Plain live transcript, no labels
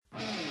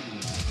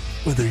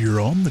Whether you're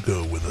on the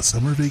go with a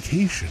summer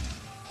vacation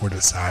or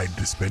decide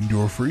to spend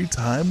your free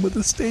time with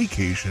a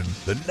staycation,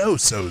 the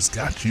No-So's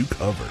got you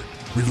covered.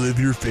 Relive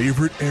your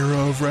favorite era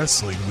of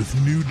wrestling with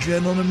New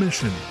Gen on a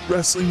Mission,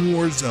 Wrestling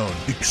Warzone,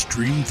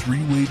 Extreme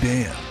Three-Way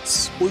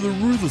Dance, or the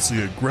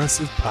Ruthlessly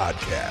Aggressive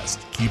Podcast.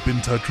 Keep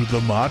in touch with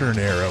the modern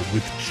era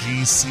with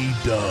GC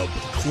Dub,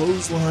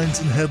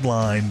 Clotheslines and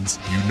Headlines,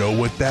 you know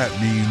what that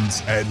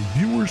means, and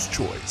Viewer's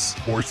Choice.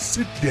 Or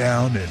sit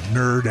down and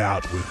nerd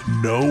out with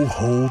No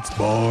Holds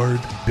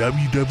Barred,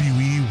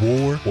 WWE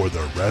War, or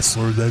The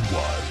Wrestler That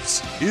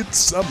Was. It's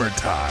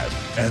summertime,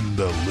 and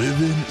the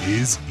living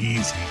is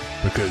easy.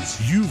 Because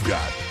you've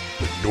got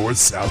the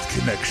North-South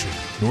Connection.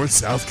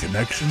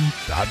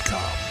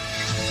 NorthSouthConnection.com.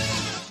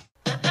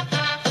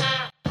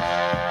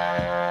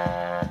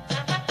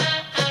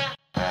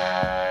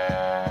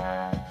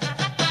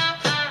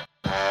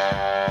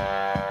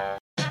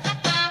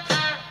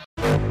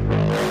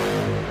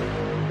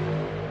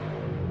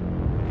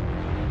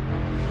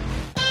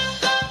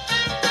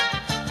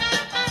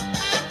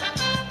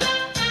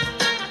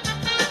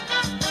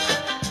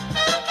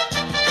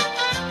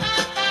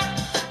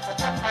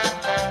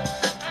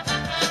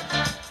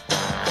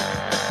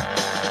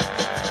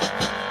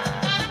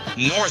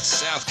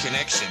 North-South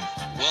Connection,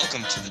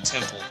 welcome to the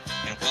temple,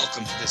 and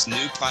welcome to this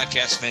new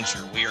podcast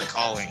venture we are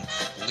calling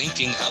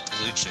Linking Up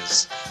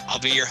Luchas. I'll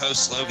be your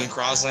host, Logan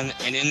Crosland,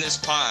 and in this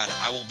pod,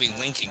 I will be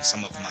linking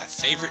some of my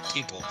favorite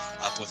people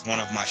up with one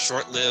of my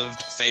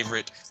short-lived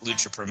favorite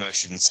lucha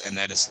promotions, and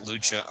that is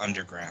Lucha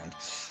Underground.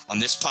 On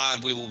this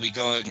pod, we will be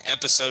going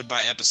episode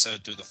by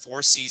episode through the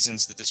 4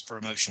 seasons that this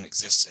promotion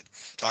existed,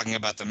 talking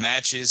about the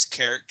matches,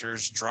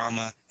 characters,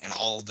 drama, and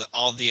all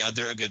the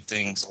other good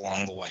things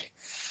along the way.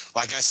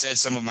 Like I said,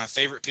 some of my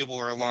favorite people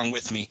are along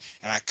with me,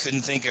 and I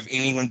couldn't think of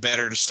anyone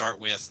better to start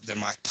with than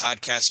my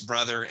podcast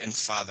brother and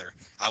father.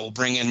 I will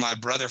bring in my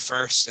brother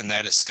first, and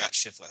that is Scott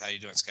Shifflett. How you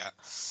doing, Scott?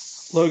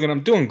 Logan,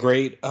 I'm doing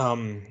great.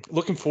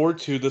 Looking forward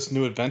to this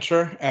new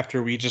adventure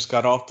after we just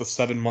got off the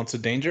 7 months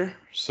of danger.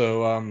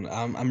 So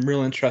I'm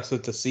real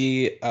interested to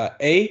see,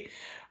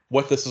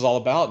 what this is all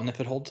about and if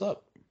it holds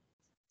up.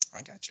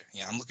 I got you.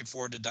 Yeah, I'm looking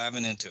forward to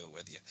diving into it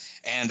with you.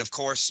 And of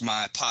course,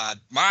 my pod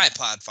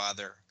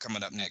father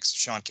coming up next,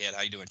 Shawn Kidd.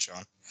 How you doing,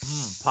 Shawn?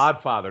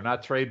 Podfather,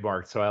 not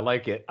trademarked, so I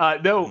like it.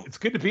 No, it's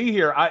good to be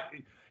here.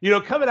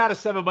 Coming out of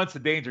 7 months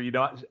of danger,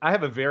 I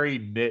have a very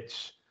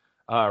niche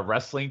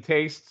wrestling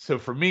taste. So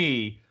for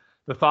me,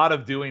 the thought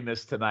of doing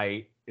this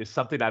tonight is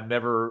something I've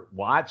never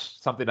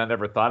watched, something I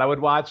never thought I would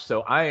watch.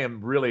 So I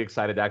am really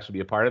excited to actually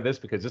be a part of this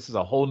because this is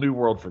a whole new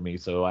world for me.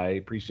 So I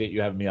appreciate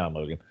you having me on,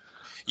 Logan.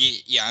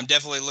 Yeah, I'm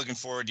definitely looking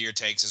forward to your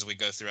takes as we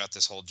go throughout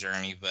this whole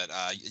journey. But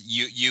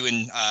you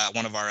and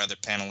one of our other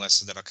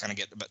panelists that I'll kind of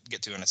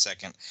get to in a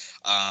second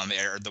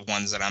are the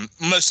ones that I'm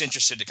most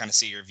interested to kind of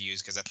see your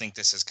views, because I think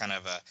this is kind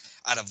of a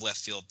out of left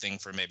field thing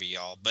for maybe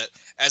y'all. But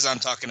as I'm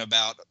talking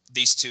about,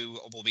 these two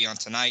will be on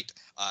tonight.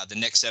 The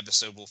next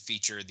episode will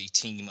feature the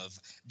team of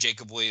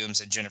Jacob Williams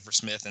and Jennifer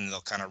Smith, and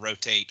they'll kind of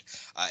rotate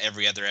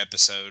every other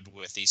episode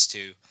with these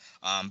two.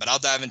 But I'll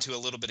dive into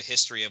a little bit of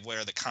history of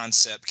where the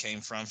concept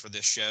came from for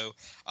this show.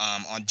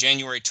 On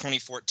January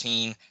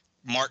 2014,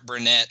 Mark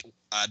Burnett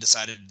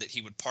decided that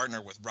he would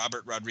partner with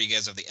Robert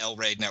Rodriguez of the El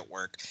Rey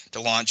Network to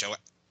launch a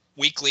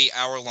weekly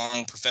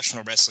hour-long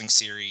professional wrestling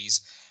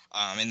series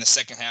in the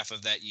second half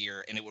of that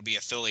year, and it would be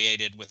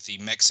affiliated with the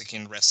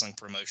Mexican wrestling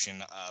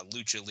promotion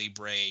Lucha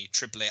Libre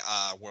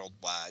AAA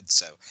worldwide.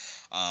 So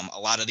a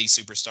lot of these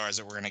superstars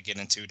that we're going to get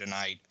into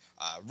tonight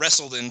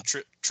wrestled in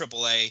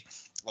AAA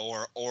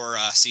or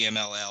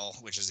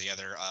CMLL, which is the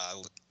other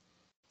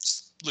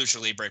Lucha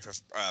Libre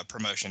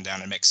promotion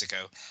down in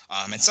Mexico,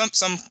 and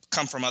some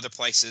come from other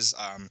places,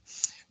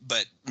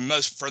 but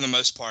for the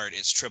most part,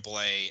 it's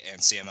AAA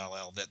and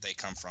CMLL that they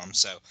come from.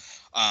 So,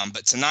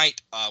 but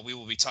tonight we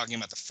will be talking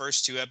about the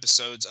first 2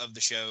 episodes of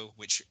the show,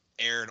 which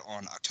aired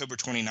on October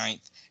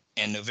 29th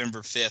and November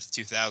 5th,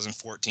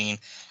 2014.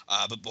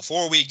 But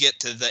before we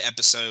get to the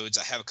episodes,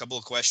 I have a couple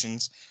of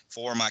questions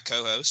for my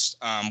co-host.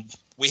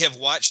 We have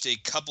watched a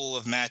couple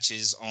of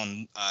matches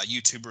on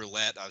YouTube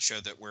Roulette, a show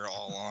that we're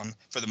all on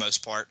for the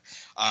most part.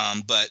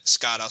 But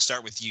Scott, I'll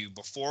start with you.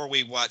 Before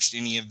we watched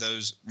any of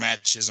those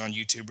matches on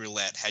YouTube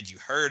Roulette, had you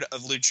heard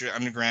of Lucha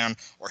Underground,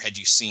 or had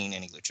you seen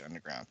any Lucha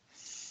Underground?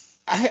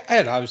 I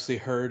had obviously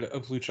heard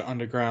of Lucha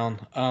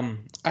Underground. I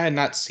had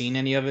not seen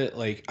any of it.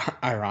 Like,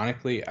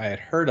 ironically, I had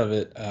heard of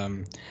it.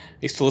 I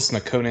used to listen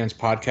to Conan's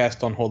podcast,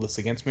 Don't Hold This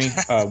Against Me,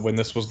 when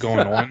this was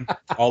going on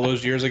all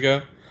those years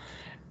ago.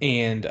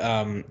 And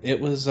it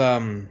was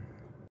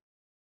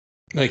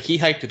like, he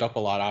hyped it up a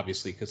lot,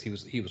 obviously, because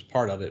he was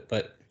part of it.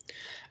 But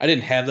I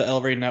didn't have the El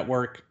Rey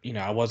Network.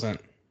 I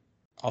wasn't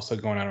also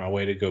going out of my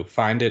way to go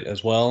find it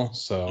as well.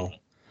 So,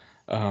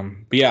 but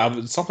yeah,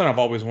 it's something I've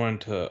always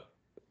wanted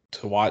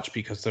to watch,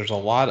 because there's a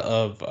lot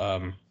of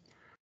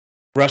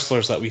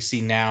wrestlers that we see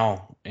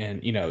now,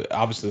 and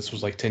obviously this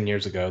was like 10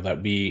 years ago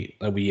that we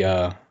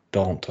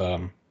don't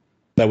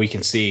that we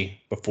can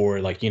see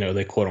before, like,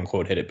 they quote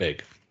unquote hit it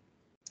big.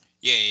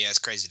 Yeah. It's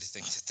crazy to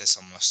think that this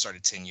almost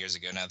started 10 years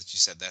ago. Now that you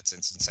said that's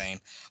insane.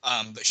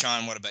 But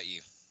Shawn, what about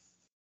you?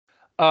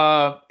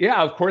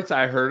 Yeah, of course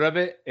I heard of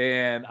it,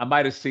 and I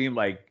might have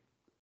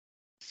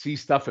see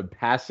stuff in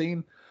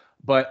passing,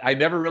 but I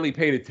never really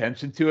paid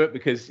attention to it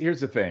because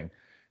here's the thing.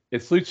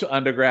 It's Lucha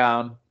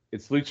Underground,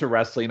 it's Lucha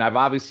Wrestling. I've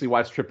obviously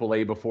watched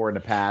AAA before in the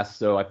past,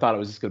 so I thought it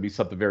was just going to be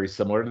something very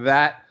similar to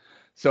that.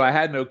 So I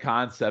had no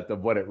concept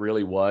of what it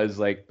really was,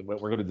 like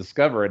what we're going to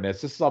discover in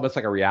this. This is almost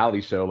like a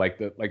reality show,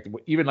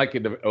 even like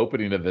in the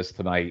opening of this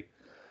tonight.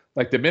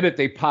 Like the minute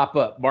they pop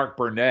up Mark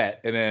Burnett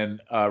and then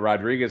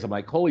Rodriguez, I'm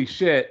like, holy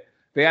shit.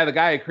 They had the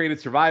guy who created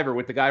Survivor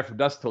with the guy from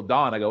Dusk Till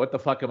Dawn. I go, what the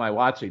fuck am I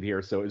watching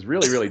here? So it was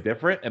really, really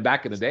different. And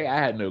back in the day, I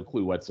had no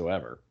clue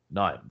whatsoever.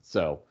 None.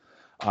 So,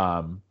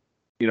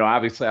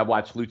 obviously I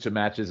watched Lucha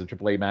matches and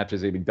AAA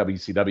matches, even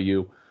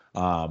WCW.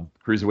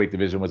 Cruiserweight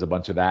division was a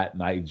bunch of that.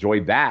 And I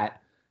enjoyed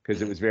that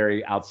because it was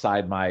very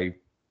outside my,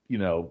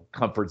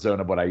 comfort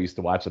zone of what I used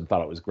to watch and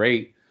thought it was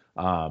great.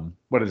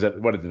 What is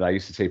it? What did I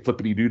used to say?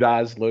 Flippity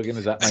doodahs, Logan?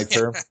 Is that my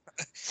term?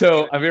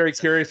 So I'm very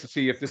curious to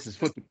see if this is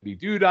flippity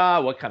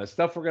doodah, what kind of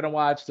stuff we're gonna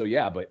watch. So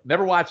yeah, but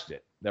never watched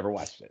it.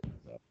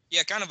 So.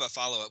 Yeah, kind of a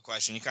follow-up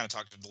question. You kind of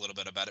talked a little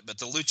bit about it, but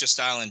the lucha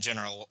style in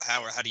general,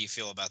 how do you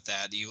feel about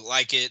that? Do you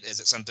like it? Is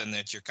it something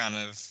that you're kind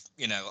of,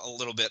 a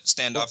little bit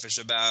standoffish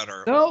about,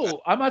 or?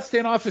 No, I'm not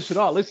standoffish at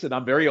all. Listen,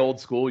 I'm very old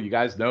school. You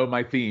guys know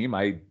my theme.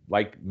 I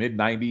like mid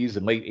 90s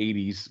and late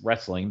 80s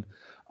wrestling.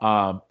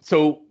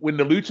 So when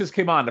the Luchas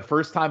came on, the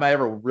first time I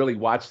ever really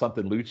watched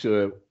something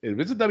Lucha, it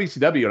was at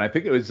WCW, and I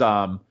think it was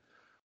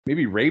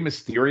maybe Rey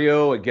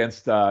Mysterio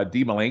against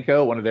D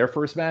Malenko, one of their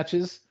first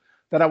matches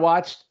that I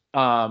watched.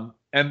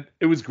 And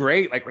it was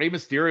great. Like Rey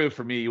Mysterio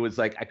for me was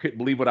like I couldn't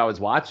believe what I was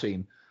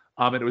watching.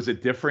 And it was a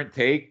different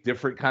take,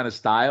 different kind of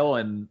style,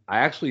 and I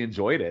actually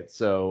enjoyed it.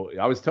 So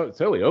I was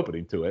totally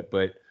opening to it.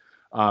 But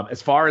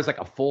as far as like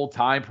a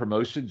full-time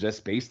promotion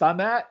just based on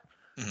that,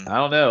 I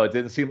don't know. It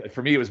didn't seem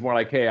for me. It was more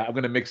like, hey, I'm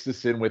going to mix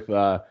this in with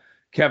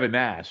Kevin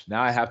Nash.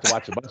 Now I have to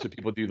watch a bunch of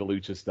people do the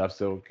Lucha stuff,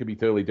 so it could be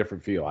totally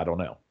different feel. I don't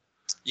know.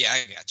 Yeah,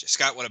 I got you,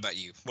 Scott. What about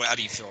you? How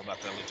do you feel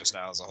about the Lucha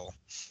style as a whole?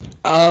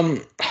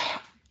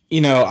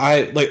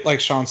 I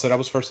like Shawn said, I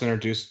was first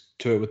introduced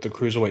to it with the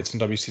cruiserweights in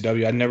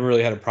WCW. I never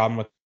really had a problem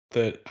with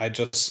it.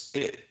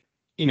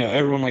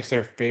 Everyone likes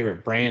their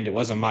favorite brand. It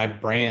wasn't my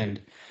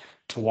brand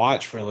to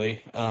watch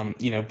really.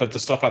 But the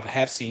stuff I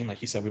have seen,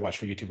 like you said, we watched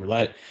for YouTube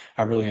Roulette,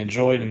 I really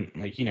enjoyed. And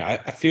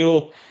I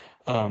feel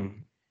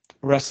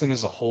wrestling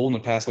as a whole in the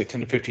past 10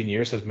 to 15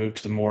 years has moved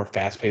to the more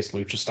fast-paced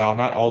lucha style.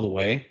 Not all the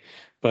way,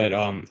 but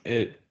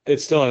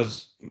it still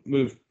has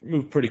moved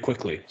pretty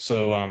quickly.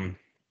 So I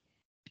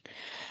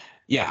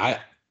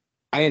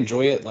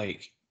enjoy it,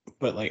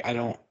 but I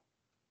don't.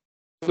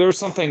 There are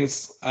some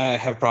things I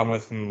have a problem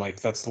with, and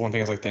that's the one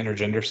thing is the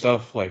intergender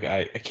stuff.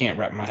 I can't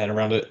wrap my head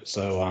around it.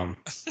 So I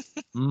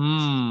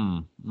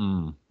know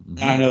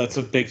that's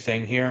a big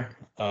thing here.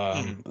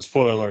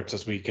 Spoiler alerts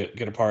as we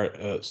get apart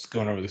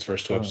going over these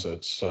first two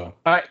episodes. So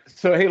all right.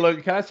 So hey,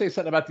 Logan, can I say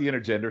something about the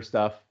intergender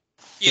stuff?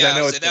 Yeah,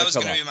 that was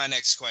going to be my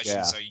next question.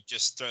 Yeah. So you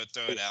just throw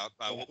it out.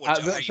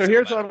 So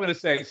here's what I'm going to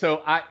say.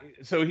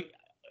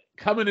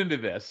 Coming into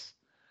this,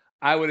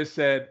 I would have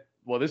said,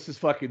 well, this is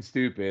fucking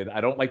stupid.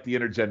 I don't like the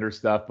intergender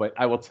stuff, but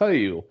I will tell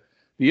you,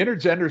 the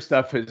intergender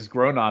stuff has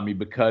grown on me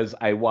because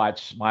I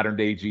watch modern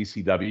day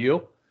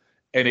GCW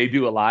and they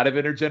do a lot of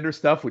intergender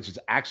stuff, which is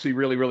actually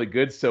really, really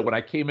good. So when I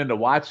came into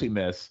watching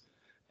this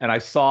and I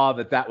saw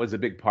that was a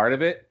big part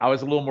of it, I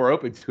was a little more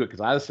open to it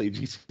because honestly,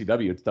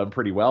 GCW, it's done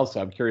pretty well.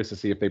 So I'm curious to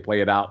see if they play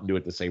it out and do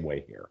it the same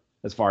way here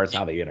as far as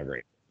how they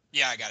integrate.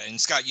 Yeah, I got it.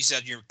 And Scott, you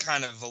said you're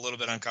kind of a little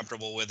bit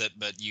uncomfortable with it,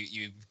 but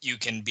you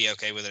can be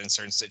okay with it in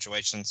certain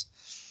situations.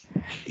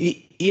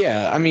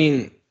 Yeah, I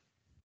mean,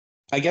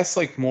 I guess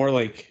more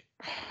I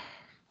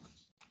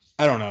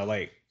don't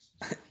know,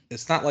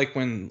 it's not like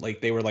when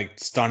they were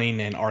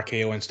stunning and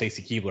RKO and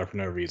Stacy Keibler for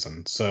no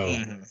reason. So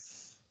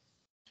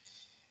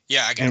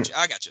yeah, I got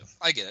you.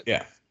 I get it.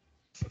 Yeah.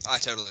 I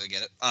totally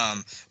get it.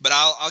 But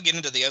I'll get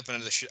into the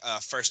opening of the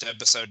first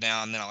episode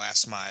now, and then I'll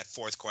ask my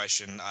fourth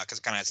question because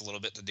it kind of has a little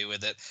bit to do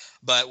with it.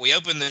 But we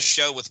open the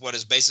show with what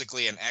is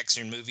basically an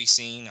action movie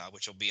scene,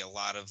 which will be a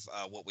lot of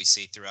what we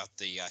see throughout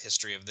the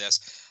history of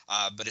this.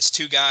 But it's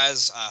two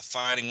guys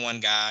fighting one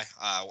guy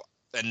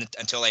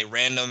until a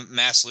random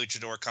mass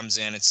luchador comes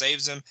in and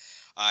saves him.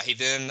 He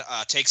then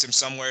takes him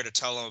somewhere to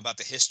tell him about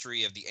the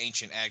history of the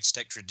ancient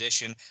Aztec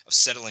tradition of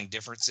settling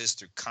differences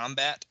through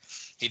combat.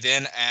 He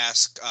then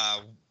asks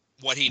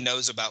what he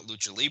knows about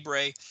Lucha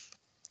Libre.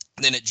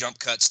 Then it jump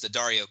cuts to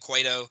Dario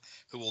Cueto,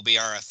 who will be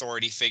our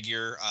authority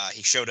figure.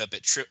 He showed up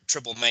at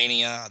Triple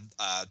Mania,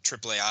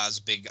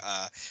 AAA's big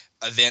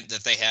event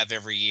that they have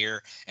every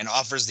year, and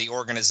offers the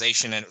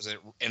organization and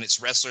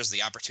its wrestlers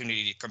the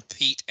opportunity to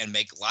compete and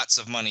make lots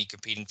of money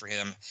competing for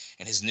him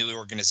and his new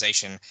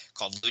organization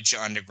called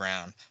Lucha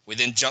Underground. We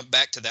then jump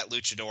back to that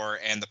luchador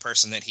and the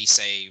person that he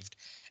saved,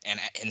 and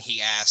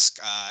he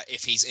asks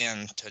if he's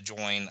in to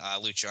join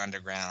Lucha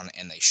Underground,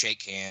 and they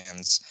shake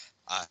hands,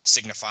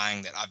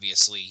 signifying that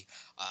obviously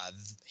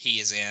he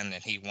is in,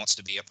 and he wants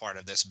to be a part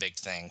of this big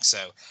thing.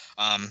 So,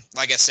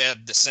 like I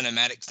said, the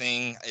cinematic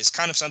thing is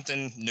kind of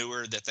something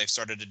newer that they've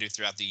started to do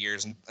throughout the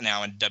years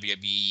now in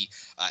WWE,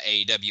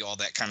 AEW, all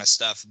that kind of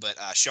stuff. But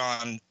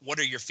Shawn, what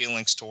are your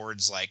feelings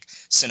towards like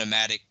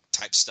cinematic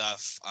type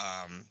stuff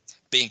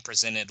being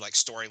presented, like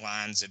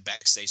storylines and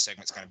backstage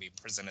segments kind of be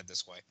presented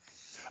this way?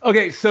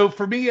 Okay, so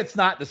for me, it's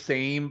not the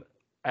same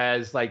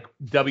as like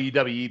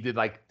WWE did,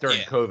 like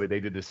during COVID, they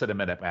did the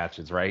cinematic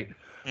matches, right?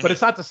 Mm-hmm. But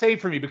it's not the same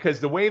for me because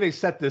the way they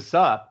set this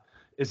up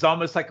is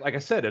almost like I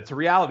said, it's a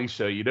reality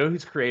show. You know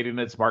who's creating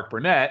it? It's Mark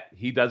Burnett.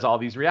 He does all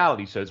these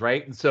reality shows,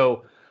 right? And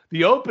so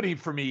the opening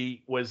for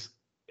me was,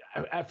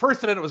 at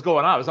first, then it was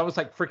going on. It was almost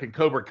like freaking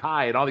Cobra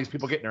Kai and all these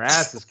people getting their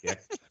asses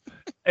kicked.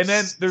 And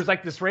then there's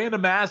like this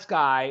random ass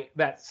guy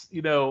that's,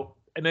 you know,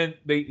 and then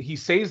he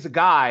saves the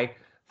guy.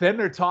 Then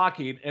they're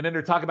talking, and then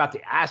they're talking about the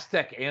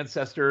Aztec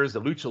ancestors,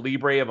 the Lucha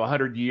Libre of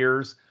 100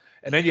 years.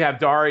 And then you have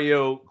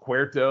Dario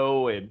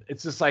Cueto, and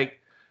it's just like,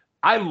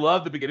 I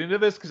love the beginning of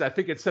this because I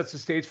think it sets the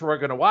stage for what we're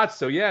going to watch.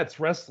 So yeah, it's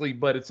wrestling,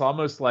 but it's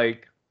almost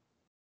like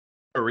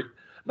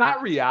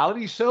not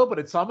reality show, but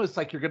it's almost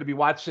like you're going to be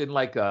watching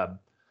like I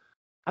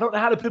don't know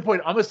how to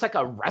pinpoint, almost like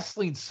a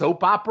wrestling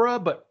soap opera,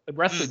 but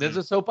wrestling is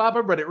a soap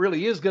opera, but it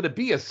really is going to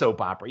be a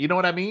soap opera. You know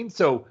what I mean?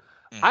 So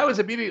I was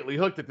immediately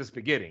hooked at this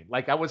beginning.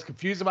 Like I was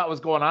confused about what's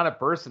going on at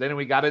first, and then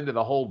we got into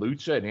the whole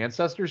Lucha and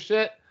ancestor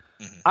shit.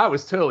 I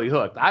was totally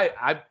hooked.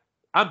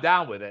 I'm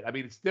down with it. I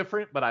mean, it's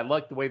different, but I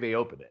like the way they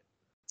opened it.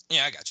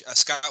 Yeah, I got you.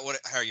 Scott,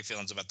 how are your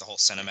feelings about the whole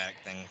cinematic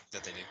thing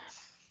that they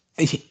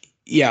do?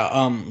 Yeah,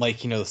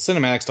 like, you know, the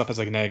cinematic stuff has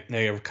like a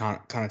negative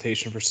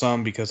connotation for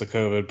some because of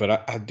COVID,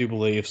 but I do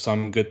believe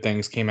some good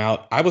things came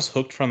out. I was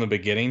hooked from the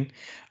beginning.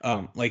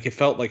 Like it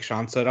felt like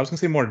Shawn said, I was gonna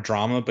say more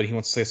drama, but he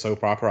wants to say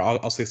soap opera.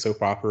 I'll say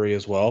soap opera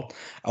as well.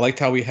 I liked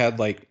how we had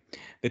like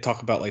they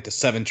talk about like the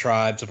 7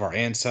 tribes of our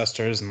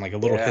ancestors and like a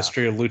little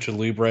history of Lucha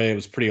Libre. It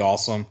was pretty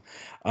awesome.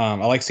 I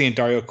like seeing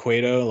Dario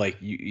Cueto. Like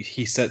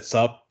he sets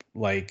up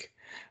like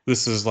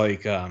this is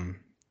like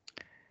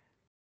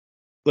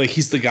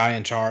he's the guy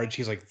in charge.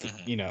 He's like,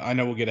 you know, I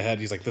know we'll get ahead.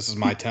 He's like, this is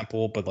my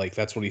temple, but like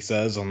that's what he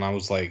says. And I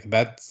was like,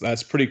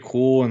 that's pretty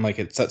cool. And like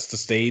it sets the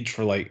stage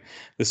for like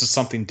this is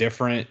something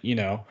different, you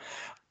know,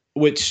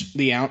 which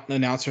the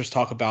announcers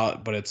talk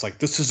about, but it's like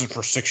this isn't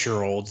for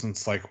 6-year-olds. And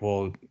it's like,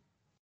 well,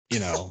 you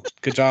know,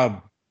 good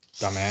job,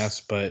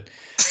 dumbass. But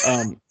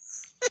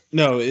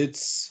no, it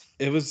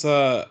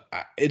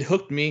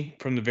hooked me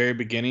from the very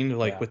beginning.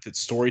 Like with its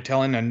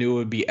storytelling, I knew it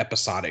would be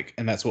episodic,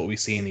 and that's what we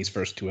see in these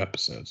first 2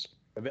 episodes.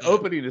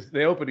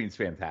 The opening's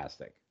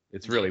fantastic.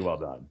 It's really well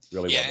done.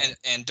 Really well done.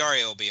 And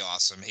Dario will be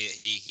awesome.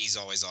 He's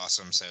always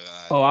awesome. So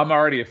I'm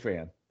already a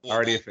fan.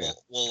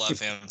 We'll love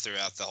him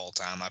throughout the whole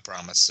time, I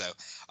promise. So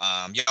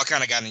y'all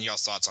kind of got in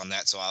y'all's thoughts on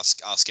that, so I'll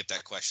skip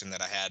that question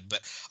that I had.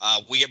 But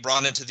we get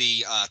brought into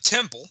the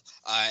temple,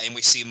 and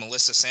we see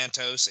Melissa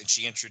Santos, and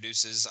she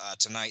introduces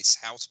tonight's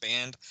house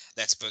band.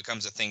 That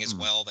becomes a thing as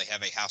well. They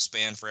have a house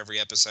band for every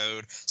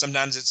episode.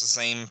 Sometimes it's the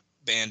same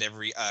band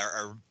every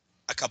or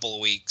a couple of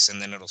weeks, and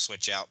then it'll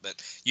switch out.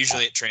 But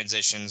usually it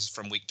transitions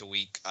from week to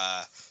week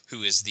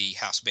who is the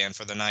house band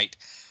for the night.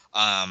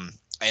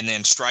 And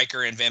then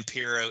Stryker and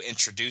Vampiro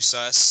introduce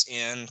us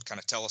in, kind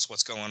of tell us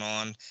what's going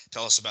on,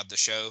 tell us about the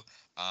show.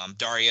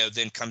 Dario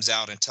then comes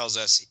out and tells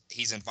us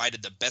he's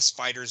invited the best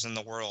fighters in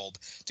the world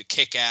to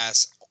kick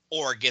ass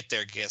or get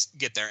their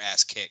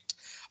ass kicked.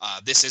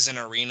 This is an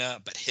arena,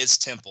 but his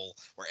temple,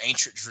 where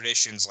ancient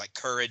traditions like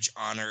courage,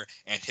 honor,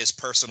 and his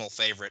personal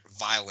favorite,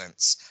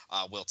 violence,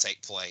 will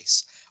take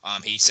place.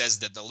 He says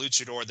that the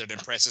luchador that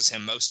impresses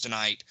him most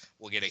tonight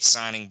will get a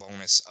signing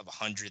bonus of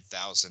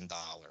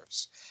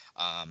 $100,000.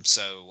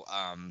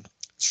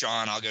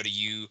 Shawn, I'll go to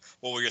you.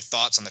 What were your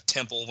thoughts on the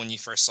temple when you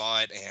first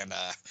saw it, and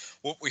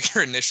what were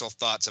your initial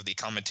thoughts of the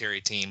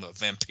commentary team of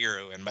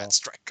Vampiro and Matt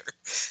Stryker?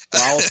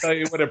 Well, I'll tell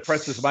you what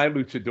impresses my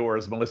luchador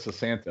is Melissa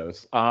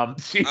Santos.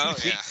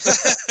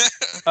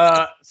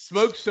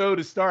 Smoke show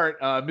to start.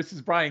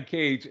 Mrs. Brian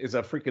Cage is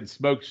a freaking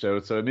smoke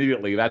show, so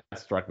immediately that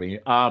struck me.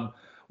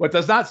 What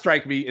does not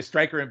strike me is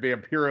Stryker and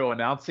Vampiro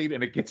announcing,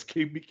 and it gets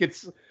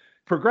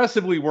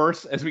progressively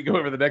worse as we go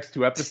over the next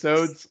 2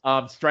 episodes.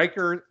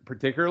 Stryker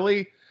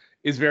particularly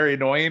is very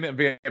annoying, and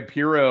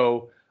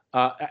Vampiro,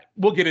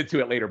 we'll get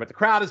into it later, but the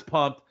crowd is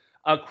pumped.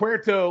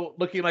 Cuerto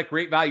looking like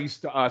great value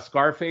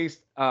Scarface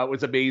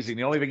was amazing.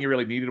 The only thing he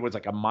really needed was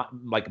like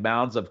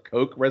mounds of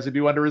Coke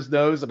residue under his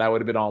nose, and I would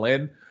have been all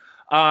in.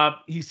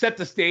 He set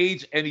the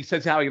stage, and he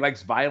says how he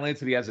likes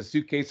violence, and he has a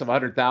suitcase of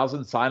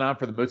 100,000 sign on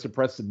for the most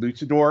impressive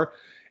luchador.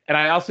 And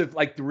I also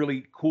like the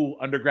really cool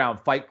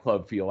underground fight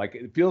club feel. Like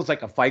it feels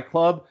like a fight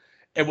club.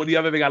 And the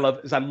other thing I love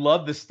is I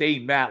love the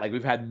stained mat. Like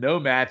we've had no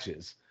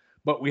matches,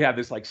 but we have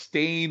this like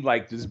stained,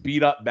 like just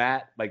beat up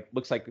mat. Like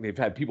looks like they've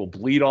had people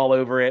bleed all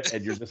over it.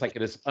 And you're just like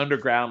in this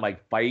underground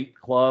like fight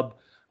club.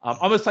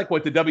 Almost like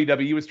what the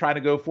WWE was trying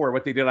to go for,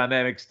 what they did on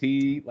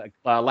NXT like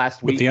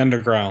last week. With the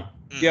underground.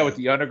 Yeah, with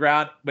the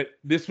underground. But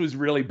this was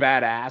really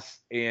badass.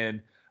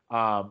 And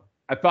I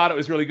thought it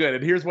was really good.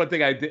 And here's one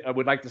thing I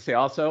would like to say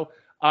also.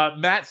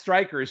 Matt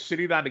Stryker is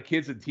shitting on the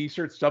kids in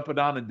t-shirts, jumping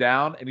on and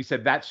down, and he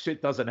said that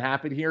shit doesn't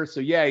happen here. So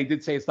yeah, he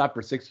did say it's not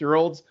for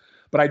 6-year-olds,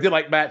 but I did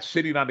like Matt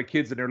shitting on the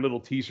kids in their little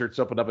t-shirts,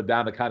 jumping up and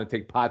down to kind of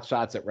take pot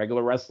shots at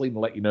regular wrestling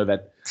and let you know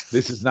that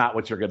this is not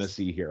what you're going to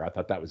see here. I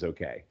thought that was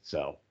okay.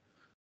 So.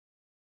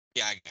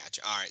 Yeah, I got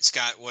you. All right,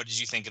 Scott, what did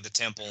you think of the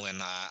Temple? And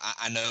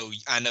I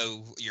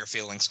know your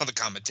feelings on the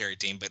commentary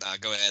team, but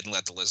go ahead and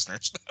let the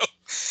listeners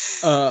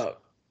know.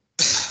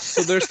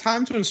 So there's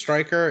times when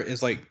Stryker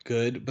is like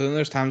good, but then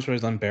there's times where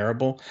he's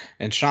unbearable.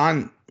 And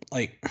Shawn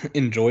like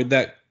enjoyed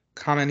that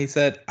comment he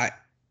said.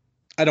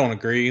 I don't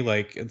agree.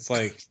 Like, it's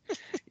like,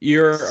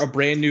 you're a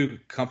brand new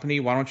company.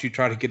 Why don't you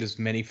try to get as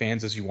many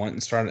fans as you want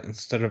and start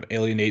instead of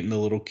alienating the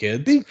little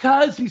kids?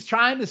 Because he's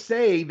trying to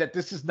say that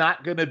this is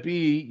not going to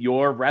be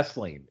your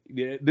wrestling.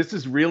 This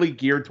is really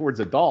geared towards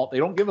adult. They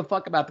don't give a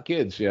fuck about the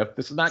kids, Shift.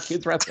 This is not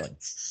kids wrestling.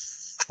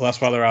 Well, that's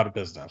why they're out of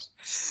business.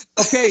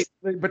 Okay,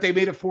 but they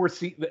made it 4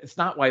 seasons. It's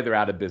not why they're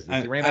out of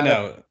business. They ran out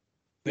of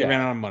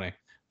money.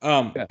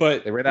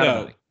 But they ran out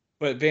of money.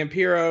 But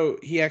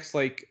Vampiro, he acts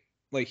like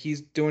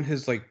he's doing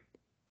his like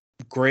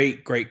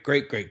great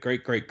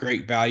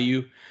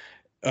value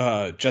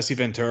Jesse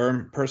Ventura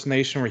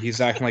impersonation where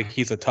he's acting like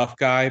he's a tough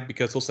guy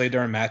because he'll say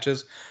during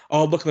matches,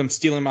 "Oh, look at them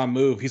stealing my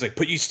move." He's like,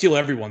 "But you steal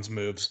everyone's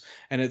moves,"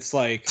 and it's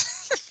like,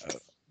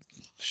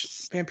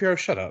 Vampiro,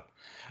 shut up.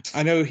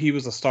 I know he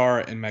was a star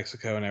in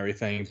Mexico and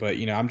everything, but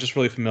I'm just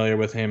really familiar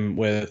with him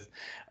with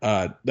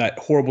that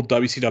horrible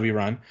WCW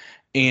run.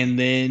 And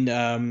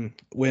then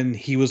when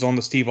he was on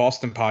the Steve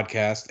Austin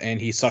podcast and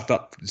he sucked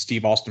up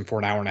Steve Austin for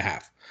an hour and a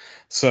half.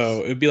 So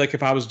it'd be like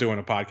if I was doing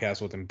a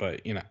podcast with him,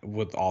 but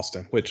with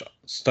Austin, which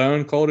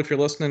Stone Cold, if you're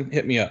listening,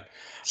 hit me up.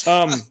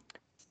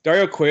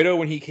 Dario Cueto,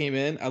 when he came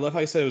in, I love how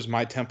he said it was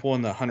my temple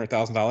and the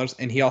 $100,000.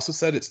 And he also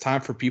said it's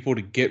time for people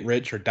to get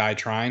rich or die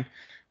trying,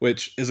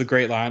 which is a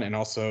great line. And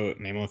also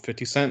name him a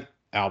 50 Cent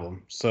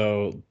album.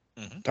 So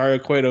Dario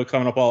Cueto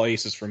coming up all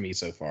aces for me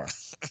so far.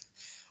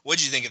 What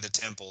did you think of the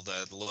temple,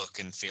 the look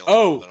and feel?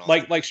 Oh,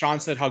 like Shawn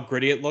said, how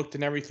gritty it looked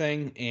and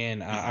everything,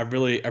 and I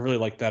really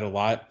liked that a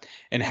lot,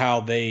 and how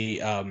they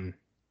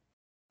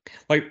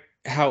like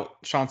how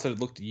Shawn said it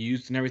looked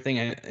used and everything,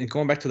 and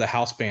going back to the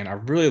house band, I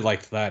really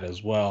liked that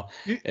as well.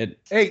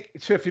 Hey,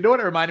 Chiff, you know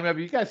what it reminded me of?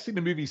 You guys seen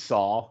the movie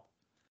Saw?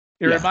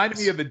 It reminded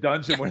me of the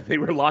dungeon where they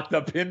were locked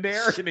up in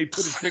there, and they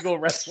put a big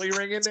old wrestling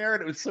ring in there,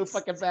 and it was so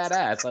fucking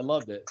badass. I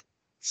loved it.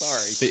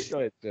 Sorry, go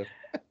ahead, Chiff.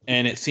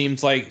 And it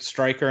seems like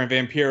Stryker and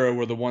Vampiro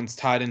were the ones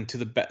tied into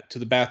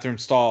the bathroom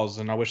stalls,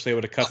 and I wish they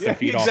would have cut their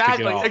feet off to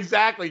get off.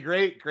 Exactly.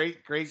 Great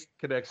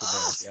connection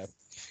there.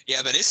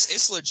 Yeah, but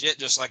it's legit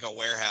just like a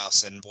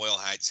warehouse in Boyle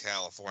Heights,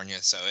 California.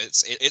 So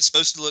it's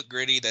supposed to look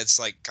gritty. That's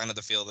like kind of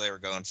the feel they were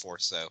going for.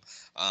 So,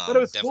 but it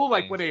was cool,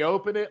 like when they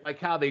open it, like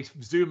how they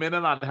zoom in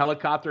on the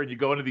helicopter, and you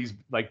go into these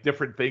like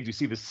different things. You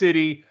see the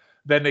city,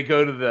 then they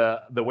go to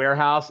the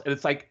warehouse, and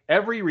it's like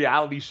every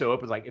reality show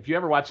opens. Like if you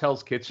ever watch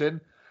Hell's Kitchen.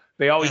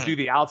 They always do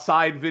the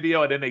outside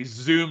video and then they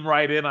zoom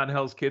right in on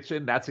Hell's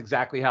Kitchen. That's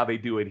exactly how they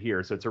do it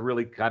here. So it's a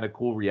really kind of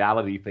cool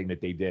reality thing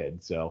that they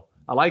did. So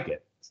I like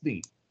it. It's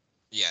neat.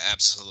 Yeah,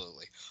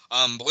 absolutely.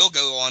 We'll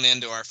go on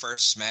into our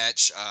first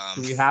match.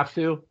 Do we have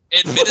to?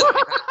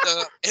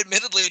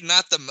 Admittedly,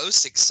 not the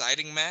most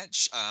exciting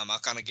match. I'll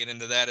kind of get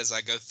into that as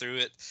I go through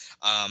it.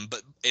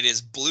 But it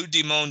is Blue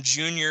Demon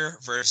Jr.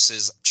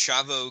 versus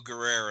Chavo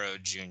Guerrero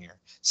Jr.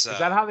 So is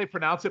that how they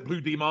pronounce it?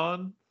 Blue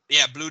Demon?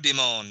 Yeah, Blue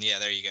Demon. Yeah,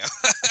 there you go.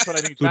 That's what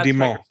I mean. Blue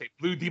Demon.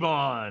 Blue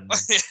Demon.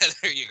 Yeah,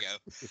 there you go.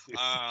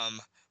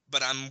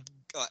 But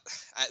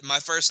my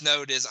first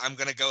note is I'm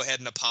going to go ahead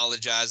and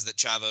apologize that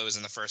Chavo is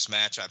in the first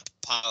match. I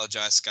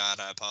apologize,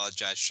 Scott. I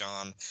apologize,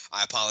 Shawn.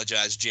 I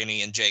apologize,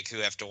 Jenny and Jake, who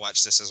have to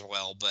watch this as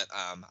well. But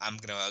I'm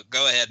going to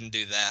go ahead and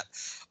do that.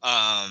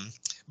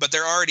 But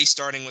they're already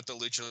starting with the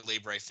Lucha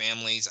Libre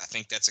families. I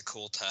think that's a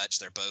cool touch.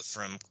 They're both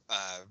from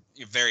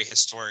very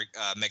historic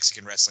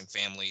Mexican wrestling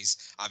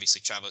families.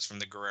 Obviously, Chavo's from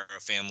the Guerrero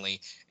family,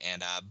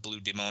 and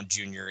Blue Demon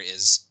Jr.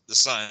 is the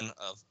son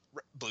of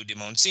Blue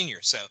Demon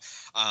Sr. So,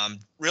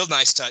 real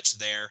nice touch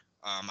there.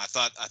 I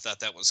thought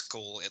that was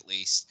cool, at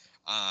least.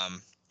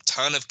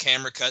 Ton of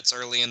camera cuts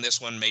early in this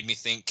one made me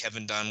think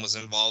Kevin Dunn was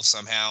involved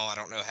somehow. I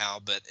don't know how,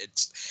 but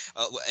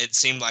it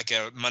seemed like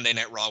a Monday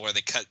Night Raw where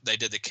they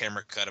did the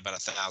camera cut about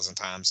 1,000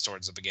 times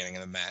towards the beginning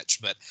of the match.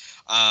 But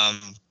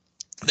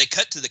they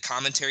cut to the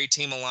commentary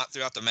team a lot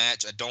throughout the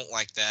match. I don't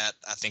like that.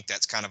 I think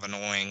that's kind of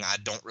annoying. I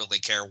don't really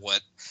care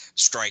what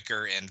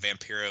Stryker and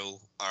Vampiro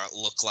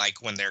look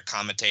like when they're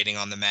commentating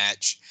on the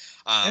match.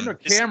 And their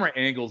camera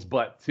angles,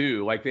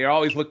 too. Like they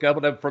always look up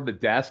at them from the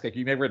desk. Like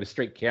you never had a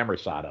straight camera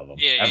shot of them.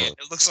 Yeah.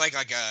 It looks like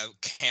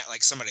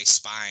somebody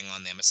spying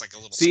on them. It's like a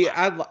little. See,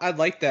 I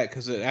like that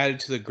because it added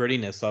to the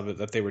grittiness of it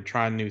that they were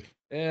trying new.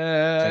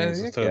 Yeah,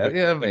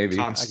 maybe.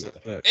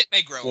 It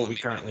may grow. What on we me.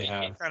 currently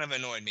have. It kind of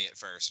annoyed me at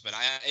first, but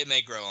it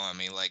may grow on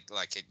me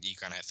you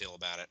kind of feel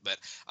about it. But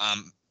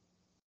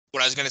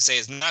what I was going to say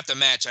is not the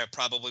match I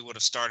probably would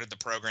have started the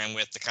program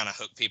with to kind of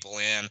hook people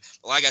in.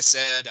 But like I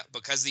said,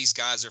 because these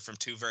guys are from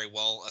two very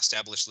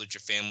well-established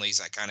lucha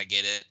families, I kind of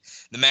get it.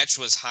 The match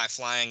was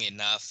high-flying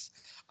enough.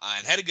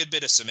 and had a good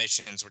bit of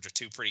submissions, which are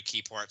two pretty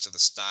key parts of the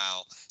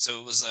style. So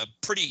it was a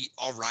pretty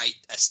all right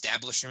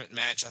establishment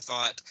match, I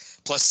thought.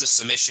 Plus the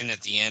submission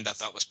at the end, I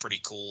thought was pretty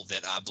cool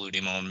that Blue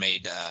Demon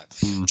made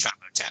Chavo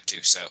tap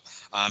to. So,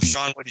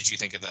 Shawn, what did you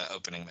think of the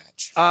opening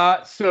match?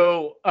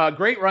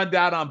 Great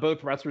rundown on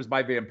both wrestlers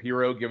by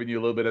Vampiro, giving you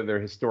a little bit of their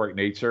historic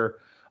nature.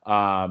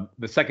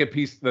 The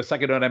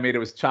second note I made, it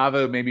was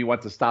Chavo made me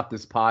want to stop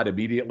this pod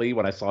immediately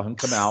when I saw him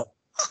come out.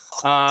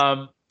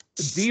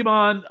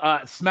 Demon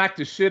smacked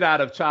the shit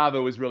out of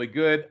Chavo, was really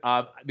good.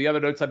 The other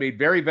notes I made,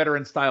 very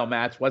veteran style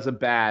match, wasn't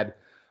bad.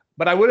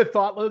 But I would have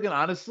thought, Logan,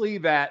 honestly,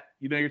 that,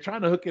 you're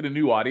trying to hook in a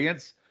new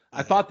audience.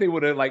 I thought they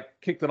would have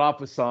kicked it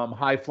off with some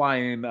high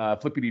flying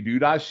flippity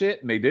doodah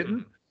shit, and they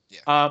didn't.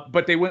 Yeah.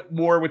 But they went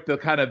more with the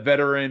kind of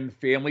veteran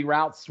family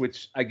routes,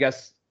 which I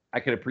guess I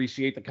can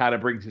appreciate, that kind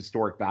of brings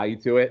historic value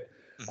to it.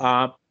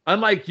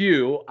 Unlike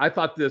you, I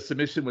thought the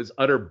submission was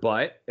utter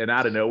butt and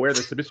out of nowhere.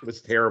 The submission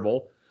was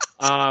terrible.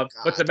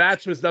 But the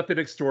match was nothing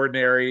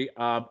extraordinary.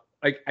 I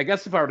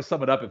guess if I were to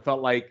sum it up, it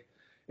felt like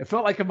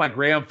if my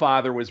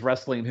grandfather was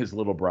wrestling his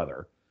little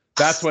brother.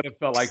 That's what it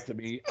felt like to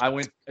me. I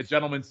went a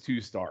gentleman's 2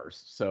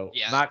 stars. So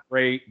not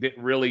great.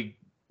 Didn't really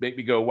make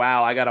me go,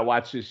 wow, I got to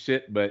watch this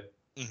shit, but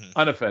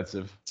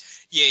unoffensive.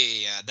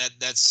 Yeah.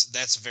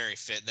 That's very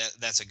fit.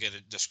 That's a good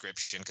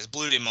description, because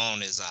Blue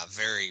Demon is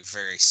very,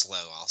 very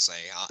slow. I'll say.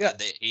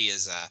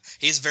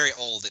 He's very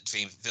old. It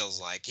feels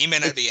like he may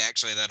not be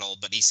actually that old,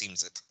 but he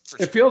seems it.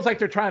 It feels like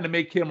they're trying to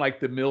make him like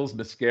the Mills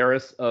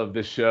Mascaras of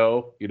the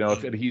show.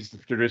 If he's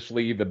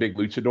traditionally the big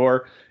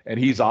luchador, and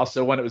he's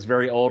also one that was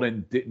very old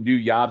and didn't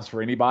do jobs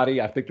for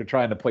anybody. I think they're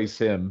trying to place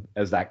him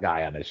as that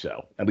guy on this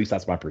show. At least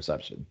that's my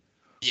perception.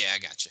 Yeah, I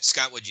got you.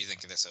 Scott, what did you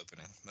think of this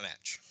opening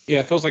match?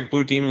 Yeah, it feels like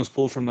Blue Demon was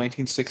pulled from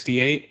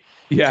 1968.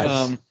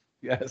 Yes.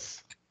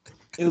 Yes.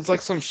 It was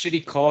like some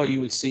shitty call you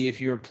would see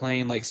if you were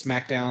playing like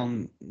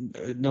SmackDown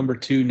number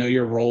 2, Know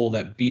Your Role,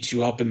 that beats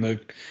you up in the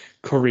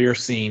career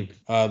scene.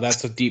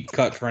 That's a deep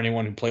cut for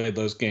anyone who played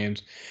those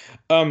games.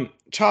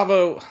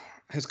 Chavo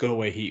has go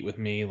away heat with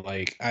me.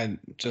 I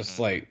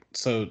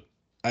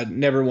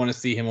never want to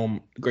see him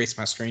on grace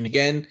my screen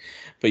again.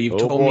 But you've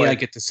told me I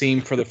get to see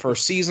him for the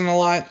first season a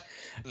lot.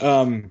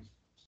 But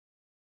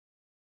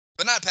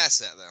not past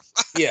that though.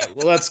 Yeah,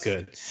 well, that's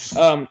good.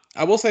 I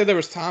will say there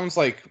was times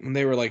when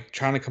they were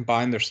trying to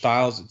combine their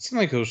styles. It seemed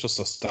like it was just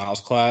a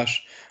styles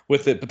clash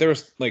with it. But there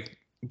was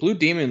Blue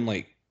Demon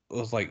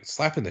was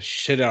slapping the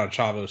shit out of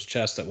Chavo's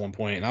chest at one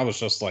point, and I was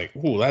just like,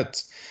 "Ooh,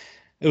 it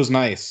was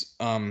nice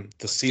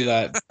to see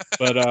that."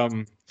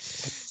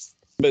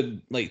 But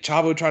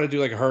Chavo tried to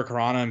do a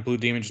Hurricanrana, and Blue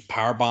Demon just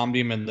power bombed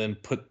him and then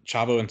put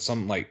Chavo in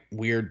some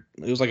weird.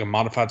 It was like a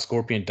modified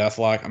Scorpion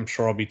Deathlock. I'm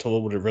sure I'll be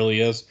told what it really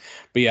is.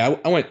 But yeah,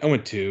 I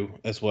went 2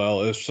 as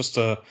well. It was just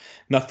a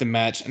nothing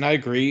match, and I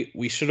agree.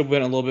 We should have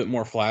been a little bit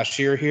more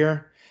flashier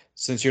here,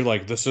 since you're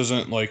this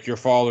isn't your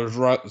father's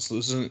this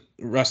isn't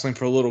wrestling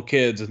for little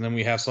kids, and then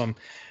we have some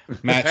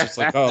match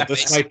that's oh,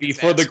 this might be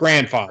for the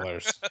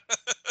grandfathers.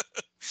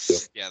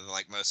 Yeah,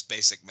 the most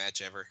basic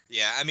match ever.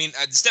 Yeah, I mean,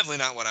 it's definitely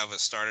not what I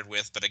was started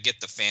with, but I get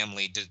the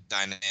family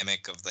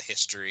dynamic of the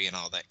history and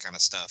all that kind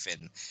of stuff.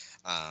 And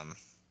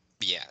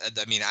yeah,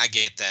 I mean, I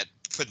get that,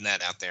 putting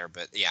that out there,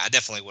 but yeah, I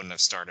definitely wouldn't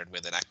have started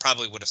with it. I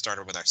probably would have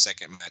started with our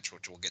second match,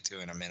 which we'll get to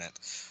in a minute.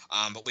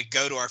 But we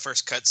go to our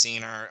first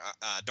cutscene.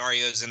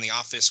 Dario's in the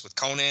office with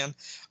Conan.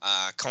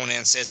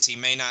 Conan says he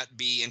may not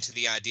be into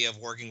the idea of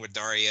working with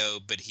Dario,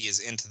 but he is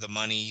into the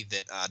money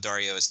that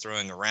Dario is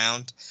throwing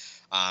around.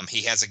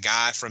 He has a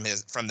guy from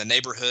the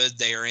neighborhood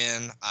they are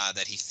in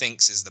that he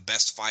thinks is the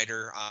best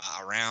fighter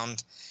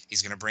around.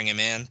 He's going to bring him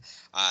in.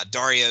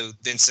 Dario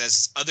then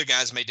says other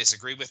guys may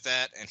disagree with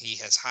that, and he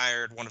has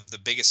hired one of the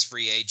biggest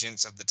free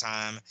agents of the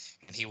time,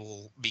 and he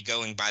will be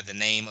going by the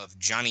name of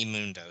Johnny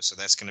Mundo. So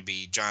that's going to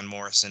be John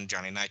Morrison,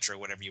 Johnny Nitro,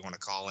 whatever you want to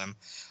call him.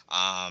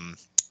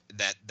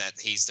 That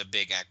he's the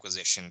big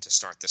acquisition to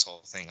start this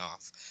whole thing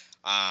off.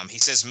 He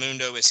says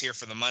Mundo is here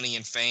for the money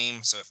and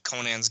fame, so if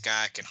Conan's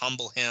guy can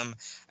humble him,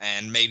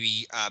 and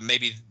maybe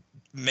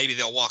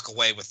they'll walk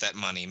away with that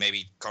money.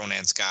 Maybe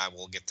Conan's guy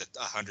will get the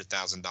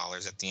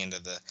 $100,000 at the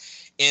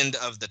end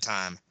of the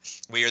time.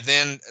 We are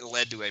then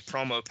led to a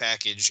promo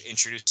package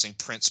introducing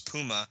Prince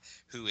Puma,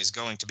 who is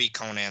going to be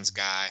Conan's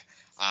guy.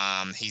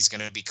 He's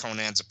going to be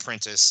Conan's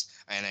apprentice,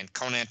 and then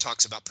Conan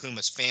talks about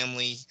Puma's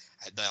family,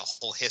 the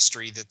whole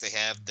history that they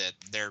have, that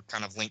they're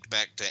kind of linked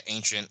back to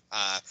ancient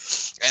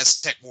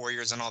Aztec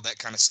warriors and all that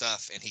kind of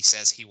stuff. And he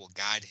says he will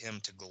guide him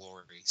to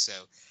glory. So,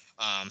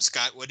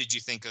 Scott, what did you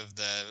think of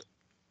the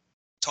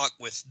talk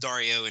with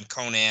Dario and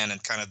Conan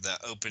and kind of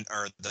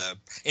the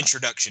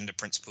introduction to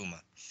Prince Puma?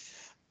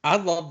 I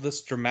love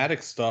this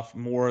dramatic stuff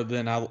more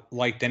than I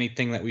liked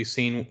anything that we've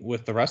seen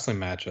with the wrestling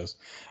matches.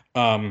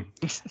 I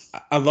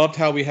loved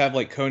how we have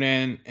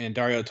Conan and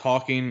Dario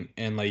talking,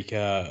 and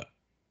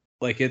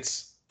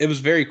it was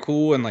very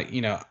cool, and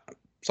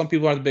some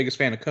people are the biggest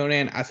fan of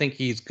Conan. I think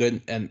he's good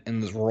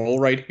in this role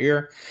right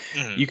here.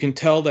 Mm-hmm. You can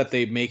tell that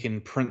they're making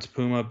Prince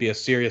Puma be a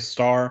serious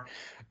star.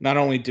 not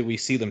only did we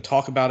see them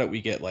talk about it,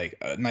 we get like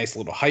a nice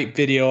little hype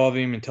video of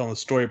him and telling the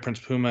story of Prince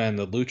Puma and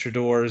the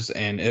luchadors,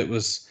 and it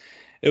was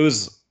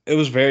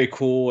very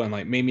cool and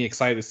like made me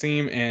excited to see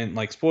him. And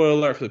like, spoiler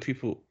alert for the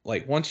people,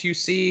 like once you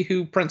see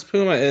who Prince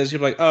Puma is, you're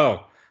like,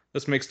 oh,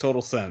 this makes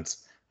total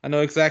sense. I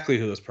know exactly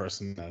who this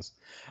person is.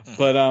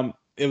 But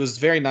it was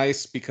very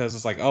nice because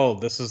it's like, oh,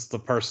 this is the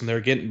person they're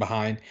getting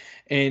behind.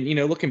 And, you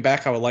know, looking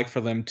back, I would like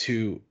for them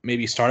to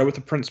maybe start with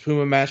the Prince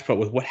Puma match, but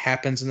with what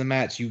happens in the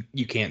match,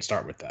 you can't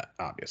start with that,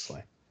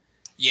 obviously.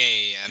 Yeah.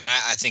 And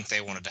I think they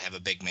wanted to have a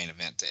big main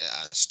event to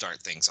start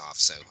things off,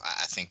 so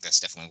I think that's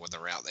definitely the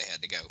route they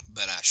had to go.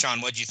 But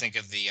Shawn, what did you think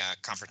of the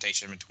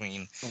confrontation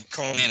between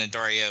Conan and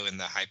Dario and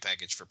the hype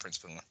package for Prince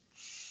Puma?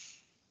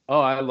 Oh,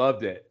 I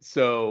loved it.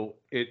 So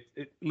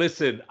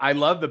listen, I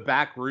love the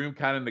back room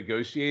kind of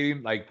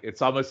negotiating. Like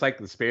it's almost like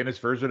the Spanish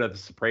version of the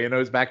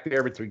Sopranos back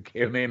there between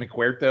Conan and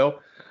Cuerto.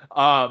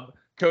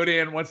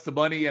 Conan wants the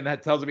money and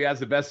that tells him he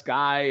has the best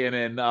guy.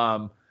 And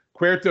then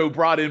Cuerto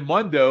brought in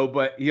Mundo,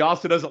 but he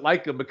also doesn't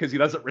like him because he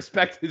doesn't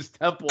respect his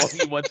temple.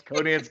 He wants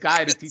Conan's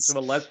guy to teach him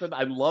a lesson.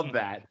 I love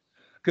that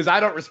because I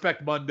don't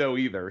respect Mundo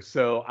either.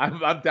 So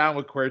I'm down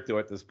with Cuerto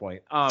at this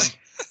point.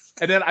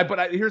 And then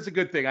here's a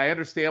good thing. I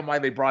understand why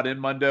they brought in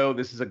Mundo.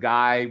 This is a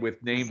guy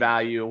with name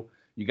value.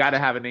 You got to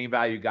have a name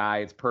value guy.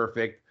 It's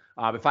perfect.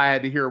 If I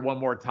had to hear one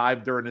more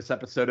time during this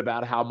episode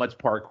about how much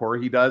parkour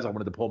he does, I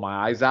wanted to pull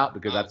my eyes out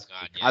because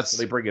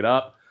constantly bring it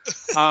up.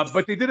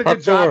 But they did a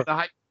good job.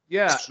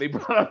 They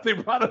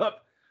brought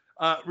up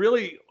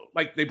really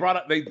like they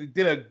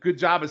did a good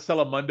job of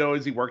selling Mundo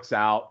as he works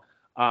out.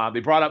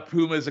 They brought up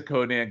Puma as a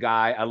Conan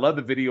guy. I love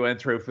the video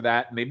intro for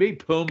that. And they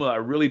made Puma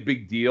a really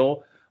big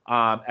deal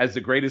as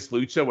the greatest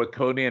lucha with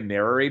Conan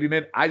narrating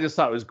it. I just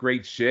thought it was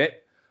great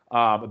shit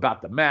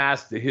about the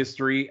mask, the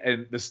history,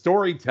 and the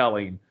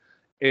storytelling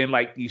in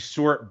like these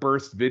short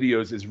burst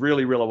videos is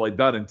really, really well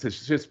done. And to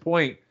Shift's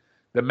point,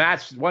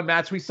 one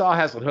match we saw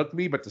hasn't hooked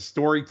me, but the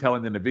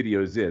storytelling in the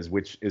videos is,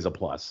 which is a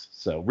plus.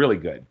 So really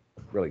good.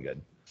 Really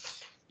good.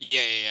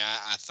 Yeah.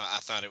 I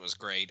thought it was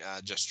great.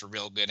 Just a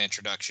real good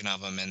introduction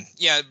of him. And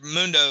yeah,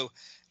 Mundo,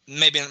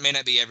 may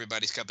not be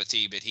everybody's cup of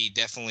tea, but he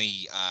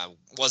definitely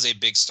was a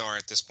big star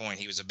at this point.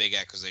 He was a big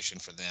acquisition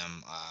for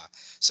them.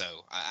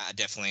 So I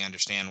definitely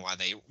understand why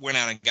they went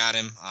out and got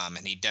him.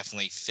 And he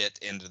definitely fit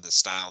into the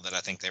style that I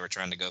think they were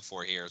trying to go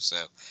for here.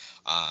 So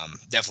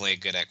definitely a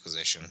good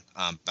acquisition.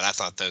 But I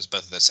thought both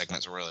of those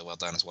segments were really well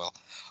done as well.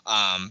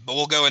 But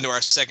we'll go into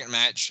our second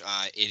match.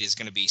 It is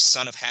going to be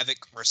Son of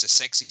Havoc versus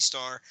Sexy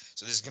Star.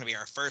 So this is going to be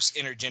our first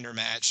intergender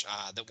match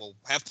that we'll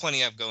have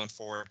plenty of going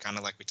forward, kind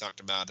of like we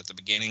talked about at the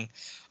beginning.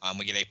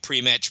 We get a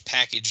pre-match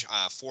package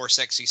for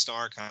Sexy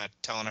Star, kind of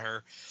telling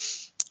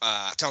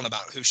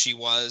about who she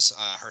was,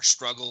 her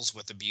struggles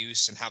with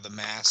abuse, and how the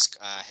mask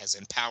has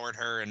empowered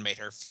her and made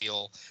her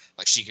feel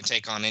like she can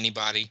take on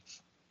anybody.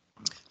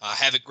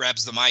 Havoc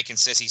grabs the mic and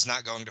says he's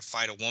not going to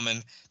fight a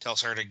woman,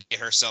 tells her to get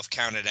herself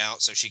counted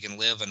out so she can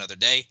live another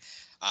day.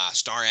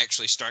 Star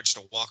actually starts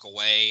to walk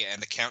away,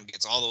 and the count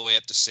gets all the way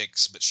up to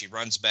 6, but she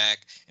runs back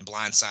and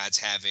blindsides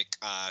Havoc,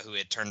 who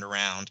had turned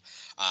around.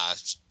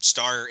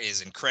 Star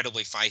is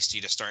incredibly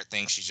feisty to start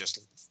things. She's just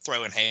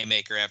throwing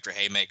haymaker after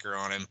haymaker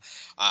on him.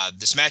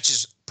 This match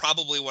is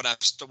probably what I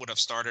would have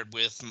started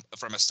with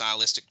from a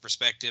stylistic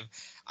perspective.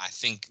 I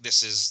think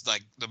this is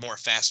like the more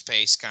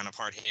fast-paced, kind of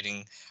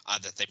hard-hitting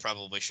that they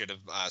probably should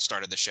have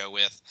started the show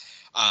with.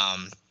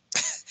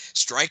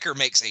 Stryker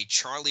makes a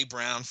Charlie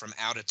Brown from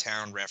Out of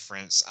Town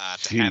reference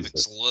to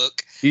Havoc's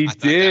look.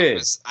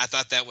 I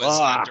thought that was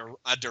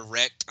a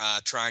direct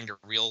trying to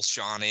reel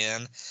Shawn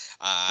in.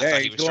 I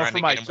thought he was trying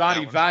to my get him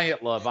Johnny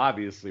Valiant love,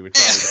 obviously. With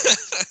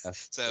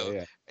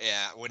so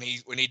when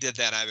he did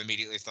that, I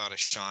immediately thought of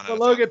Shawn. So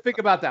Logan, think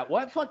about that.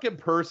 What fucking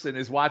person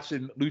is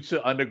watching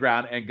Lucha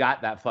Underground and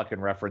got that fucking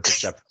reference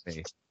except for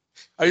me?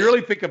 I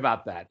really think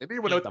about that. They didn't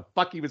even know what the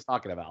fuck he was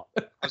talking about.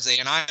 I was saying,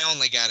 I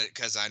only got it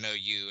because I know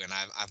you, and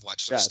I've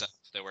watched some stuff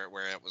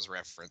where it was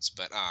referenced.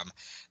 But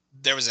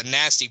there was a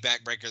nasty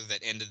backbreaker that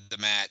ended the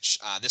match.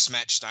 This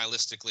match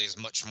stylistically is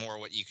much more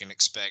what you can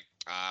expect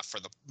for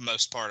the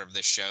most part of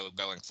this show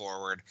going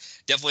forward.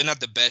 Definitely not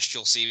the best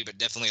you'll see, but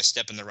definitely a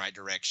step in the right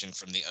direction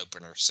from the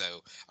opener.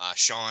 So,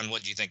 Shawn,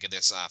 what did you think of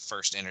this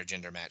first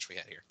intergender match we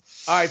had here?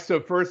 All right, so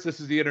first, this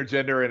is the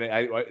intergender, and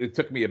it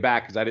took me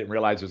aback because I didn't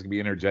realize it was going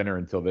to be intergender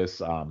until this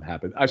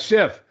happened.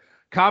 Shift,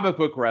 comic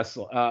book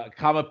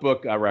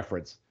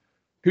reference.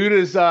 Who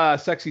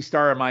does Sexy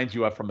Star remind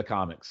you of from the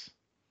comics?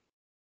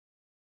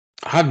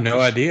 I have no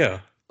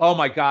idea. Oh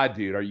my God,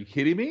 dude. Are you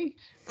kidding me?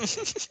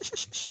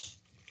 It's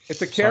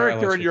a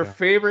character in your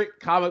favorite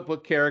comic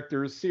book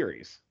characters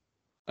series.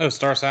 Oh,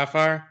 Star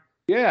Sapphire?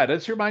 Yeah.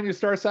 Does she remind you of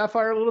Star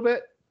Sapphire a little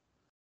bit?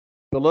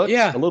 The look?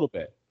 Yeah. A little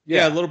bit.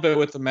 Yeah, a little bit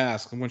with the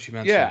mask. And when she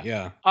mentioned it,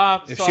 yeah.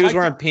 If so she was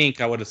wearing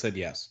pink, I would have said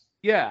yes.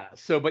 Yeah.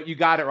 So, but you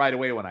got it right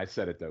away when I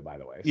said it, though, by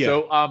the way. Yeah.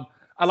 So,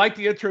 I like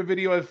the intro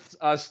video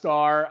of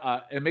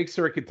Star. It makes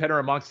her a contender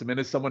amongst the men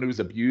as someone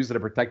who's abused and a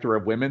protector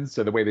of women.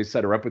 So the way they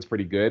set her up was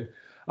pretty good.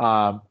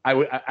 I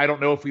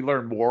don't know if we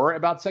learn more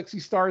about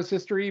Sexy Star's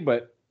history,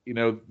 but You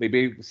know, they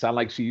made it sound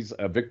like she's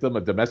a victim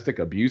of domestic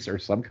abuse or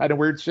some kind of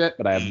weird shit,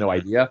 but I have no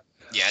idea.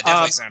 Yeah, it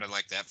definitely sounded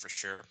like that for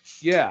sure.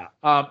 Yeah.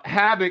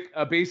 Havoc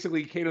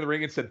basically came to the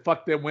ring and said,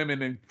 fuck them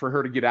women, and for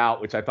her to get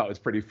out, which I thought was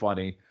pretty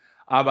funny.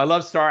 I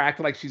love Star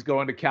acting like she's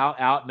going to count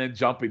out and then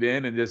jumping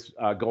in and just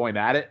going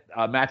at it.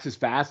 Match is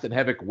fast and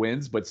Havoc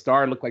wins, but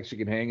Star looked like she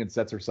can hang and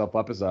sets herself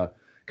up as a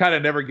kind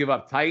of never give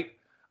up type.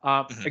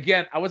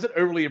 Again, I wasn't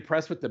overly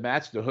impressed with the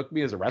match to hook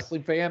me as a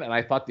wrestling fan, and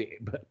I thought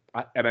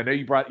and I know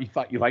you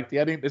thought you liked the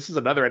ending. This is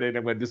another ending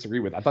I'm going to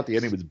disagree with. I thought the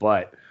ending was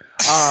butt.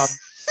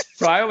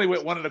 So I only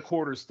went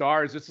 1.25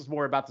 stars. This is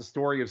more about the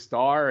story of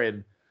Star,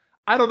 and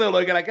I don't know,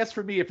 Logan. I guess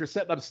for me, if you're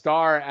setting up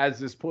Star as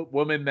this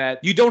woman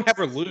that You don't have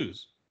her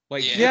lose.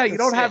 Like, yeah, you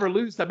don't have her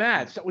lose the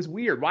match. That was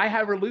weird. Why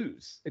have her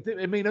lose?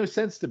 It made no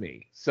sense to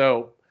me.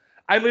 So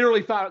I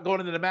literally thought going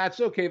into the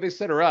match, okay, they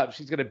set her up.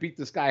 She's going to beat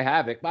this guy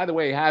Havoc. By the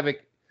way, Havoc,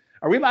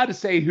 are we allowed to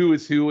say who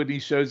is who in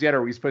these shows yet,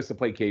 or are we supposed to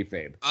play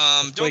kayfabe?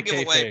 Don't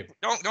give away.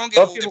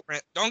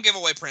 Don't give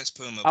away Prince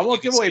Puma. I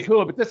won't give away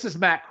Puma, but this is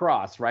Matt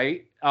Cross,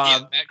 right?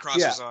 Yeah, Matt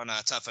Cross was on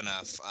Tough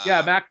Enough.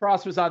 Matt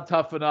Cross was on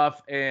Tough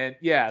Enough, and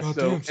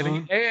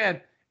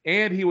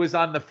and he was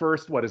on the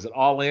first, what is it,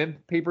 All In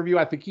pay-per-view?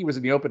 I think he was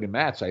in the opening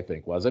match, I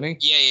think, wasn't he?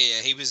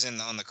 Yeah. He was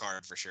on the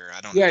card for sure.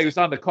 He was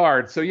on the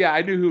card. So yeah,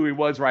 I knew who he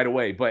was right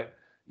away. But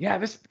yeah,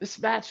 this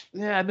match,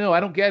 no, I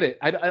don't get it.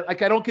 I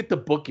don't get the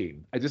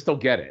booking. I just don't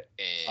get it.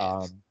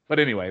 But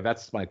anyway,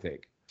 that's my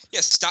take.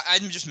 Yes, I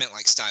just meant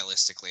like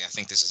stylistically. I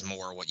think this is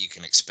more what you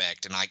can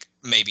expect, and like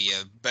maybe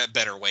a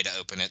better way to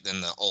open it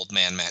than the old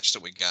man match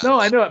that we got. No,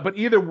 I know it, but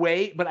either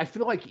way, but I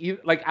feel like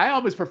I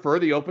almost prefer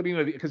the opening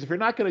of because if you're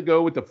not going to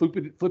go with the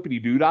flippity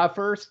doodah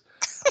first,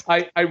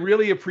 I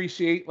really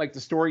appreciate like the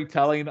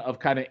storytelling of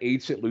kind of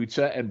ancient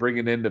lucha and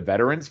bringing in the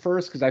veterans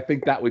first because I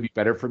think that would be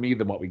better for me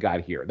than what we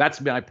got here. That's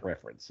my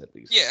preference, at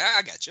least. Yeah,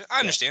 I got you. I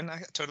understand.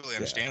 I totally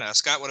understand.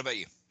 Scott, what about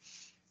you?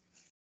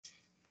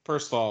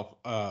 First off,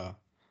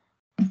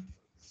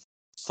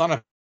 Son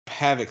of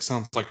Havoc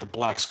sounds like the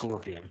Black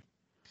Scorpion.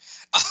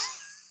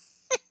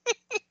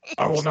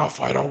 I will not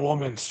fight a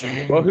woman,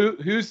 Sting. Well,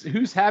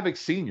 who's Havoc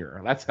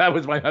Senior? That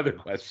was my other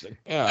question.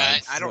 Yeah,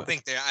 I don't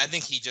think there. I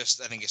think it's just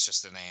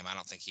the name. I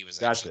don't think he was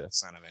actually the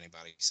son of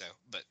anybody. So,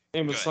 but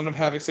and with Son of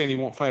Havoc saying he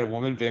won't fight a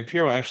woman,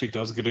 Vampiro actually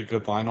does get a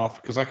good line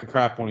off because I could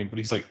crap on him, but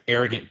he's like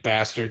arrogant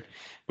bastard,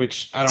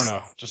 which I don't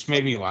know, just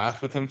made me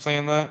laugh with him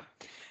saying that.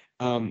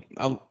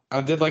 I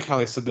did like how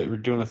they said that we're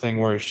doing a thing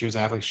where she was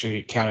acting like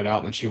she counted out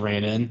and then she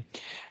ran in.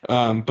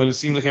 But it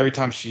seemed like every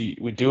time she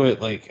would do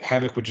it, like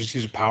Havoc would just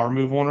use a power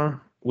move on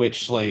her,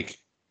 which like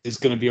is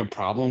going to be a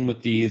problem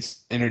with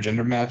these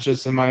intergender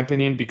matches, in my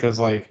opinion, because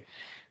like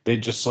they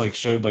just like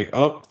showed like,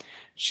 oh,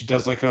 she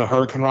does like a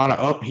Hurricane Rana,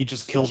 oh, he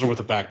just kills her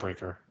with a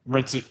backbreaker.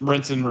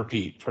 Rinse and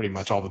repeat pretty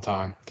much all the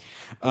time.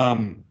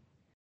 And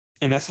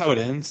that's how it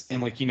ends.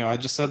 And like, I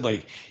just said,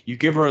 like, you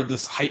give her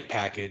this hype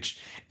package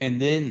and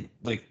then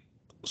like,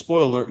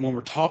 spoiler alert, when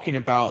we're talking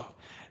about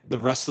the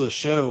rest of the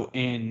show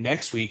and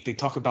next week they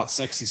talk about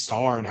Sexy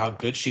Star and how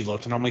good she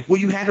looked, and I'm like,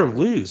 well, you had her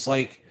lose.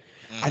 Like,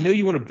 I know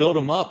you want to build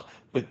them up,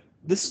 but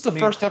this is the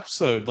first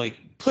episode. Like,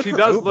 she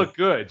does look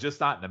good, just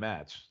not in the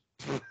match.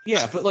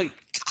 Yeah, but like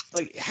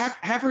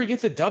have her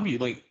get the W.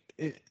 Like,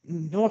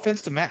 no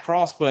offense to Matt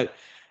Cross, but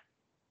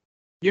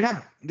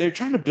they're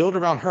trying to build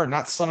around her,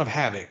 not Son of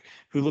Havoc,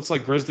 who looks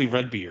like Grizzly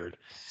Redbeard.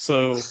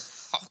 So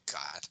oh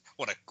God.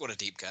 What a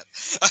deep cut.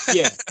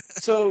 Yeah.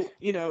 So,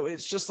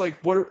 it's just like,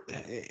 what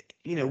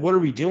are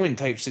we doing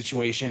type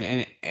situation.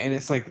 And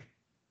it's like,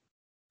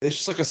 it's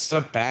just like a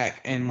step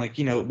back. And like,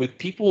 with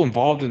people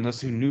involved in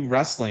this who knew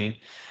wrestling,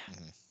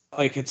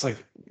 like, it's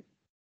like,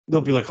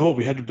 they'll be like, oh,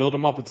 we had to build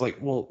them up. It's like,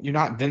 well, you're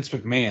not Vince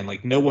McMahon.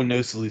 Like, no one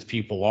knows who these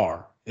people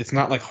are. It's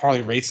not like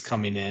Harley Race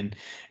coming in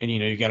and,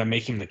 you got to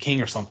make him the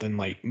king or something.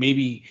 Like,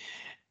 maybe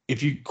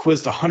if you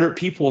quizzed 100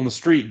 people on the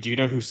street, do you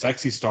know who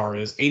Sexy Star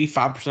is?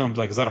 85% of them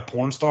like, is that a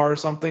porn star or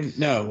something?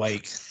 No,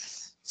 like,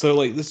 so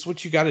like, this is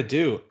what you got to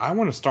do. I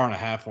want a star and a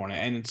half on it,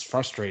 and it's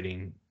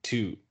frustrating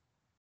to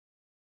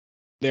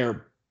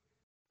their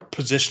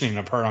positioning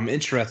of her. I'm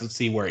interested to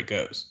see where it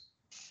goes.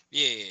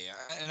 Yeah,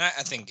 and I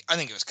think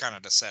it was kind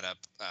of to set up.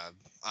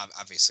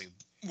 Obviously,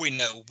 we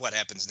know what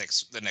happens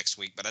the next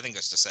week, but I think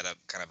it's to set up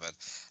kind of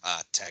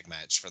a tag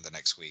match for the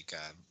next week.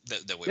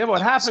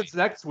 What happens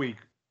next week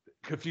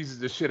confuses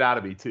the shit out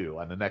of me too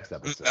on the next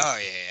episode. Oh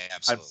yeah,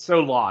 absolutely. I'm so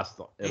lost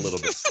a little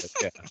bit.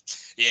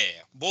 Yeah,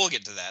 we'll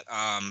get to that.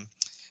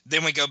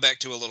 Then we go back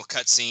to a little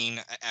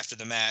cutscene after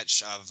the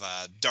match of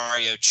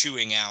Dario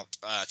chewing out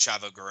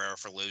Chavo Guerrero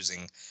for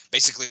losing.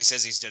 Basically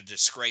says he's a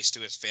disgrace to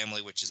his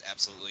family, which is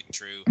absolutely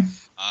true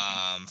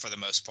for the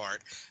most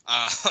part.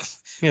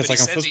 It's like,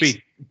 I'm supposed to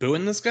be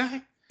booing this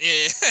guy?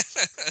 Yeah.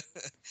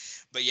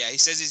 But yeah, he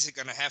says he's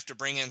going to have to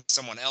bring in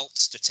someone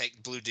else to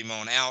take Blue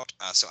Demon out.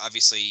 So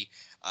obviously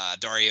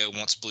Dario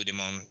wants Blue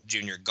Demon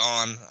Jr.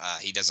 gone.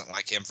 He doesn't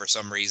like him for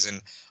some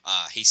reason.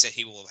 He said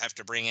he will have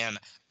to bring in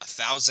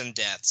 1,000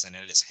 deaths, and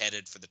it is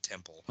headed for the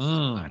temple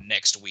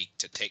next week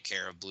to take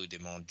care of Blue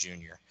Demon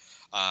Jr.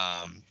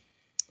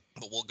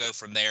 But we'll go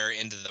from there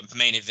into the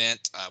main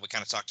event. We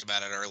kind of talked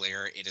about it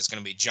earlier. It is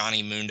going to be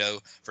Johnny Mundo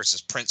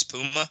versus Prince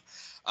Puma.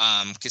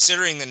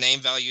 Considering the name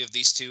value of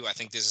these two, I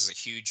think this is a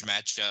huge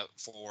matchup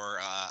for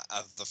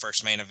of the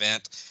first main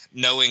event.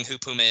 Knowing who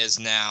Puma is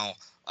now,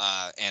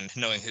 and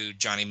knowing who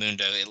Johnny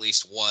Mundo at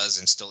least was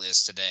and still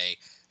is today,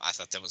 I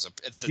thought that was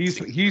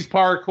he's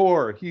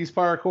parkour. He's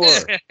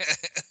parkour.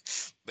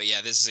 But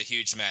yeah, this is a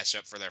huge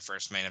matchup for their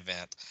first main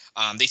event.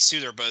 These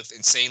two are both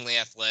insanely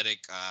athletic.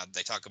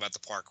 They talk about the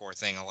parkour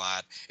thing a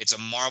lot. It's a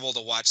marvel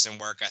to watch them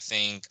work, I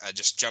think,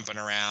 just jumping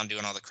around,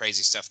 doing all the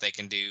crazy stuff they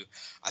can do.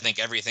 I think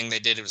everything they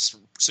did was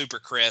super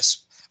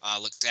crisp,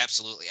 looked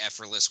absolutely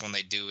effortless when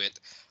they do it.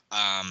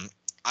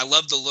 I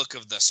love the look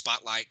of the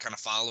spotlight kind of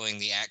following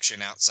the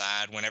action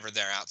outside. Whenever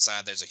they're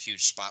outside, there's a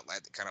huge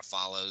spotlight that kind of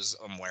follows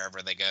them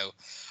wherever they go.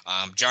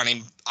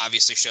 Johnny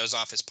obviously shows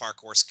off his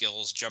parkour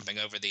skills, jumping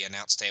over the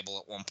announce table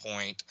at one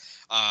point.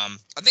 I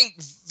think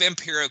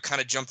Vampiro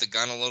kind of jumped the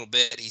gun a little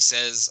bit. He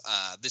says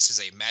this is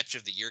a match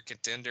of the year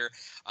contender.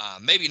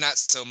 Maybe not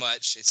so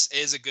much. It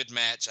is a good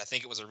match. I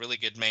think it was a really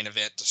good main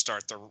event to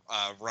start the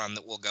run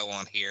that we'll go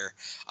on here.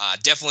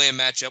 Definitely a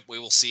matchup we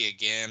will see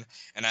again,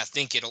 and I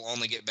think it'll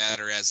only get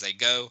better as they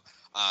go.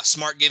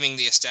 Smart giving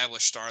the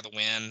established star the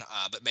win,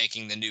 but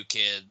making the new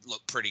kid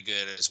look pretty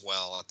good as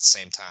well at the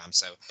same time.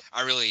 So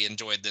I really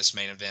enjoyed this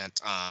main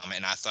event,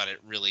 and I thought it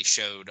really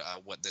showed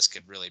what this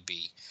could really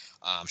be.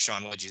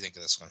 Shawn, what did you think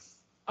of this one?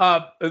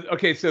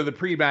 Okay, so the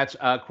pre-match,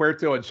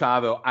 Cuerto and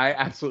Chavo, I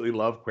absolutely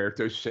love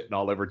Cuerto shitting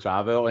all over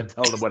Chavo and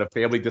telling him what a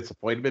family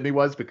disappointment he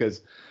was,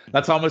 because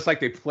that's almost like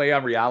they play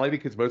on reality,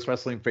 because most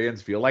wrestling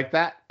fans feel like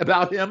that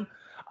about him.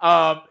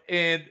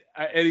 And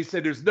he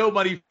said there's no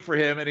money for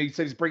him, and he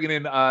said he's bringing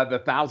in the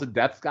 1,000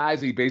 Deaths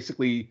guys. He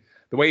basically,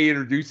 the way he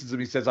introduces them,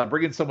 he says, I'm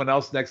bringing someone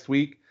else next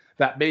week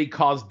that may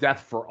cause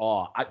death for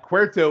all.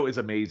 Cuerto is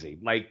amazing.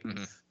 Like,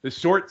 the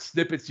short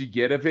snippets you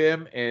get of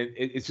him, and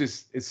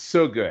it's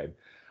so good.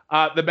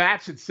 The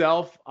match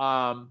itself,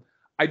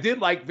 I did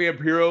like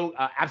Vampiro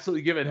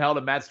absolutely giving hell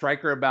to Matt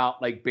Striker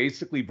about, like,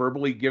 basically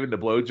verbally giving the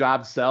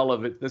blowjob sell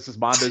of it. This is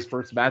Mondo's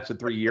first match in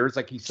 3 years.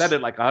 Like, he said it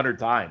like 100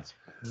 times.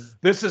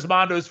 This is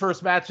Mondo's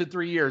first match in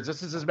 3 years.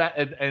 This is his match,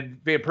 and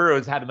Vampiro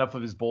has had enough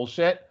of his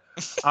bullshit.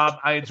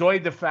 I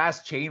enjoyed the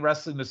fast chain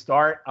wrestling to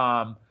start.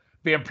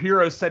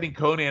 Vampiro setting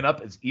Conan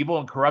up as evil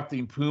and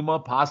corrupting Puma,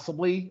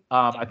 possibly.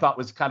 I thought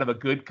was kind of a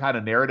good kind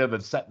of narrative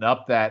of setting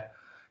up that,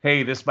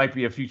 hey, this might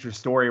be a future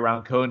story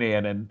around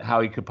Conan and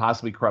how he could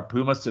possibly corrupt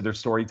Puma. So there's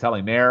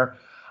storytelling there.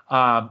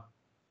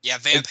 Yeah,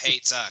 Vamp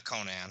hates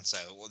Conan, so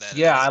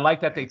I like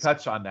that they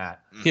touch on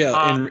that.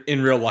 Yeah,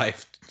 in real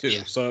life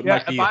too. So it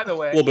might be a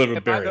little bit of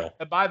a burial.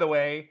 And by the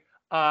way,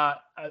 a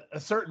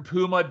certain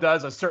Puma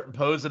does a certain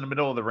pose in the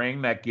middle of the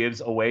ring that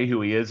gives away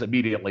who he is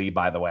immediately.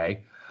 By the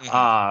way,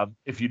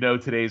 if you know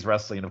today's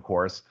wrestling, of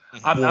course,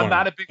 I'm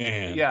not a big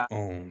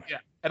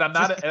and I'm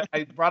not.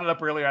 I brought it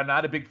up earlier. I'm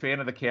not a big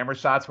fan of the camera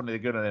shots when they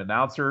go to the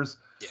announcers.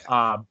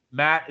 Yeah.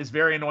 Matt is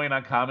very annoying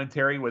on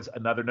commentary. Was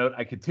another note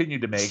I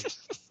continued to make.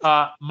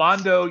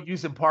 Mondo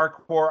using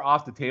parkour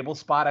off the table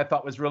spot, I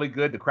thought was really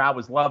good. The crowd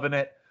was loving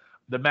it.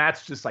 The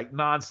match just like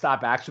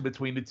nonstop action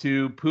between the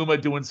two. Puma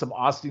doing some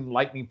Austin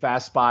lightning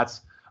fast spots.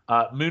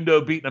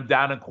 Mundo beating him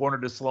down in corner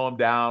to slow him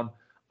down.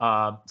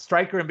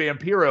 Striker and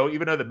Vampiro,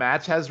 even though the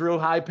match has real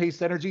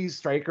high-paced energy,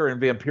 Striker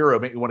and Vampiro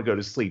make me want to go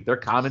to sleep. Their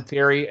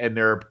commentary and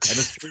their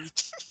chemistry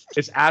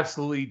is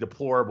absolutely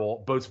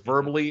deplorable, both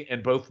verbally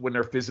and both when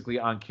they're physically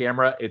on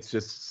camera. It's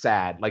just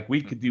sad. Like,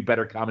 we could do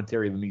better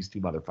commentary than these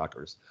two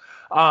motherfuckers.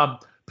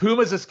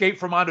 Puma's escape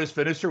from Mondo's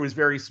finisher was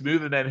very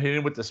smooth, and then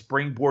hitting with the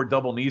springboard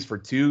double knees for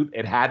 2.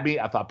 It had me.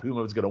 I thought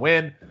Puma was going to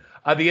win.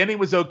 The ending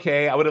was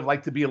okay. I would have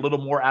liked to be a little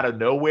more out of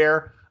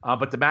nowhere.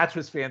 But the match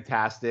was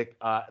fantastic.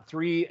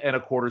 3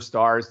 1/4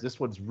 stars. This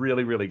one's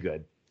really, really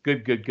good.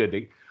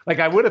 Good. Like,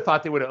 I would have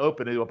thought they would have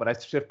opened it up,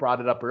 but Shift brought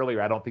it up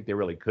earlier. I don't think they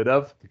really could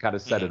have to kind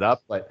of set it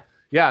up. But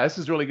yeah, this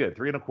is really good.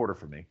 3 1/4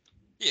 for me.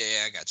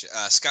 Yeah, I got you.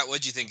 Scott,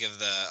 what did you think of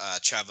the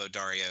Chavo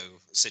Dario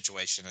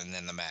situation and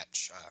then the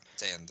match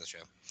to end the show?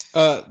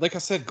 Like I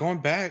said, going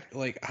back,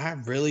 like, I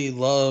really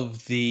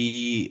love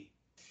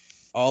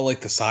all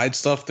the side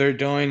stuff they're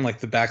doing, like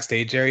the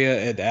backstage area.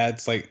 It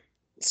adds like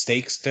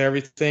stakes to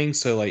everything.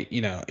 So, like,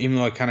 even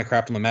though I kind of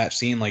crapped on the match,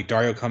 seeing like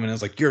Dario come in and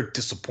was like, you're a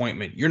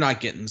disappointment, you're not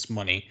getting this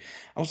money.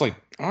 I was like,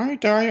 all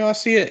right, Dario, I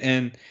see it.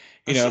 And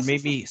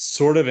maybe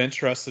sort of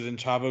interested in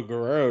Chavo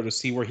Guerrero to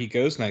see where he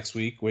goes next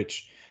week,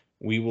 which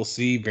we will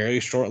see very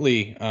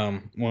shortly.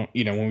 When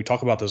we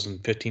talk about this in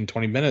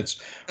 15-20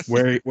 minutes,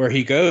 where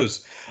he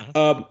goes.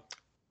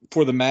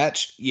 For the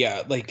match,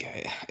 yeah, like,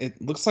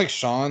 it looks like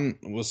Shawn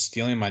was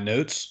stealing my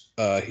notes.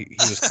 He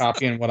was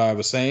copying what I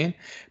was saying,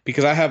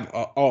 because I have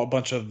a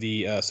bunch of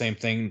the same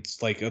things.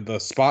 Like, the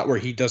spot where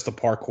he does the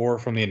parkour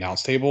from the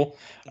announce table,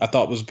 I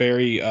thought was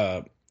very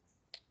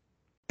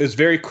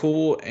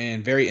cool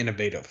and very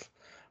innovative,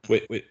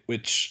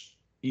 which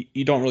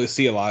you don't really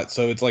see a lot.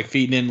 So it's like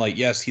feeding in, like,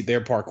 yes, they're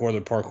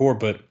parkour,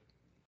 but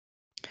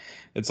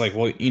it's like,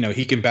 well,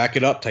 he can back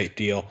it up type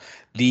deal.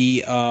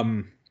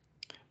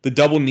 The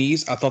double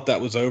knees, I thought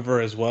that was over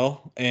as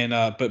well. And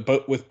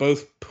but with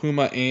both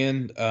Puma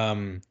and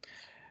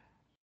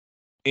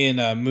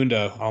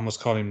Mundo, I almost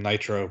called him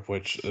Nitro,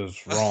 which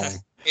is wrong.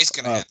 It's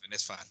gonna happen.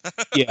 It's fine.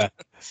 Yeah,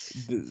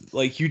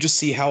 like you just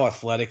see how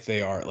athletic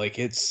they are. Like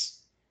it's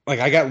like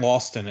I got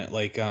lost in it.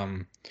 Like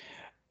Puma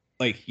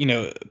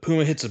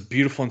hits a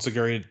beautiful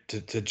enziguri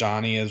to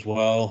Johnny as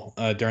well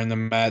during the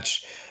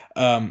match.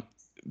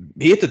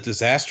 He hit the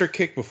disaster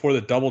kick before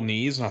the double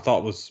knees, and I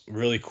thought was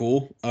really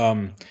cool.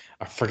 I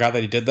forgot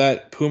that he did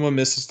that. Puma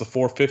misses the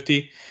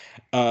 450.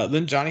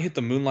 Then Johnny hit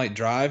the Moonlight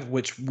Drive,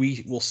 which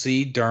we will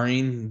see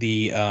during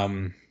the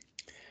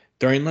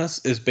during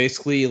this is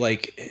basically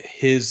like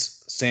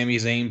his Sami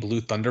Zayn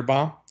Blue Thunder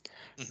Bomb,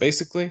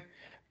 basically.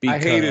 I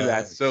hated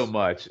that so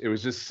much. It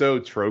was just so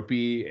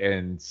tropey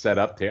and set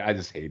up there. I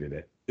just hated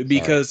it.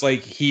 Because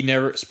like he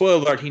never,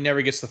 spoiler alert, he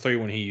never gets the 3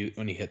 when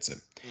he hits it.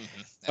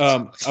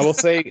 I will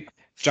say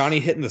Johnny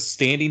hitting the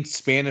standing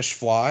Spanish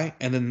fly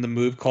and then the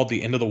move called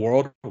the End of the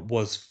World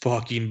was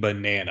fucking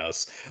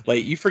bananas.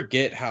 Like you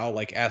forget how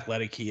like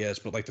athletic he is,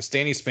 but like the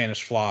standing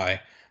Spanish fly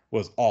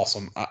was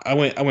awesome. I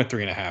went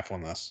 3.5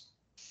 on this.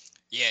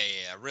 Yeah,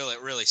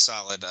 really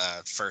solid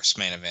first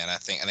main event. I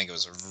think it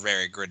was a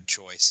very good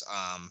choice.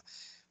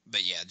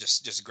 But yeah,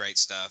 just great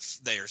stuff.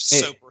 They are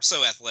so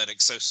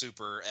athletic, so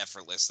super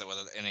effortless that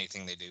whether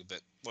anything they do.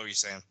 But what were you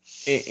saying?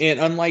 And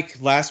unlike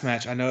last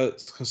match, I know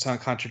it's going to sound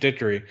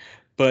contradictory,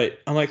 but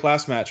unlike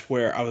last match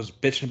where I was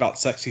bitching about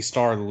Sexy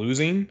Star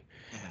losing,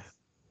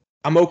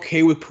 I'm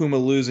okay with Puma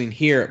losing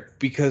here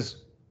because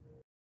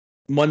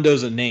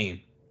Mundo's a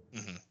name.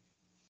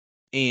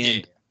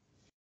 And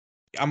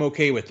I'm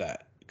okay with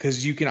that.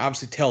 Because you can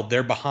obviously tell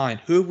they're behind.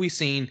 Who have we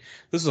seen?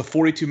 This is a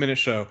 42-minute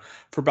show.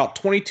 For about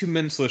 22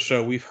 minutes of the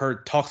show, we've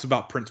heard talks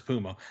about Prince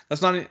Puma.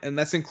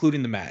 That's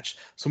including the match.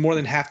 So more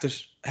than half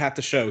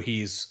the show,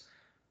 he's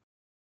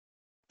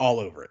all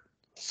over it.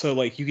 So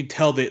like you can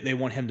tell that they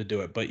want him to do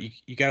it, but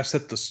you got to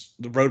set the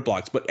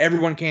roadblocks. But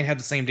everyone can't have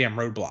the same damn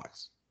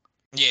roadblocks.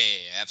 Yeah,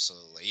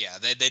 absolutely. Yeah,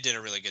 they did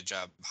a really good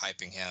job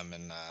hyping him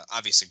and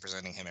obviously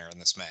presenting him here in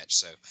this match.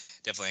 So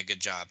definitely a good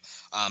job.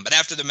 But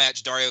after the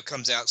match, Dario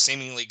comes out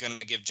seemingly going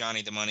to give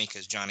Johnny the money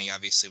because Johnny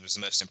obviously was the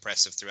most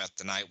impressive throughout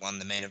the night, won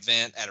the main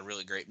event, had a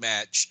really great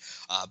match.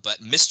 But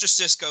Mr.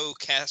 Cisco,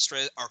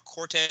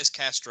 Cortez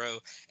Castro,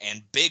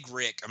 and Big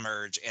Rick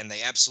emerge, and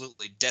they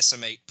absolutely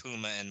decimate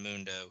Puma and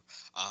Mundo.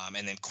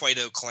 And then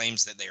Cueto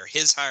claims that they are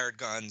his hired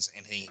guns,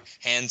 and he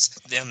hands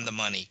them the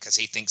money because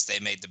he thinks they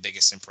made the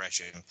biggest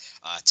impression.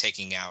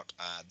 Taking out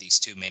these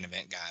two main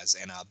event guys.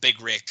 And Big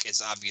Rick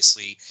is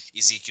obviously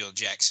Ezekiel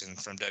Jackson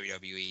from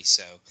WWE.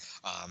 So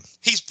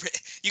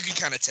you can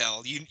kind of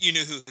tell. You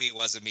knew who he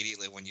was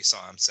immediately when you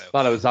saw him. So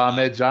thought it was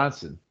Ahmed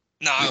Johnson.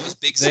 No, it was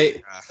Big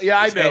yeah,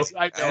 I know.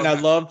 And I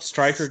loved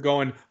Stryker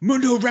going,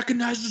 Mundo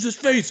recognizes his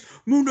face.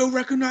 Mundo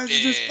recognizes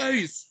his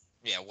face.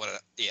 Yeah,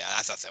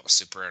 I thought that was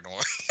super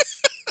annoying.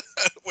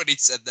 When he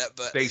said that,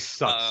 but they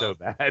suck so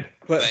bad.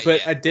 But yeah.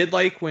 I did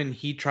like when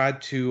he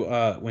tried to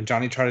when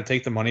Johnny tried to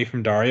take the money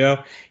from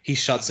Dario, he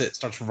shuts it,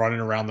 starts running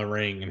around the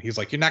ring, and he's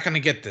like, "You're not gonna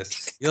get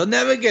this. You'll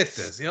never get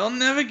this. You'll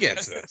never get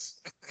this."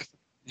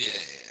 Yeah.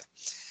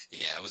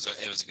 It was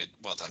a good,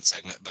 well done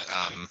segment. But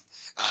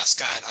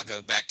Scott, I'll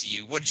go back to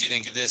you. What did you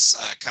think of this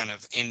kind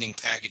of ending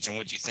package, and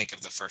what did you think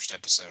of the first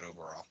episode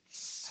overall?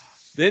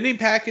 The ending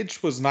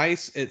package was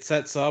nice. It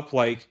sets up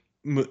like.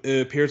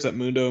 It appears that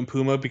Mundo and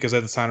Puma, because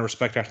of the sign of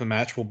respect after the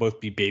match, will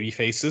both be baby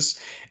faces,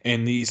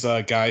 and these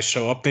guys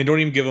show up. They don't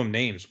even give them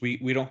names. We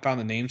don't find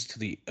the names to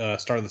the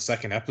start of the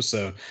second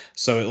episode,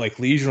 so it like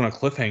leaves you on a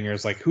cliffhanger.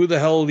 It's like, who the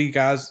hell are these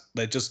guys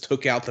that just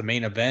took out the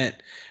main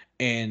event?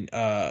 And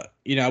I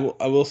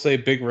will say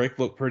Big Rick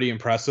looked pretty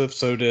impressive.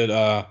 So did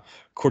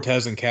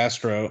Cortez and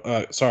Castro.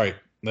 Sorry,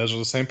 those are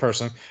the same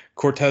person.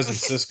 Cortez and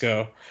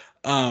Cisco.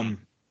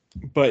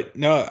 But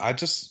no,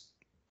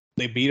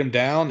 they beat him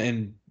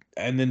down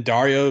and then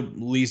Dario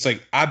leaves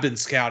like, I've been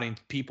scouting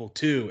people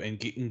too, and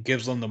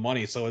gives them the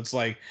money. So it's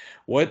like,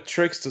 what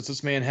tricks does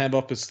this man have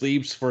up his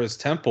sleeves for his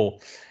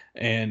temple?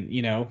 And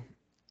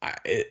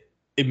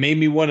it made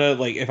me want to,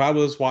 like, if I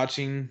was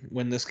watching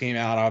when this came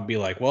out, I'd be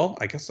like, well,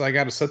 I guess I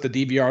got to set the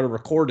DVR to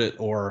record it,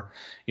 or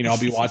I'll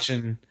be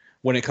watching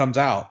when it comes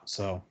out.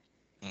 So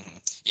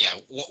yeah,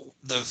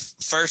 the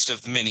first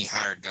of many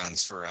hired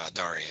guns for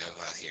Dario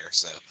here.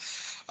 So.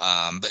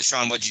 But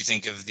Shawn, what'd you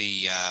think of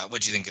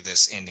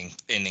this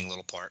ending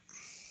little part?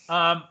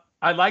 I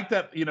like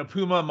that,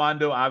 Puma and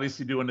Mondo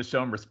obviously doing the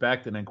show him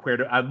respect, and then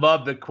Cuerto. I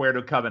love that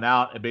Cuerto coming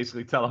out and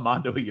basically telling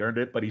Mondo he earned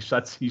it, but he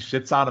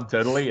shits on him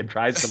totally and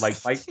tries to like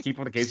fight,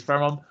 keep the case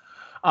from him.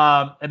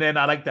 And then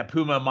I like that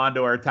Puma and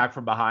Mondo are attacked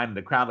from behind, and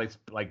the crowd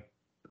like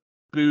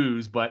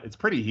boos, but it's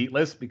pretty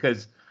heatless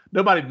because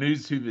nobody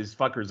knows who these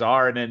fuckers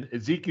are. And then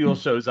Ezekiel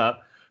shows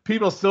up.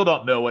 People still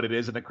don't know what it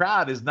is, and the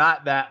crowd is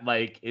not that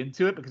like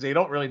into it because they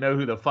don't really know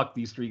who the fuck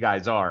these three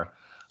guys are.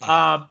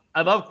 I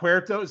love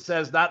Cuerto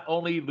says not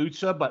only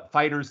lucha but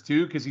fighters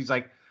too, because he's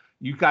like,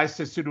 you guys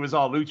assumed it was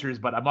all luchas,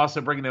 but I'm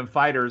also bringing in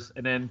fighters.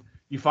 And then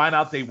you find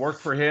out they work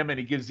for him, and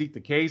he gives Zeke the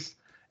case.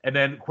 And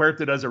then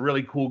Huerta does a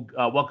really cool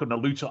Welcome to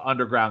Lucha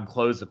Underground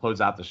close to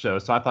close out the show.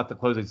 So I thought the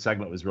closing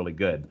segment was really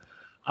good.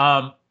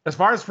 As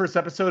far as first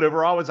episode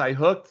overall, was I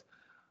hooked?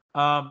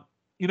 I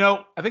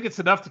think it's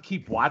enough to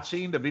keep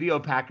watching. The video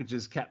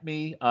packages kept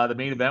me. The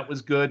main event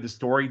was good. The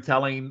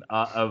storytelling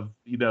of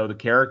the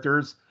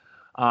characters.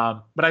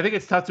 But I think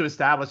it's tough to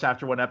establish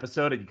after one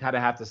episode, and you kind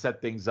of have to set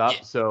things up.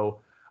 Yeah. So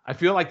I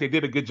feel like they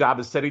did a good job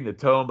of setting the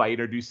tone by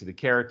introducing the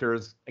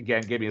characters.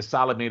 Again, gave me a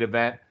solid main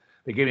event.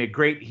 They gave me a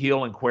great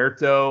heel in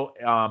Cuerto.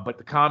 But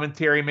the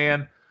commentary,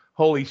 man,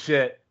 holy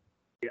shit.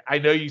 I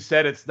know you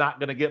said it's not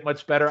going to get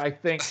much better, I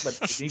think, but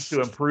it needs to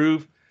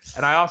improve.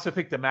 And I also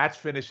think the match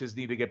finishes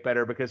need to get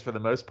better because for the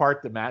most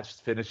part, the match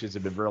finishes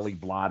have been really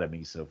blah to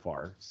me so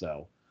far.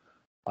 So,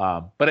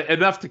 but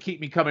enough to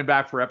keep me coming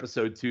back for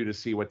episode 2 to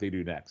see what they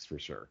do next for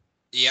sure.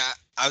 Yeah,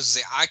 I was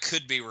say I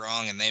could be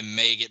wrong, and they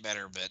may get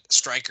better, but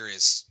Stryker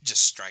is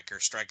just Stryker.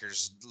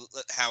 Stryker's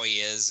how he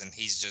is, and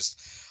he's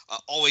just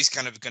always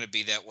kind of going to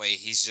be that way.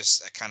 He's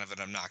just a kind of an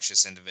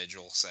obnoxious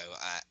individual. So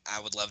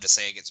I would love to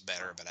say it gets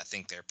better, but I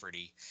think they're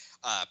pretty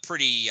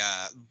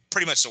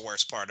much the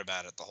worst part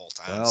about it the whole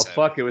time. Well,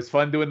 fuck, it was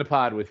fun doing the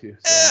pod with you.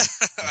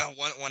 So.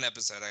 one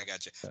episode, I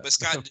got you. But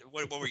Scott,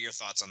 what were your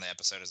thoughts on the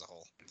episode as a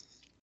whole?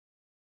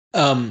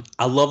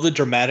 I love the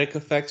dramatic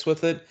effects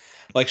with it.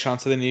 Like Shawn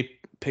said, they need to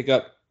pick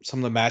up some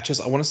of the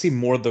matches. I want to see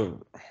more of the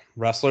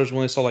wrestlers. We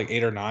only saw like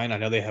 8 or 9. I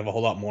know they have a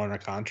whole lot more in their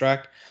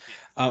contract.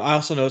 I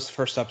also noticed the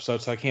first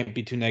episode, so I can't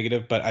be too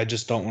negative, but I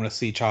just don't want to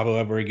see Chavo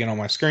ever again on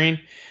my screen.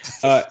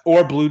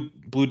 Or Blue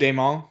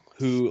Demon,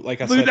 who,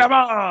 like I said,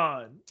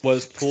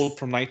 was pulled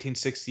from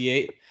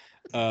 1968.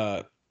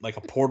 Like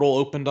a portal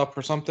opened up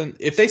or something.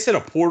 If they said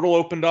a portal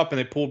opened up and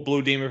they pulled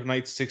Blue Demon from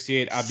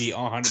 1968, I'd be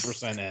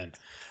 100% in.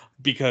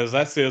 Because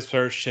that's the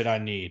first shit I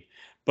need.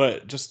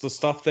 But just the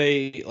stuff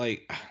they,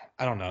 like,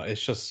 I don't know.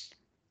 It's just,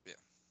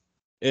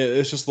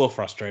 it's just a little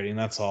frustrating.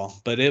 That's all.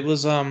 But it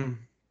was,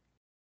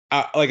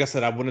 like I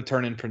said, I wouldn't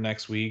turn in for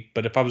next week.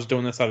 But if I was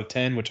doing this out of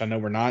 10, which I know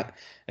we're not,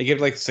 I give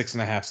it like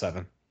 6.5,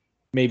 7,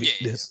 maybe.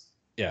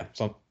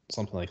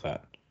 Something like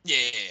that. Yeah,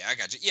 I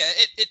got you. Yeah,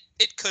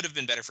 it could have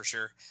been better for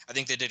sure. I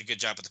think they did a good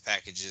job with the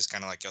packages,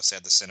 kind of like y'all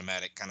said, the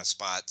cinematic kind of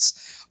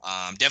spots.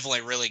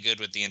 Definitely really good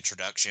with the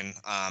introduction.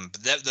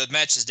 But the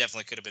matches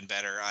definitely could have been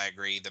better. I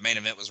agree. The main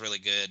event was really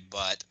good,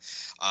 but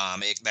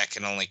that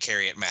can only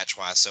carry it match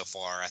wise so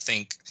far. I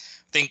think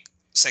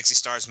Sexy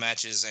Stars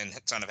matches and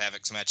Ton of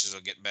Havoc's matches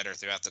will get better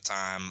throughout the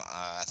time.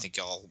 I think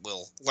y'all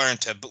will learn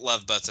to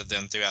love both of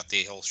them throughout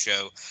the whole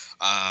show.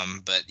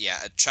 But yeah,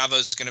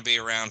 Chavo's going to be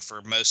around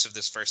for most of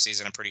this first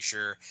season, I'm pretty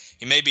sure.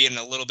 He may be in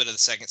a little bit of the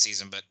second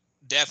season, but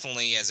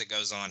definitely as it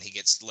goes on, he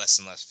gets less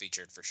and less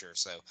featured for sure.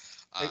 So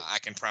I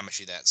can promise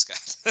you that,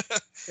 Scott.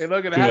 Hey,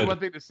 Logan, I had one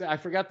thing to say. I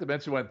forgot to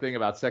mention one thing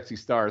about Sexy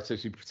Stars. So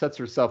she sets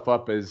herself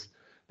up as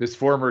this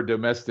former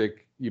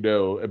domestic,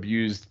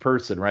 abused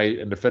person, right?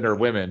 And defender of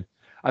women.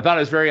 I thought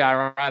it was very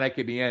ironic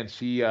in the end.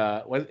 She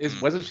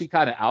wasn't she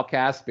kind of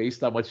outcast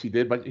based on what she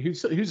did? But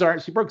whose arm?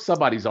 She broke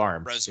somebody's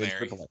arm.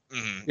 Rosemary.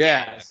 Mm-hmm.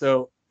 Yeah,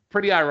 so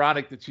pretty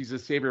ironic that she's a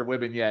savior of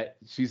women, yet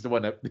she's the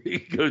one that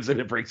goes in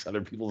and breaks other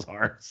people's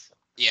arms.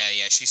 Yeah.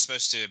 She's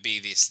supposed to be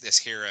this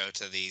hero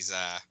to these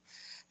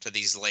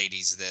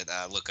ladies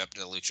that look up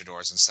to the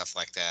luchadors and stuff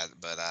like that.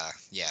 But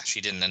yeah,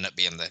 she didn't end up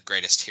being the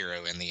greatest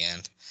hero in the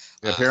end.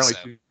 Yeah,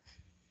 apparently.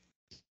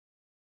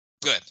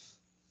 Good.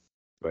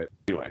 But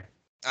anyway.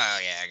 Oh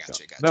yeah, I got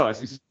you. No,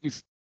 it's in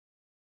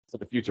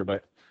the future,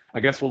 but I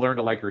guess we'll learn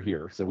to like her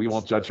here. So we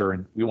won't judge her,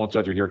 and we won't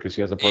judge her here because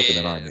she hasn't broken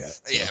an arm yet.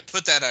 So. Yeah,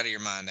 put that out of your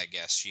mind. I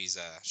guess she's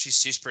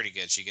pretty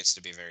good. She gets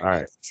to be very good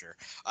right. for sure.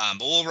 But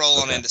we'll roll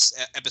on into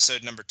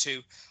episode number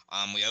 2.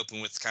 We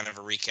open with kind of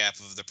a recap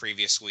of the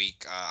previous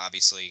week.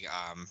 Obviously,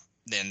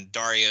 then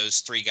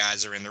Dario's 3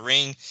 guys are in the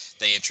ring.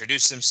 They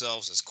introduce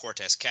themselves as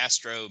Cortez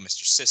Castro,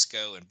 Mr.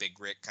 Cisco, and Big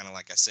Rick, kind of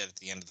like I said at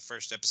the end of the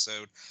first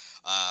episode.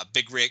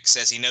 Big Rick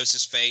says he knows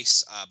his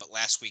face, but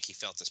last week he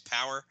felt his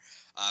power.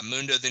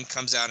 Mundo then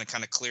comes out and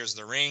kind of clears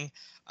the ring.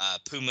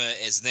 Puma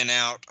is then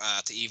out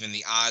to even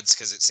the odds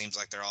because it seems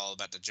like they're all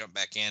about to jump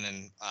back in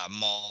and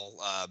maul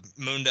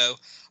Mundo.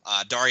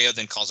 Dario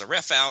then calls a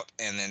ref out,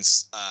 and then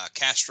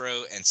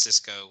Castro and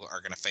Cisco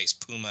are going to face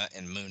Puma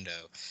and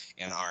Mundo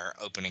in our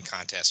opening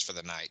contest for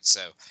the night.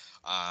 So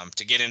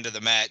to get into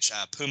the match,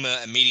 Puma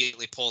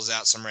immediately pulls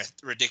out some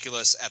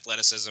ridiculous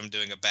athleticism,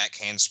 doing a back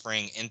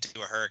handspring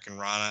into a Hurricane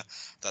Rana.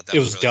 Thought that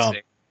was really dumb.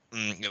 sick.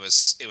 It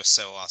was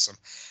so awesome.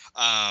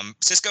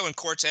 Cisco and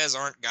Cortez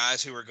aren't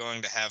guys who are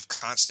going to have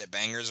constant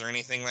bangers or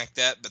anything like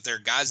that, but they're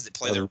guys that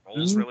play their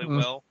roles really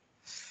well.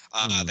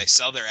 They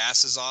sell their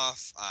asses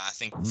off. I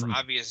think for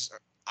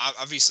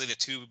obviously the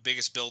 2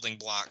 biggest building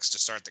blocks to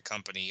start the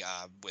company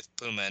with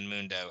Puma and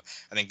Mundo.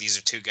 I think these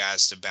are 2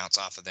 guys to bounce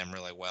off of them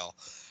really well.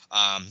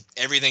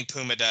 Everything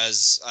Puma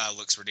does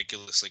looks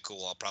ridiculously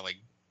cool. I'll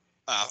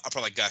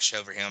probably gush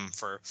over him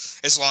for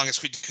as long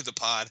as we do the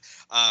pod.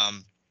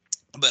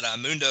 But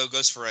Mundo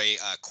goes for a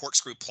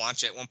corkscrew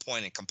planche at one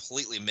point and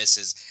completely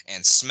misses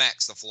and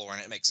smacks the floor, and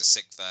it makes a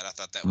sick thud. I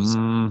thought that was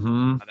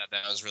I thought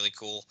that was really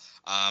cool.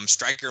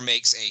 Stryker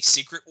makes a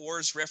Secret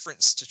Wars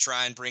reference to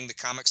try and bring the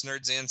comics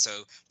nerds in.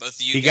 So both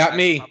of you He guys got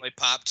me. probably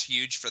popped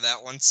huge for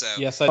that one. So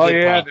Yes, I Oh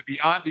did. yeah, Pop. the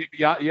Beyond.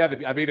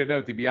 Yeah, I made a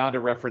note. The Beyond a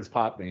reference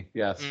popped me.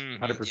 Yes,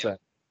 100%.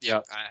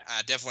 Yep,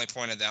 I definitely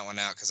pointed that one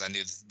out because I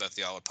knew both of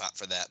y'all would pop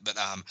for that. But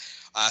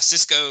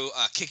Cisco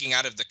kicking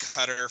out of the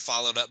cutter,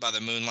 followed up by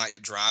the Moonlight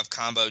Drive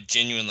combo,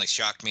 genuinely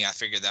shocked me. I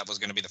figured that was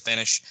going to be the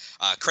finish.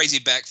 Crazy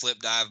backflip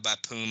dive by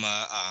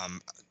Puma.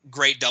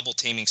 Great double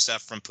teaming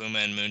stuff from Puma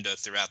and Mundo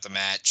throughout the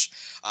match.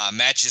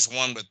 Match is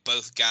won with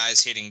both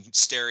guys hitting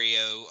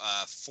stereo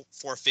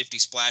 450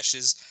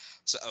 splashes.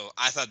 So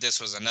I thought this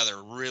was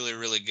another really,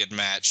 really good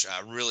match.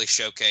 Really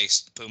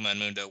showcased Puma and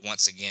Mundo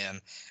once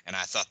again, and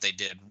I thought they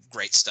did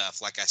great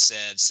stuff. Like I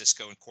said,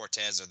 Cisco and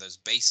Cortez are those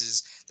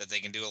bases that they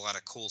can do a lot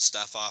of cool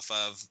stuff off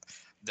of.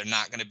 They're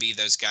not going to be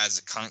those guys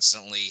that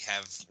constantly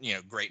have,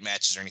 great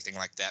matches or anything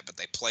like that, but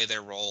they play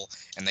their role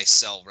and they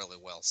sell really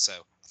well. So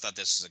I thought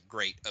this was a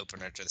great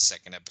opener to the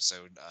second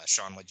episode.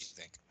 Shawn, what did you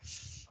think?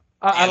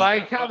 I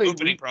like how they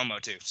opening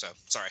promo too. So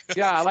sorry.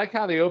 Yeah, I like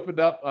how they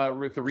opened up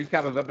with the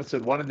recap of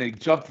episode 1, and they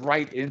jumped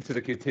right into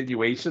the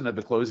continuation of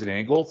the closing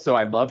angle. So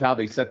I love how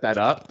they set that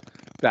up.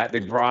 That they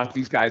brought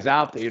these guys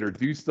out, they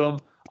introduced them,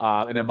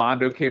 and then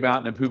Mondo came out,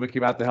 and then Puma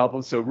came out to help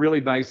them. So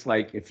really nice.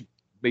 Like if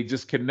they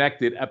just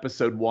connected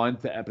episode 1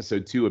 to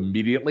episode 2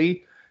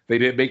 immediately. They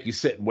didn't make you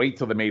sit and wait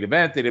till the main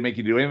event. They didn't make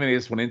you do anything. They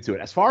just went into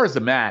it. As far as the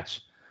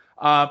match.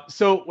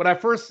 So when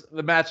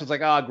the match was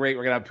like, oh, great,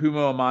 we're going to have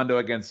Puma and Mondo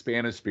against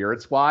Spanish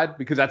Spirit Squad,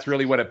 because that's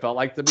really what it felt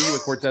like to me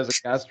with Cortez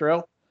and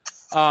Castro.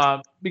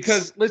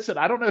 Because, listen,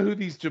 I don't know who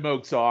these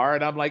jamokes are,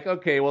 and I'm like,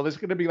 okay, well, this is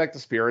going to be like the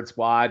Spirit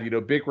Squad.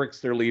 Big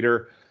Rick's their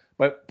leader,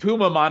 but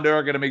Puma and Mondo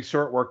are going to make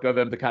short work of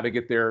them to kind of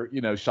get their,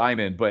 shine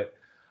in. But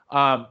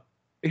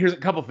here's a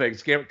couple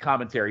things,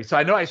 commentary. So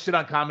I know I shit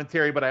on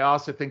commentary, but I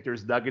also think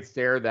there's nuggets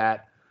there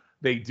that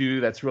they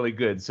do that's really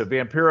good. So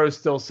Vampiro's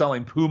still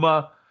selling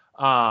Puma.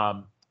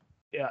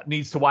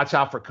 Needs to watch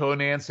out for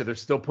Conan, so they're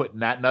still putting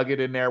that nugget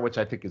in there, which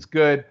I think is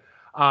good.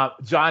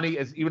 Johnny,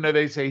 even though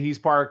they say he's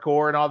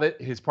parkour and all that,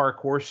 his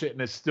parkour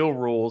shitness still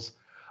rules.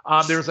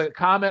 There's a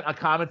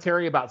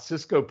commentary about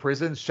Cisco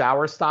Prison's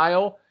shower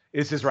style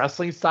is his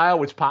wrestling style,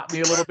 which popped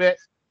me a little bit.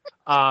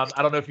 I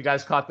don't know if you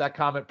guys caught that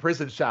comment.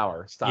 Prison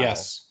shower style.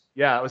 Yes.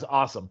 Yeah, it was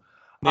awesome.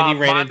 Then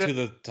he ran into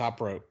the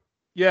top rope.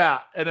 Yeah,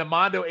 and then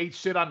Mondo ate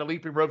shit on the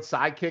leaping rope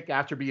sidekick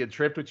after being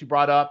tripped, which you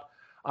brought up.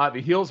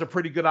 The heels are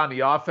pretty good on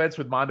the offense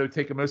with Mondo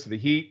taking most of the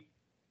heat.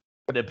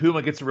 And then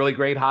Puma gets a really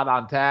great hot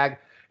on tag.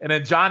 And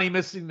then Johnny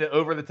missing the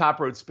over-the-top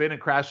rope spin and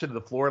crashing to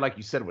the floor, like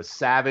you said, was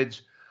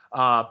savage.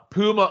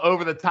 Puma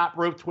over-the-top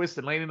rope twist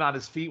and landing on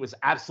his feet was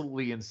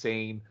absolutely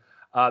insane.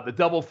 The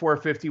double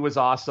 450 was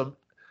awesome.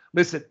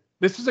 Listen,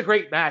 this was a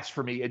great match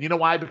for me. And you know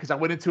why? Because I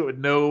went into it with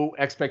no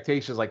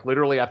expectations. Like,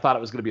 literally, I thought it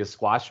was going to be a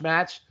squash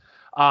match.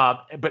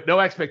 But no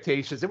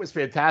expectations. It was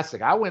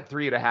fantastic. I went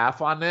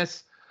 3.5 on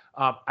this.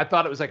 I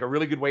thought it was like a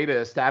really good way to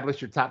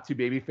establish your top 2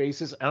 baby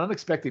faces and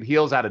unexpected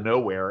heels out of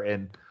nowhere.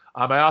 And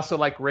I also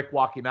like Rick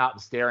walking out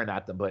and staring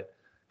at them. But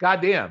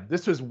goddamn,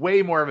 this was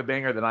way more of a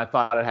banger than I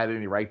thought it had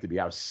any right to be.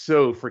 I was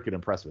so freaking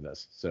impressed with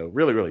this. So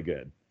really, really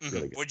good.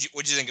 Really good.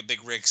 What'd you think of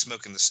Big Rick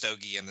smoking the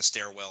stogie in the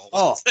stairwell?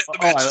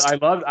 I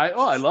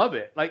love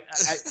it. Like,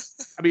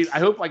 I mean, I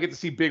hope I get to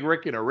see Big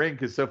Rick in a ring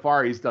because so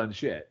far he's done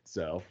shit.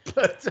 So,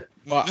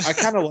 well, I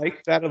kind of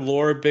like that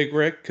allure of Big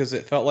Rick because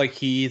it felt like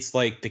he's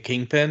like the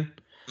kingpin.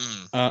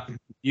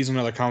 Use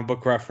another comic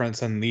book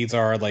reference, and these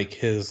are like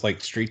his like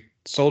street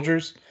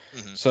soldiers.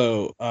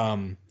 So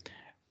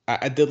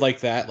I did like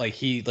that. Like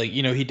he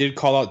did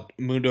call out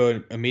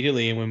Mundo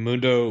immediately, and when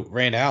Mundo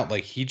ran out,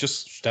 like he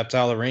just steps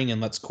out of the ring and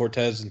lets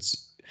Cortez and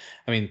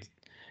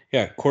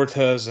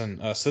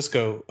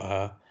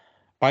Cisco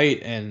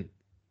fight, and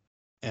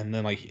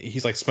then like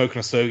he's like smoking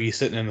a stogie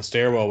sitting in the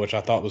stairwell, which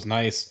I thought was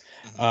nice.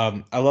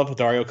 I love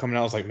Dario coming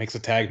out, like makes a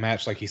tag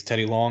match like he's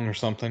Teddy Long or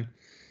something.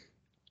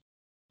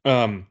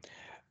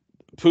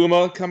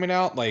 Puma coming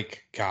out,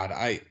 like, God,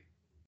 I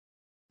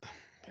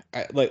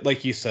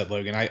like you said,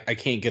 Logan, I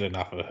can't get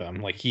enough of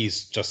him. Like,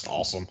 he's just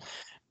awesome.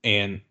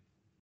 And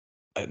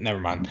never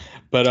mind.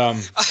 But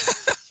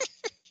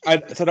I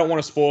don't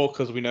want to spoil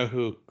because we know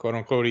who quote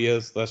unquote he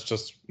is. That's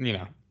just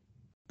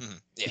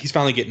he's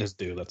finally getting his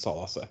due. That's all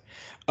I'll say.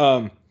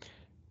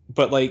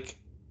 But like,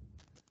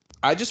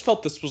 I just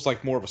felt this was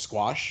like more of a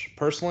squash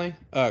personally.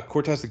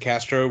 Cortez and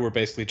Castro were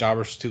basically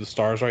jobbers to the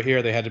stars right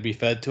here. They had to be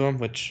fed to him,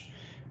 which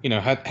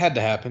had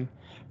to happen.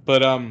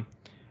 But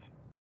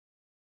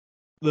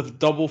the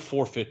double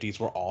 450s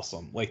were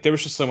awesome. Like, there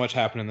was just so much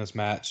happening in this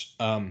match.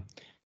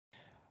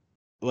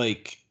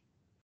 Like,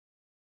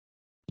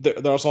 there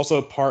was also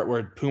a part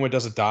where Puma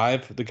does a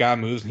dive, the guy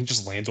moves, and he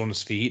just lands on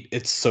his feet.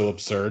 It's so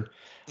absurd.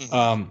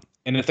 And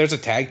if there's a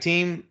tag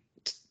team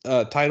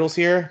titles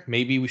here,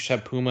 maybe we should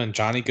have Puma and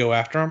Johnny go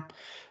after him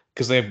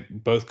because they have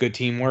both good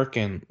teamwork.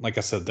 And like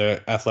I said,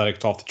 they're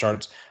athletic off the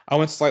charts. I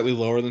went slightly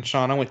lower than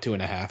Shawn. I went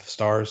 2.5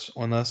 stars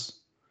on this.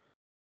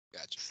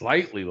 Gotcha.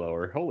 Slightly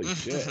lower. Holy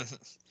shit.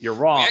 You're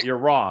wrong. You're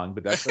wrong,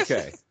 but that's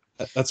okay.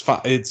 That's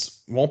fine.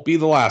 Won't be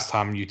the last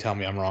time you tell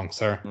me I'm wrong,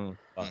 sir.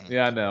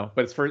 Yeah, I know,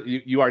 but it's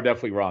you are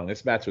definitely wrong.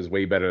 This match was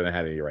way better than it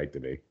had any right to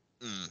be.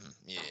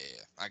 Yeah,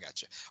 I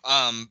got you.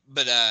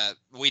 But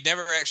we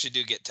never actually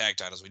do get tag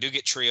titles. We do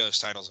get trios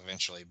titles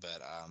eventually,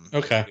 but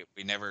Okay.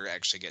 we never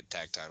actually get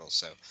tag titles.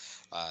 So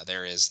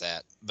there is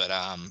that. But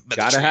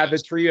gotta have the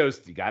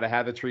trios. You gotta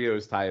have the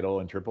trios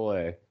title in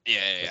AAA.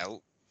 Yeah.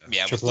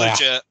 With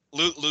Lucha,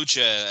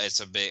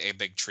 it's a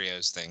big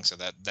trios thing. So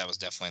that was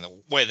definitely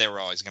the way they were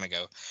always going to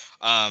go.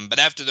 But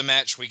after the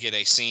match, we get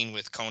a scene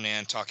with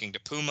Konnan talking to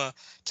Puma,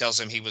 tells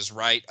him he was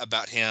right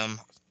about him.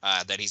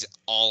 That he's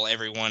all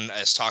everyone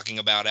is talking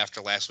about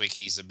after last week.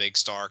 He's a big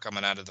star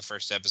coming out of the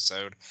first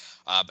episode,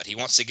 but he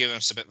wants to give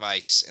him some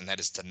advice, and that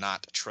is to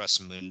not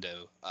trust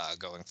Mundo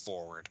going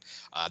forward.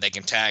 They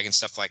can tag and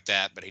stuff like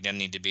that, but he doesn't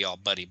need to be all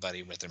buddy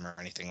with him or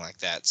anything like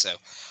that. So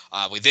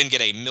we then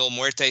get a Mil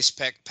Muertes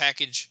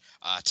package.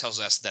 Tells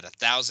us that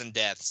 1,000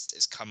 Deaths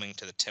is coming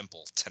to the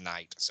temple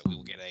tonight, so we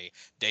will get a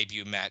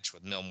debut match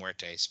with Mil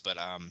Muertes. But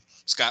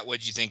Scott, what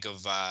did you think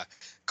of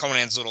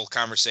Konnan's little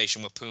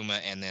conversation with Puma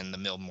and then the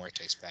Mil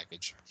Muertes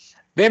package?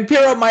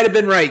 Vampiro might have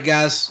been right,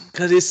 guys,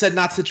 because he said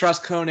not to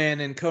trust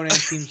Konnan, and Konnan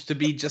seems to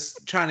be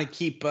just trying to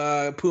keep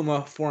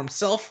Puma for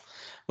himself,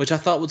 which I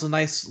thought was a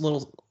nice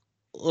little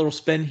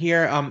spin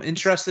here. I'm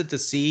interested to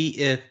see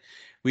if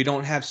we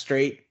don't have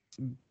straight,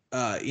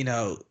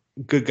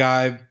 good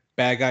guy,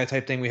 bad guy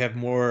type thing. We have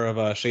more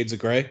of shades of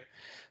gray.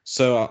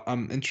 So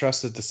I'm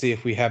interested to see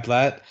if we have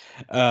that.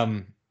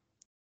 And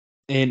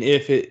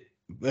if it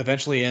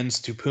eventually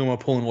ends to Puma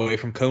pulling away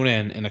from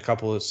Konnan in a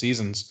couple of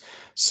seasons.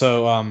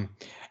 So,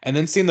 and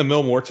then seeing the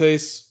Mil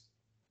Muertes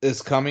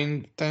is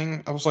coming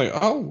thing, I was like,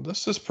 oh,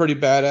 this is pretty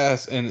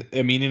badass. And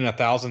meaning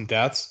 1,000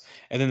 deaths.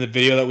 And then the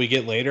video that we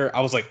get later,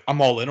 I was like, I'm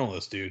all in on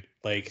this dude.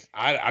 Like,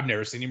 I've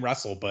never seen him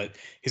wrestle, but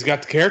he's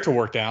got the character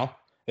work down.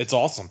 It's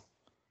awesome.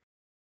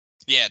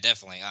 Yeah,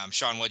 definitely.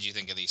 Shawn, what do you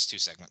think of these two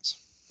segments?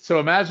 So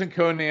imagine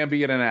Konnan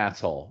being an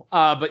asshole.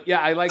 But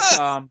yeah, I like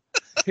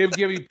him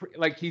giving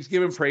he's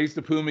giving praise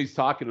to Puma. He's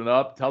talking it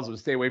up, tells him to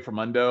stay away from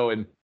Mundo,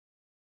 and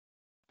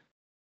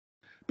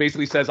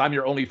basically says, "I'm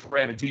your only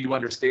friend, and do you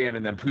understand?"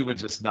 And then Puma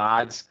just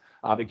nods.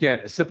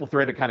 Again, a simple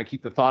thread to kind of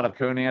keep the thought of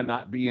Konnan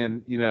not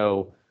being,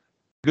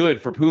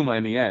 good for Puma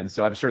in the end.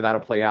 So I'm sure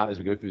that'll play out as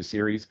we go through the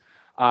series.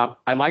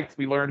 I liked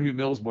we learned who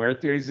Mil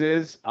Muertes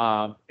is,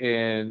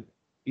 and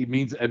it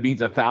means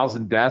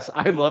 1,000 deaths.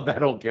 I love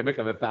that whole gimmick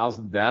of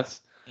 1,000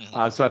 deaths.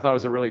 So I thought it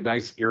was a really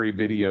nice, eerie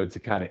video to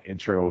kind of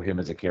intro him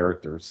as a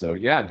character. So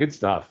yeah, good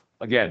stuff.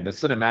 Again, the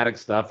cinematic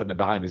stuff and the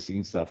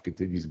behind-the-scenes stuff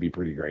continues to be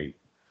pretty great.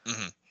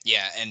 Mm-hmm.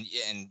 Yeah,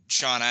 and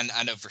Shawn,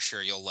 I know for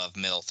sure you'll love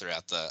Mil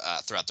throughout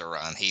the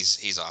run.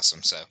 He's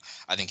awesome. So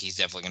I think he's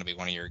definitely going to be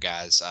one of your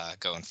guys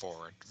going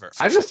forward.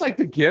 I just like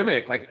the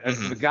gimmick,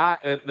 the guy,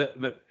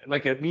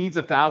 it means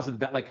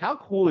 1,000. Like, how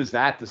cool is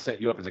that to set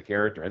you up as a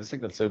character? I just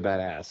think that's so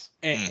badass.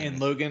 And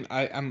Logan,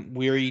 I'm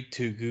weary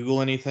to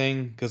Google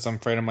anything because I'm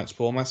afraid I might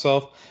spoil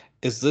myself.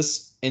 Is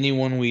this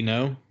anyone we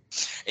know?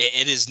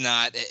 It is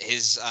not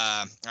his.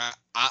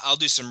 I'll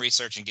do some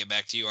research and get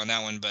back to you on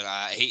that one. But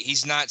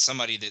he's not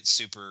somebody that's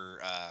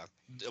super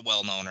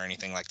well known or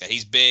anything like that.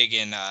 He's big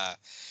in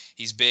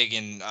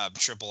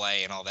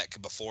AAA and all that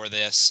before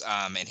this.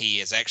 And he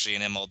is actually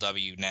in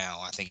MLW now.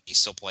 I think he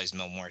still plays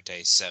Mil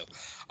Muertes. So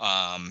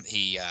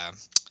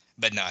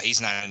but no, he's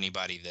not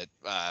anybody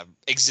that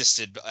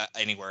existed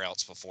anywhere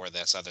else before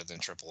this other than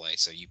AAA.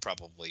 So you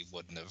probably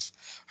wouldn't have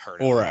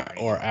heard or of him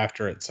or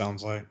after it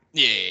sounds like.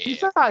 Yeah.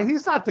 He's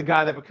not the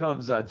guy that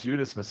becomes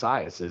Judas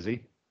Messias, is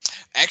he?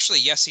 Actually,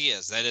 yes, he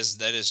is. That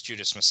is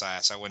Judas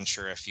Messias. I wasn't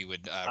sure if you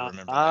would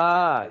remember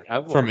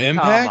that. From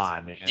Impact? Come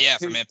on, man. Yeah,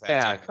 from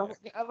Impact.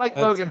 Yeah.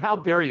 Logan, how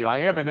dare you? I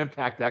am an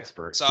Impact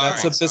expert.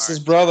 That's Abyss's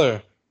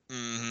brother.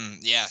 Mm-hmm.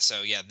 Yeah,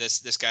 so yeah,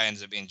 this guy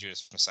ends up being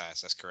Judas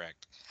Messias. That's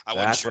correct. I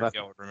wasn't sure if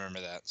y'all would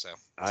remember that. So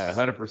I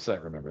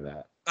 100% remember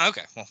that.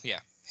 Okay, well, yeah,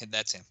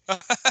 that's him.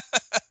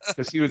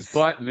 Because he was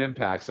butt in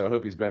Impact, so I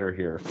hope he's better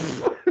here.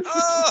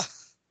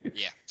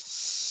 Yeah.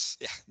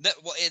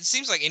 Well, it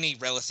seems like any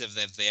relative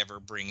that they ever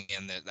bring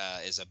in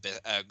that is a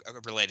bit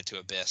related to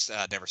Abyss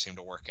never seemed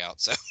to work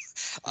out. So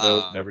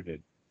no, never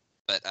did.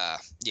 But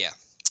yeah.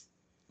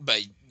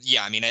 But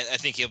yeah, I mean, I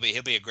think he'll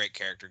be a great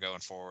character going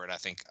forward. I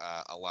think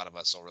a lot of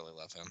us will really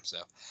love him. So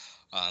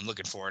I'm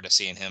looking forward to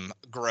seeing him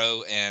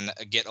grow and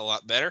get a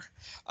lot better.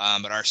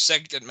 But our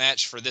second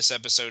match for this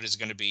episode is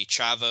going to be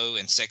Chavo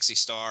and Sexy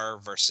Star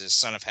versus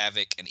Son of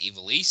Havoc and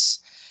Ivelisse.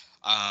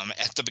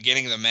 At the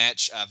beginning of the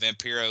match,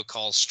 Vampiro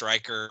calls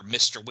Stryker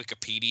Mr.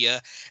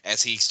 Wikipedia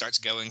as he starts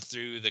going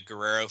through the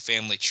Guerrero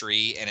family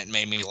tree, and it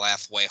made me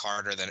laugh way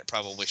harder than it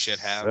probably should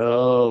have.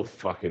 Oh,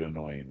 fucking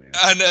annoying, man.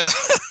 I know.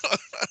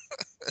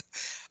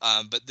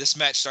 But this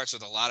match starts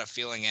with a lot of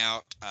feeling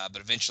out,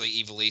 but eventually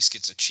Ivelisse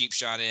gets a cheap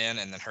shot in,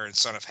 and then her and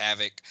Son of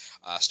Havoc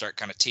start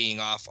kind of teeing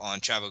off on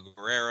Chavo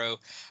Guerrero,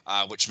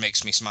 which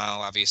makes me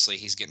smile. Obviously,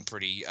 he's getting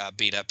pretty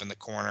beat up in the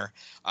corner.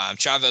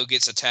 Chavo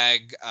gets a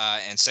tag,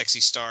 and Sexy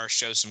Star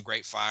shows some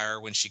great fire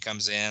when she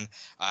comes in.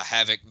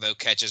 Havoc, though,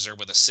 catches her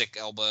with a sick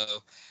elbow.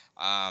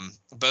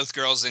 Both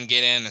girls then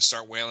get in and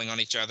start wailing on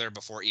each other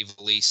before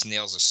Ivelisse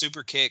nails a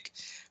super kick.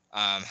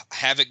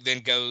 Havoc then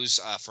goes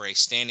for a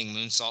standing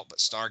moonsault, but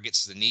Star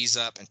gets the knees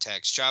up and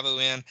tags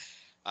Chavo in.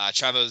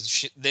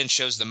 Chavo then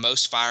shows the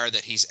most fire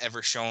that he's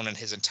ever shown in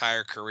his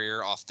entire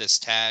career off this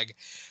tag.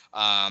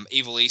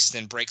 Ivelisse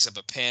then breaks up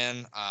a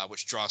pin,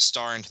 which draws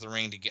Star into the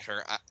ring to get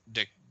her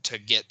to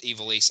get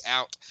Ivelisse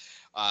out.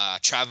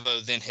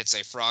 Chavo then hits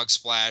a frog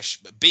splash,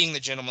 but being the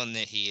gentleman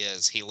that he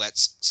is, he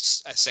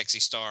lets a Sexy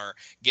Star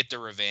get the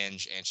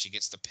revenge, and she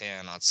gets the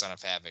pin on Son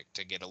of Havoc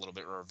to get a little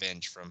bit of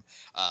revenge from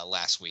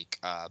last week.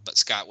 But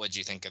Scott, what did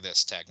you think of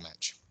this tag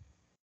match?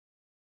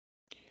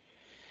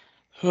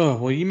 Oh,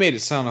 well, you made it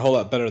sound a whole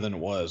lot better than it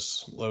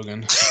was,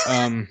 Logan.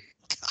 I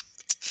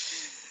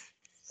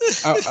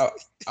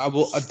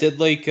did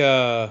like.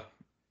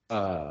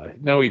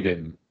 No, he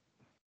didn't.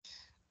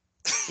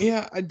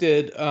 Yeah, I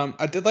did.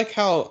 I did like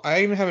how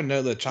I even have a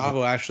note that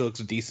Chavo actually looks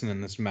decent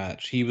in this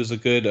match. He was a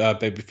good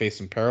babyface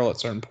in peril at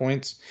certain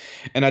points,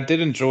 and I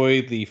did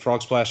enjoy the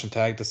frog splash and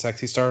tag to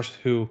Sexy Stars,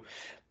 who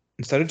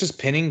instead of just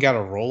pinning, got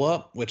a roll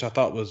up, which I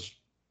thought was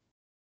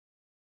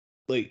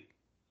like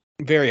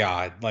very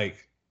odd.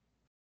 Like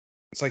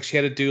it's like she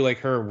had to do like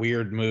her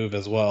weird move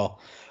as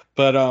well,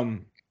 but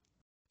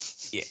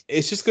yeah,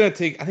 it's just gonna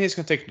take. I think it's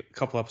gonna take a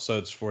couple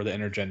episodes for the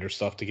intergender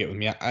stuff to get with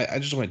me. I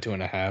just went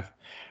 2.5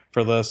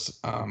 for this.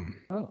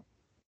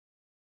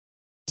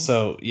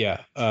 So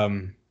yeah.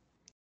 Son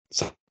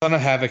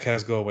of Havoc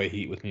has go away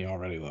heat with me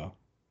already though.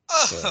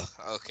 So.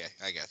 Okay,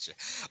 I got you.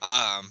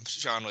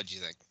 Shawn, what'd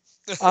you think?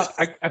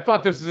 I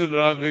thought this was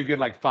another good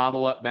like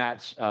follow-up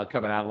match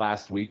coming out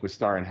last week with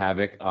Star and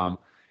Havoc.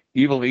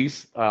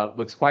 Ivelisse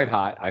looks quite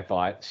hot. I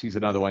thought she's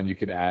another one you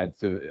could add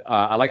to.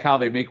 I like how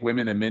they make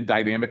women and men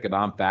dynamic a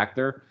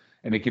non-factor,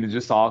 and they can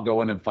just all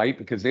go in and fight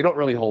because they don't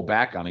really hold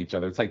back on each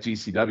other. It's like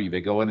GCW;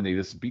 they go in and they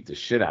just beat the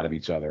shit out of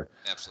each other.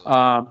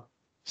 Absolutely.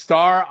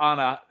 Star on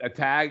a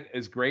tag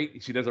is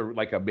great. She does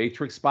a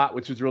matrix spot,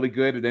 which is really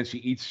good, and then she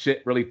eats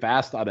shit really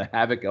fast on a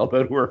Havoc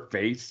elbow to her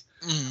face.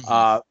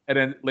 Mm-hmm. And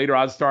then later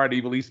on, Star and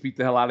Ivelisse beat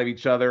the hell out of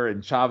each other,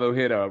 and Chavo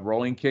hit a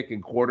rolling kick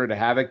and quarter to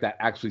Havoc that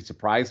actually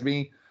surprised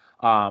me.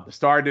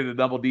 Star did a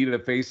double D to the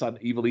face on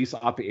Ivelisse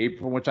off the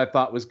apron, which I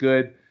thought was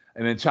good.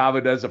 And then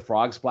Chavo does a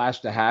frog splash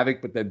to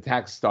Havoc, but then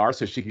tags Star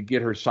so she could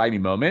get her shiny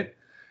moment.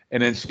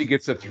 And then she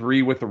gets a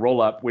 3 with the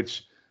roll up,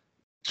 which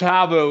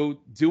Chavo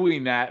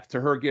doing that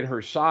to her get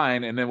her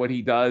shine. And then what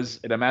he does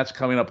in a match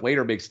coming up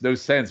later makes no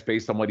sense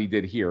based on what he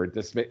did here.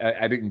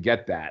 I didn't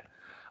get that.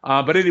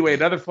 But anyway,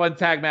 another fun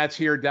tag match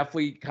here.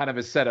 Definitely kind of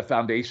has set a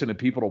foundation of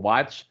people to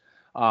watch.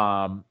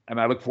 And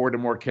I look forward to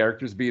more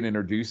characters being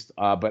introduced.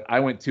 But I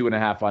went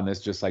 2.5 on this,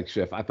 just like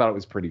Schiff. I thought it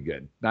was pretty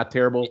good. Not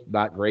terrible,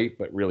 not great,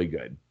 but really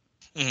good.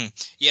 Mm-hmm.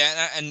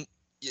 Yeah, and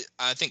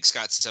I think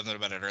Scott said something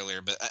about it earlier,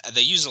 but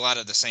they use a lot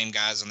of the same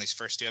guys on these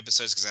first 2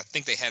 episodes because I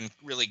think they hadn't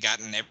really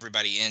gotten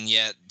everybody in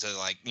yet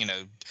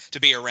to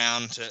be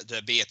around,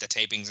 to be at the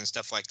tapings and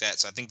stuff like that.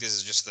 So I think this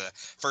is just the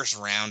first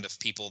round of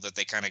people that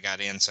they kind of got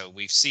in. So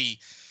we see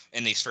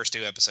in these first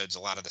 2 episodes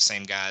a lot of the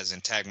same guys in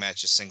tag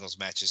matches, singles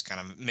matches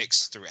kind of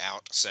mixed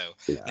throughout. So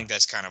yeah. I think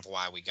that's kind of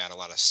why we got a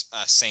lot of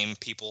same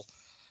people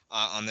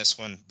on this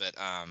one. But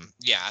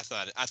yeah, I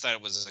thought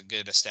it was a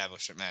good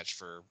establishment match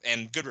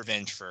and good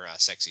revenge for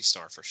Sexy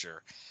Star for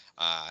sure.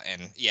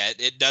 And yeah,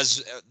 it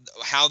does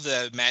how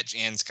the match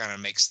ends kind of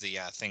makes the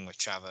thing with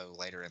Chavo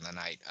later in the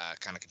night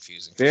kind of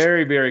confusing.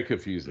 Very, very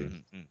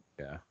confusing. Mm-hmm.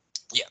 Yeah.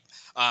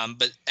 Yeah.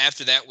 But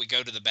after that, we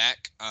go to the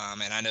back.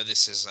 And I know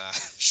this is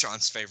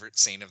Shawn's favorite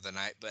scene of the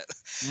night, but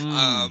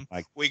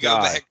we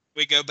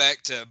go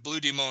back to Blue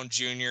Demon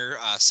Jr.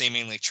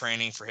 Seemingly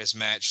training for his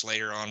match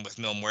later on with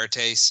Mil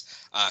Muertes.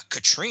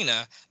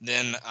 Katrina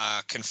then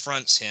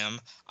confronts him.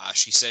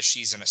 She says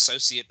she's an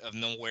associate of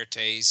Mil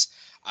Muertes,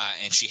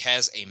 and she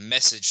has a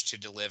message to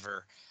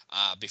deliver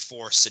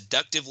before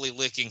seductively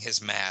licking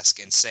his mask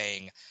and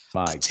saying,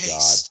 "My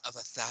taste of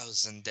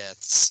 1,000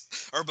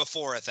 deaths," or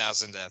before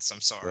 1,000 deaths.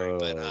 I'm sorry,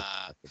 but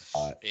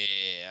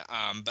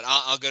yeah. But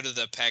I'll go to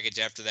the package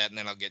after that, and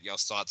then I'll get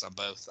y'all's thoughts on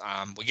both.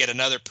 We get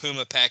another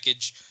Puma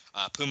package.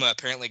 Puma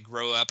apparently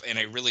grew up in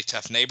a really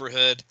tough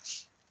neighborhood,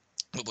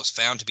 but was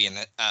found to be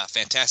a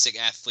fantastic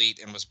athlete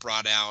and was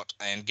brought out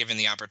and given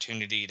the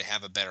opportunity to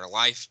have a better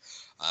life.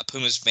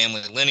 Puma's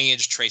family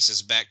lineage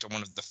traces back to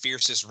one of the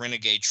fiercest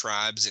renegade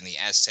tribes in the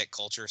Aztec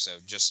culture, so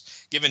just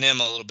giving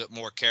him a little bit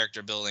more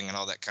character building and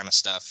all that kind of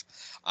stuff.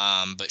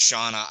 But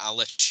Shawn, I'll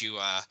let you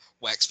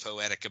wax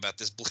poetic about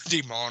this Blue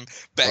Demon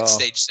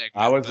backstage segment.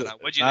 I was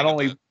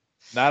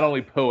not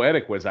only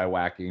poetic was I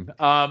whacking.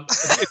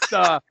 It's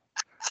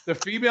the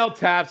female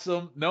taps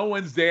him, no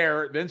one's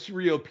there, then she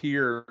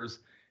reappears,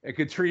 and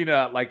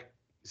Katrina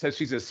says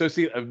she's an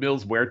associate of Mil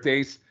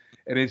Muertes.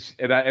 And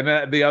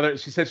then the other,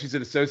 she said she's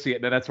an associate,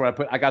 and then that's where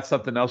I got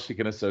something else she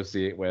can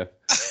associate with.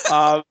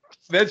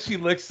 Then she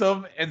licks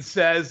him and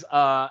says,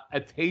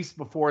 "A taste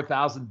before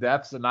 1,000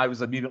 deaths," and I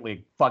was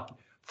immediately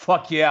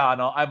fuck yeah,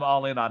 I'm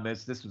all in on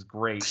this. This was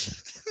great.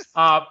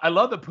 I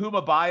love the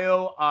Puma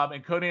bio.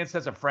 And Conan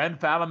says a friend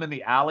found him in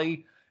the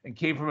alley and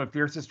came from a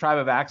fiercest tribe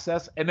of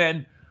access. And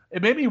then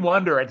it made me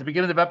wonder at the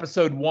beginning of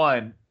episode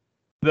 1,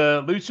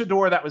 the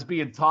luchador that was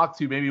being talked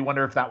to made me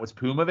wonder if that was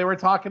Puma they were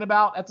talking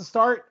about at the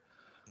start.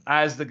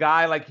 As the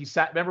guy, like he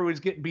sat, remember he was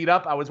getting beat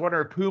up? I was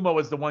wondering if Puma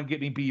was the one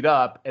getting beat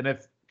up and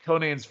if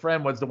Conan's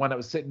friend was the one that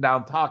was sitting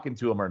down talking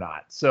to him or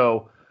not.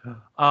 So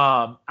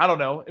I don't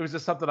know. It was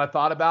just something I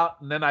thought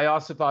about. And then I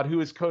also thought, who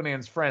is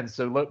Conan's friend?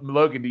 So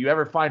Logan, do you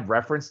ever find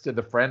reference to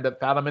the friend that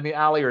found him in the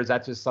alley, or is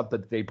that just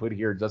something that they put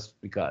here just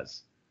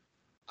because?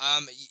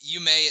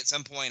 You may at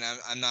some point.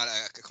 I'm not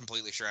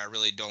completely sure. I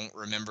really don't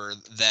remember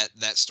that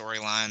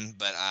storyline,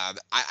 but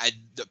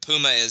the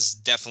Puma is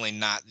definitely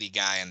not the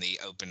guy in the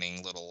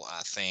opening little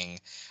thing.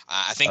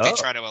 I think they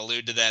try to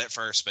allude to that at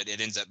first, but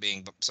it ends up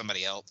being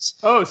somebody else.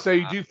 Oh, so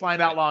you do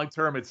find out long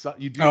term. It's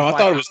you do. Oh, I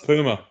thought it was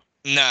Puma.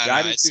 No,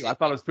 I did too. I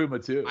thought it was Puma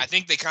too. I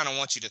think they kind of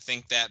want you to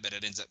think that, but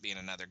it ends up being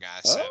another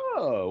guy. So.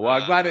 Oh, well,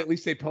 I'm glad at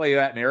least they play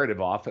that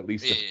narrative off. At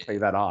least to play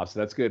that off, so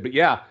that's good. But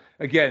yeah,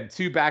 again,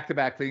 2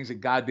 back-to-back things, and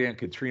goddamn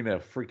Katrina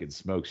freaking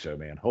smoke show,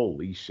 man.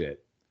 Holy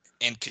shit.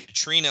 And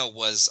Katrina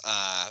was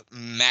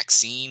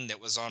Maxine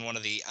that was on one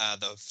of the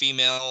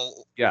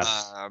female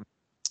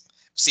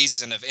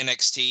season of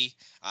NXT.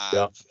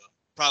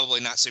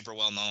 Probably not super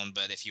well known,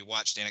 but if you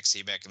watched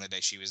NXT back in the day,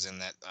 she was in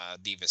that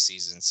Diva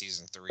season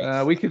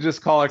 3. We could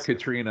just call her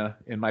Katrina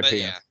in my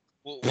opinion.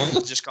 Yeah,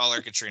 we'll just call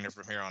her Katrina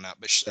from here on out.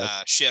 But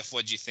Schiff,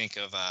 what'd you think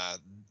of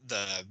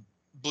the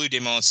Blue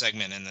Demon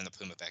segment and then the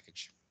Puma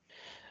package?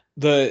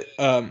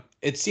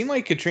 It seemed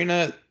like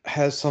Katrina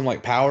has some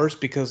like powers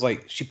because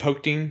like she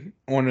poked him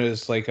on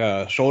his like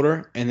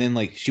shoulder and then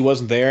like she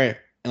wasn't there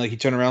and like he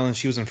turned around and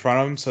she was in front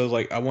of him. So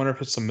like I wonder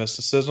if it's some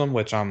mysticism,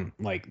 which I'm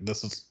like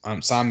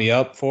sign me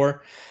up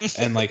for.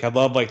 And like I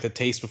love like the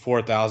taste before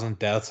 1,000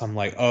 deaths. I'm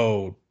like,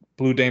 oh,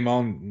 Blue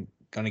Demon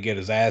gonna get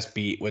his ass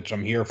beat, which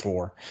I'm here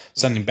for.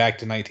 Sending back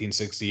to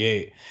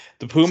 1968.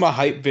 The Puma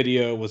hype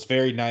video was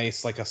very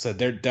nice. Like I said,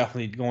 they're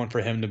definitely going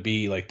for him to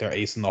be like their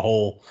ace in the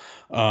hole.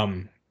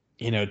 To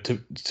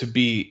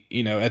be,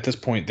 at this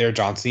point, they're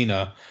John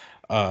Cena,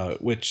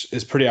 which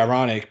is pretty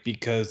ironic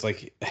because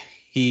like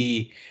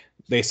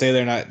they say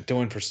they're not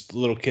doing for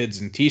little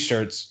kids in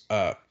t-shirts.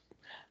 I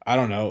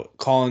don't know,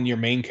 calling your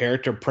main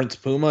character Prince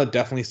Puma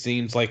definitely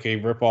seems like a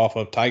ripoff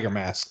of Tiger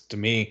Mask to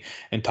me.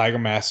 And Tiger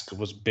Mask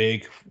was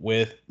big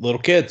with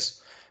little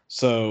kids.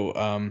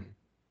 So,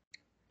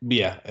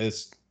 yeah,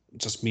 it's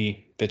just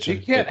me bitching.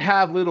 You can't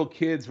have little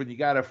kids when you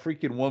got a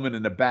freaking woman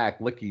in the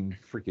back licking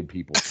freaking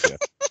people.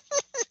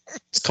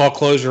 It's called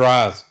Close Your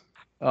Eyes.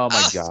 Oh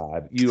my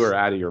God, you are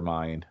out of your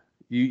mind.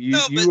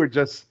 You're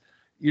just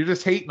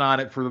hating on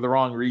it for the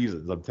wrong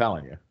reasons. I'm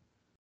telling you.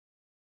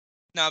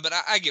 No, but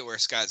I get where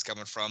Scott's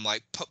coming from.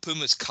 Like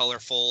Puma's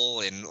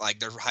colorful and like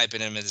they're hyping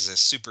him as a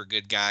super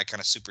good guy, kind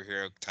of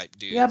superhero type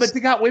dude. Yeah, but they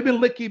got women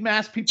licking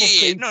mask people's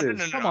faces.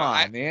 No. Come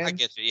on, man. I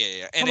get you.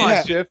 Yeah. And come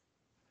on, Schiff.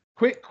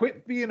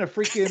 Quit being a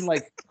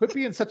freaking quit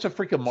being such a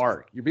freaking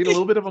mark. You're being a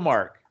little bit of a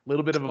mark.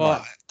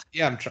 Mark.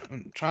 Yeah, I'm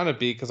trying to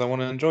be because I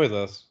want to enjoy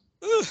this.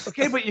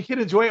 Okay, but you can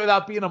enjoy it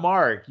without being a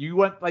mark. You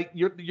want like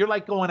you're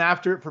like going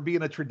after it for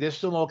being a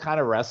traditional kind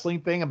of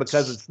wrestling thing, and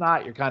because it's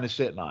not, you're kind of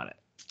shitting on it.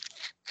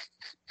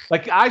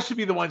 Like I should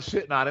be the one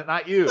shitting on it,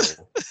 not you.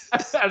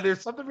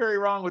 There's something very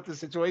wrong with the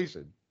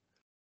situation.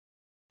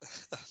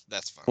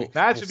 That's funny.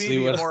 That should be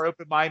more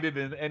open-minded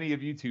than any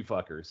of you two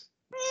fuckers.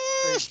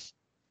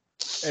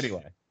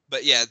 Anyway.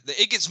 But yeah,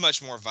 it gets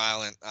much more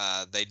violent.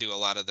 They do a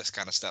lot of this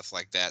kind of stuff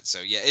like that. So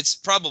yeah, it's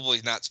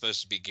probably not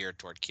supposed to be geared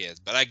toward kids,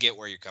 but I get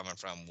where you're coming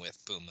from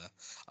with Puma.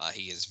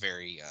 He is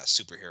very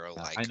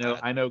superhero-like.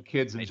 I know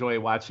kids enjoy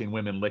watching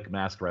women lick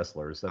masked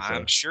wrestlers.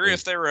 I'm sure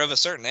if they were of a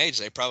certain age,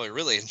 they probably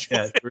really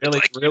enjoy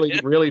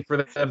it. Really for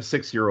them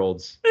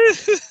 6-year-olds.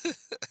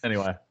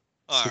 Anyway.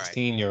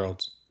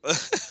 16-year-olds.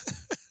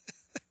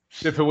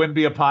 If it wouldn't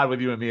be a pod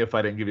with you and me if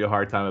I didn't give you a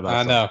hard time about it.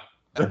 I know.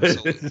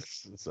 Absolutely.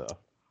 So.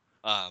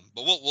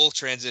 But we'll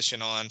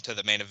transition on to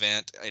the main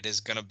event. It is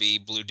going to be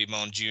Blue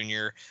Demon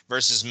Jr.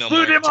 versus Mil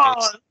Blue Demon!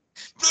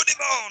 Blue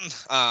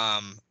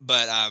Demon!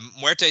 But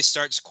Muerte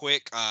starts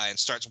quick and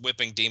starts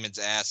whipping Demon's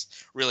ass,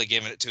 really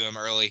giving it to him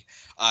early.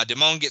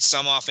 Demon gets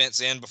some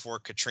offense in before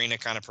Katrina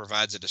kind of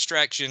provides a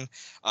distraction.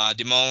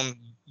 Demon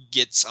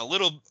gets a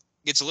little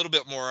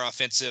bit more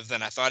offensive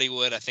than I thought he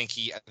would. I think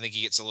he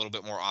gets a little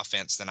bit more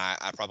offense than I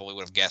probably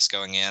would have guessed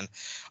going in.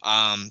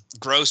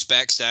 Gross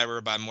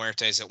backstabber by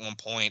Muertes at one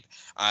point.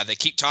 They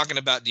keep talking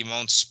about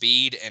Demon's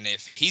speed, and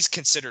if he's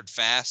considered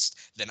fast,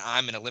 then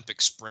I'm an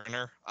Olympic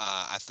sprinter.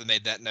 I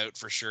made that note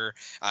for sure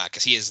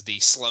because he is the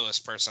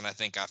slowest person I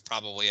think I've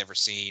probably ever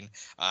seen.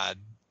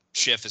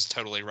 Schiff is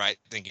totally right,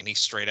 thinking he's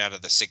straight out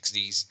of the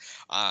 60s.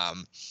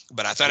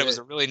 But I thought it was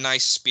a really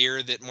nice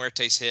spear that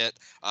Muertes hit.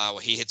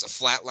 He hits a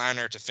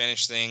flatliner to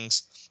finish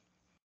things.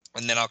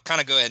 And then I'll kind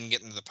of go ahead and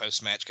get into the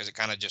post-match because it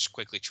kind of just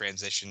quickly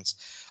transitions.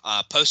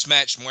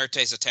 Post-match,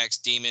 Muertes attacks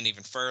Demon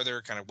even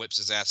further, kind of whips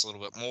his ass a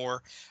little bit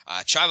more.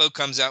 Chavo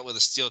comes out with a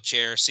steel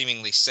chair,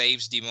 seemingly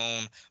saves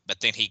Demon, but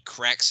then he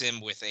cracks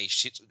him with a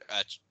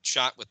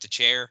shot with the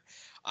chair.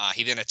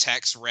 He then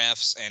attacks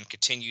refs and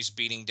continues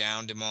beating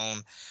down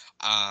Demon.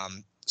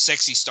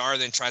 Sexy Star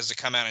then tries to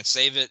come out and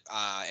save it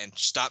and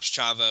stops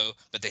Chavo,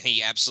 but then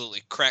he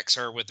absolutely cracks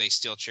her with a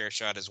steel chair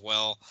shot as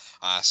well.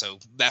 So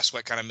that's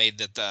what kind of made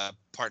the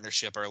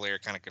partnership earlier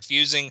kind of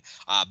confusing.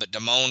 But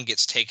Damone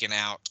gets taken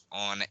out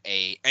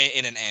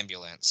in an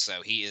ambulance,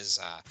 so he is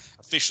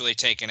officially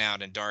taken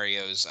out in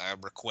Dario's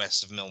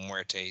request of Mil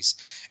Muertes,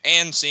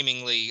 and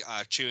seemingly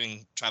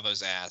chewing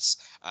Chavo's ass,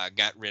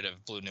 got rid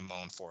of Blue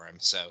Damone for him.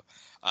 So,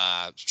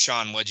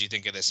 Shawn, what do you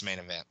think of this main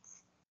event?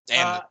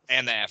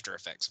 And the after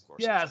effects, of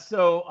course. Yeah,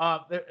 so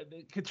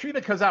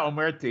Katrina comes out on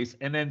Muertes,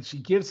 and then she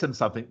gives him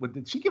something.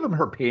 Did she give him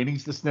her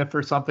panties to sniff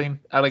or something?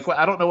 I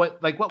don't know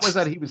what was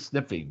that he was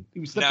sniffing?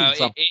 He was sniffing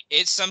something.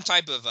 It's some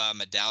type of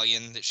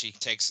medallion that she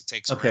takes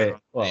Okay,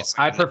 around. well, like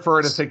I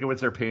prefer to think it was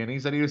her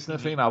panties that he was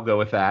sniffing. I'll go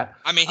with that.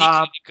 I mean,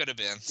 he could have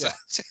been. So.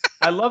 Yeah.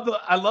 I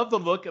love the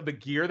look of the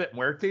gear that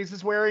Muertes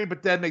is wearing,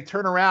 but then they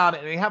turn around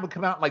and they have him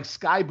come out in like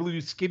sky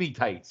blue skinny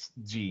tights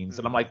jeans,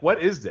 and I'm like,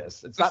 what is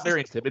this? It's not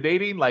very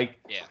intimidating. Like,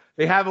 yeah.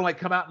 They have him like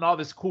come out in all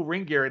this cool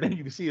ring gear, and then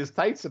you see his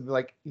tights, and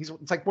like it's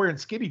like wearing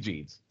skinny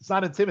jeans. It's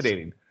not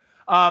intimidating,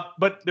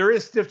 but there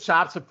is stiff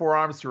chops and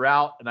forearms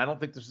throughout, and I don't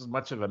think this is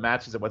much of a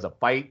match as it was a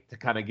fight to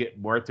kind of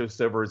get Muertes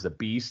over as a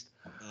beast.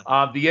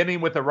 The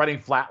ending with a running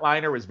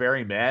flatliner was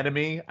very mad to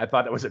me. I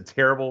thought it was a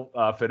terrible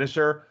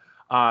finisher,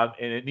 and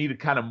it needed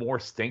kind of more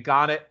stink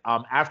on it.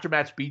 After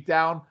match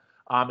beatdown,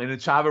 and then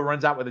Chavo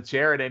runs out with a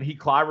chair, and then he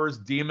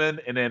clobbers Demon,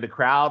 and then the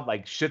crowd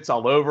like shits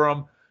all over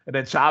him. And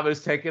then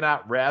Chavo's taking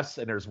out refs,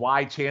 and there's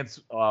why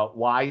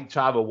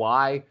Chavo,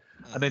 why.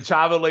 And then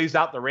Chavo lays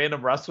out the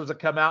random wrestlers that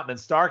come out, and then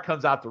Star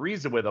comes out to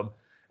reason with him.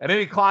 And then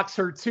he clocks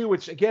her too,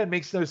 which again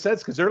makes no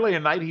sense because early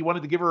in the night he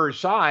wanted to give her a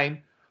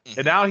shine,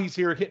 and now he's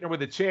here hitting her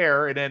with a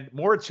chair, and then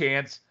more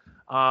chance.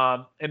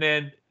 And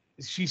then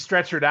she's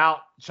stretchered out.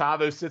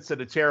 Chavo sits in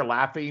a chair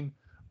laughing.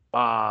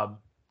 And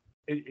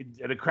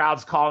the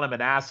crowd's calling him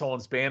an asshole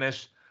in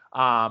Spanish.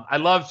 I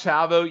love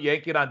Chavo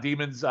yanking on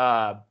Demon's.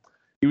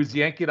 He was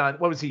yanking on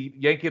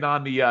yanking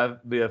on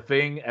the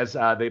thing as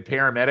the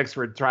paramedics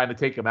were trying to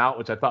take him out,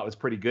 which I thought was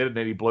pretty good. And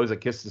then he blows a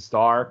kiss to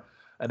Star,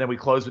 and then we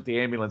close with the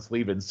ambulance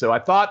leaving. So I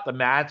thought the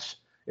match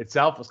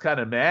itself was kind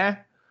of meh,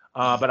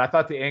 but I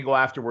thought the angle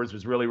afterwards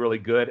was really, really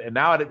good. And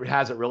now it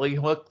has it really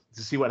hooked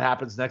to see what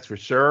happens next for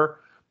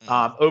sure.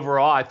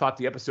 Overall, I thought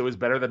the episode was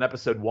better than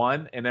episode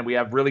 1, and then we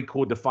have really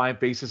cool defined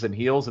faces and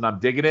heels, and I'm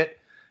digging it.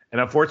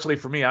 And unfortunately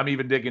for me, I'm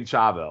even digging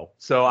Chavo.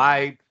 So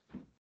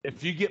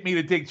if you get me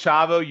to dig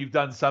Chavo, you've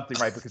done something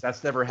right, because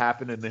that's never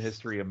happened in the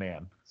history of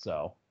man.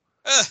 So,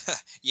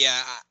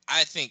 yeah,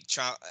 I think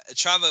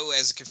Chavo,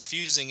 as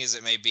confusing as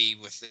it may be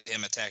with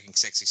him attacking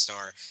Sexy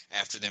Star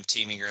after them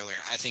teaming earlier,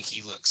 I think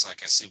he looks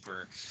like a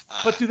super.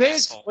 But do they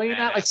explain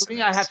that? Like, for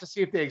me, I have to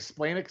see if they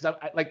explain it, because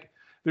I like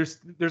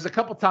there's a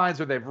couple times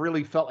where they've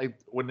really felt like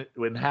when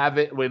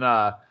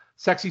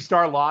Sexy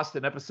Star lost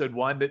in episode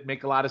 1 didn't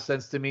make a lot of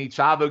sense to me.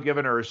 Chavo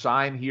giving her a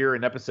shine here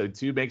in episode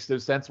 2 makes no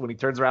sense when he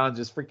turns around and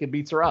just freaking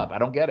beats her up. I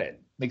don't get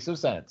it. Makes no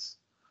sense.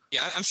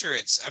 Yeah, I'm sure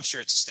it's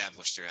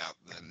established throughout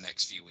the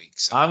next few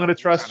weeks. So I'm going to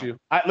trust you.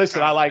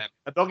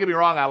 Don't get me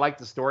wrong. I like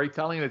the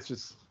storytelling. It's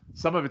just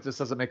some of it just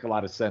doesn't make a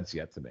lot of sense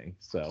yet to me.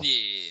 So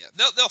yeah,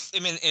 they'll. I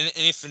mean, and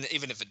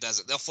even if it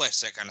doesn't, they'll flesh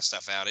that kind of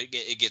stuff out.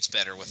 It gets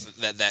better with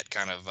that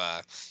kind of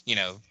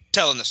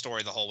telling the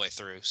story the whole way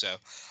through. So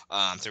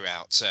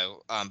throughout.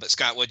 So but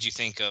Scott, what do you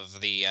think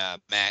of the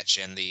match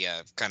and the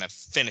kind of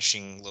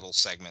finishing little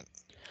segment?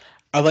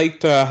 I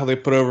liked how they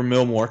put over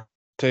Mil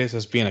Muertes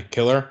as being a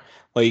killer.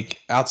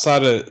 Like,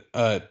 outside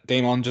of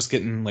Damon just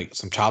getting like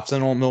some chops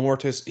in on Mil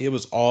Muertes, it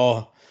was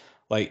all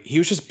like he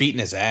was just beating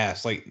his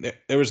ass. Like,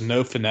 there was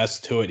no finesse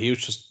to it. He was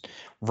just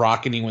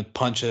rocking him with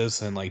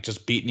punches and like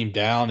just beating him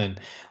down.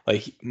 And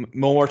like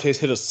Mil Muertes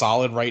hit a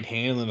solid right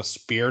hand and then a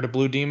spear to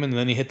Blue Demon, and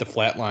then he hit the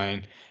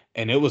flatline,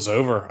 and it was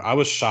over. I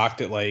was shocked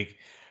at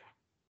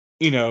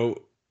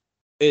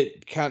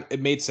it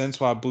made sense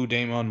why Blue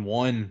Demon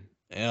won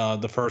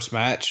the first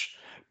match,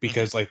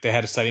 because like they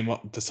had to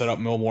set up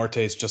Mil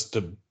Muertes just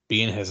to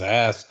be in his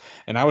ass.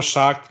 And I was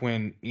shocked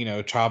when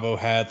Chavo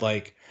had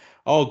like,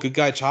 oh, good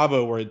guy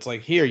Chavo, where it's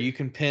like, here, you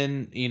can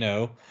pin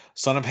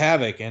Son of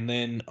Havoc, and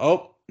then,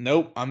 oh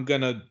nope, I'm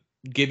gonna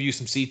give you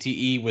some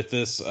CTE with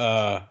this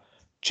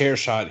chair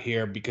shot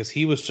here, because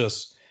he was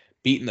just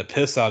beating the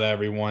piss out of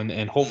everyone.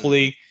 And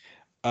hopefully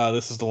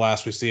this is the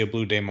last we see of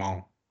Blue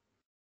Demon.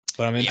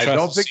 But I'm interested.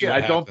 I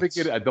don't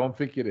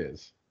think it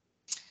is.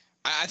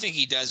 I think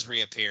he does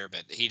reappear,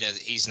 but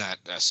he's not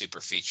a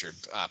super featured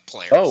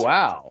player. Oh,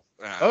 wow.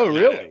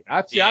 Really?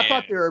 I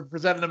thought they were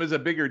presenting him as a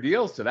bigger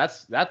deal. So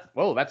that's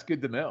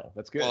good to know.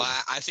 That's good. Well,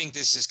 I think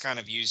this is kind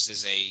of used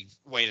as a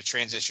way to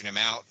transition him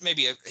out.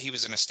 Maybe he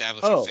was an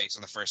establishing face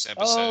on the first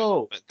episode.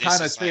 Oh, but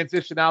kind of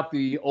transition out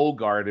the old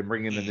guard and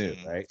bring in the new,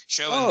 right?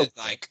 Showing that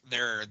like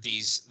there are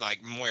these,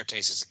 like,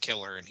 Muertes is a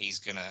killer, and he's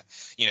gonna,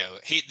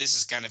 this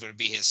is kind of going to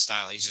be his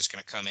style. He's just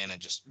going to come in and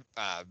just,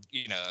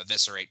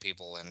 eviscerate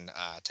people and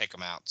take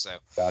them out. So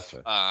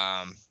gotcha.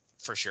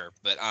 For sure.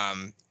 But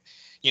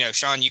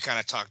Shawn, you kind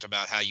of talked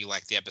about how you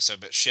liked the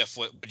episode, but Schiff,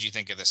 what did you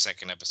think of the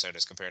second episode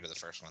as compared to the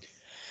first one?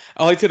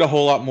 I liked it a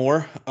whole lot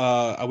more.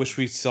 I wish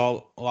we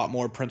saw a lot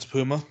more Prince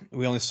Puma.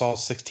 We only saw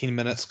 16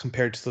 minutes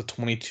compared to the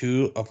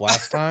 22 of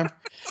last time.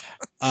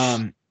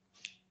 I'm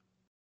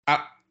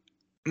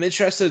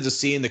interested to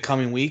see in the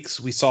coming weeks.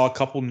 We saw a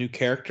couple new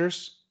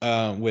characters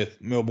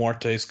with Mil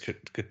Muertes,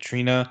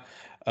 Katrina,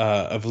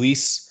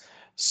 Avlis.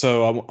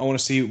 So I want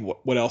to see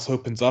what else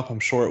opens up.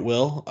 I'm sure it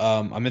will.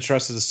 I'm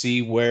interested to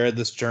see where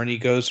this journey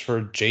goes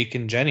for Jake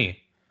and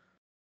Jenny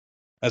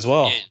as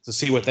well, to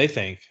see what they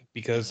think.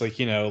 Because, to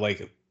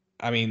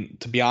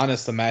be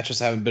honest, the matches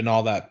haven't been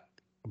all that,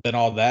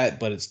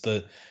 but it's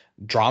the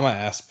drama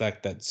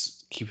aspect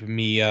that's keeping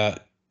me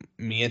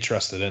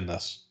interested in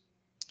this.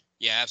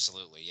 Yeah,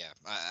 absolutely. Yeah,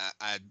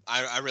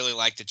 I really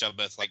like that y'all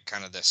both like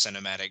kind of the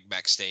cinematic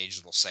backstage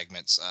little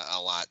segments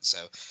a lot.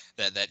 So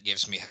that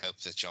gives me hope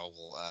that y'all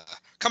will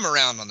come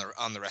around on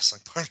the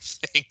wrestling part of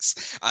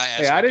things.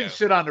 I didn't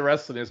shit on the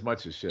wrestling as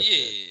much as shit.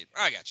 Yeah,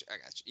 I got you.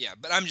 Yeah,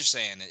 but I'm just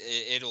saying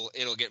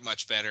it'll get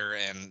much better,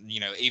 and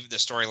even the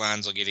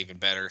storylines will get even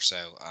better.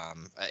 So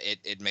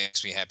it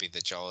makes me happy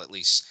that y'all at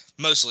least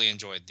mostly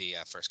enjoyed the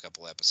first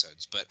couple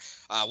episodes. But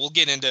we'll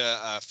get into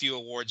a few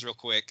awards real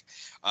quick.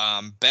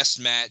 Best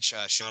match,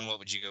 Shawn, what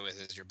would you go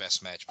with as your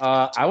best match?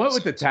 I went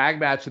with the tag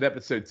match in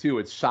episode 2.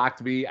 It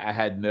shocked me. I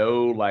had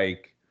no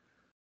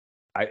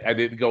I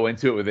didn't go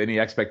into it with any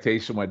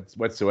expectation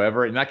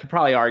whatsoever, and I could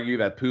probably argue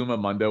that Puma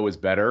Mundo was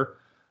better,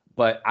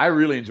 but I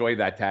really enjoyed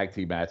that tag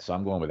team match, so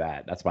I'm going with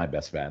that. That's my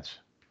best match.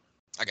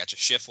 I got you.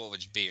 Schiff, what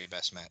would be your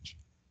best match?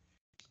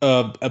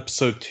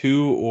 Episode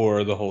 2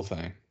 or the whole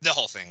thing? The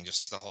whole thing,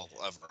 just the whole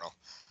overall.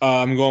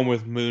 I'm going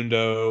with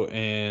Mundo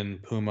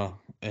and Puma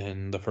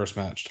in the first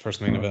match, the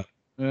first main event.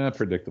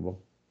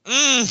 Predictable.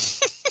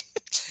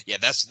 Yeah,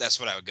 that's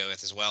what I would go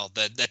with as well.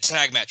 The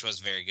tag match was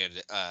very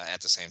good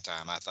at the same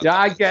time. I thought. Yeah,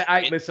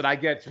 I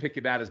get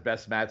picking that as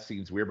best match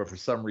seems weird, but for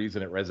some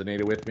reason it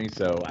resonated with me.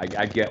 So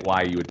I get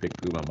why you would pick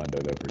Puma Mundo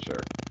though for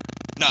sure.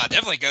 No,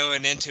 definitely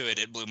going into it,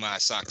 it blew my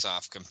socks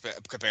off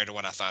compared to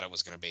what I thought it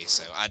was going to be.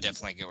 So I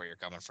definitely get where you're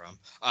coming from.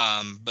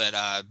 But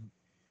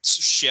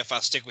Schiff,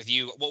 I'll stick with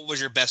you. What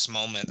was your best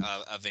moment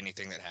of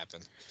anything that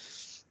happened?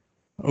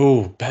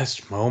 Oh,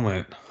 best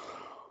moment.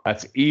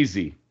 That's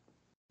easy.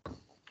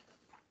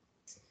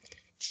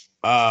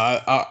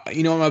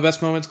 My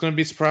best moment's going to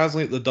be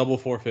surprisingly the double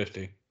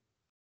 450.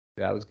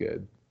 That was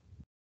good.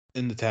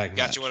 In the tag match.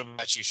 Gotcha. What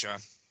about you, Shawn?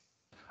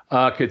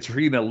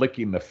 Katrina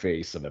licking the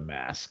face of the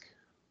mask.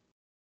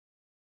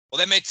 Well,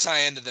 that may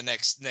tie into the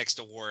next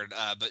award.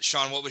 But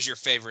Shawn, what was your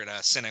favorite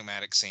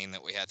cinematic scene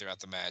that we had throughout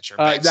the match?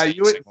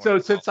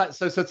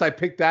 Since I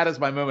picked that as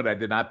my moment, I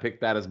did not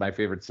pick that as my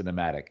favorite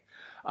cinematic.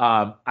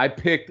 I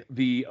picked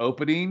the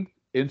opening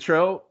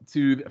intro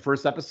to the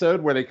first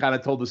episode where they kind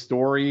of told the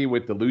story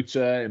with the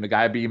lucha and the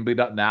guy being beat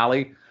up in the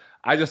alley.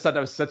 I just thought that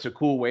was such a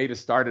cool way to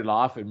start it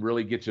off and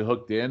really get you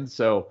hooked in.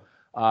 So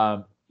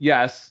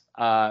yes,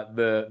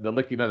 the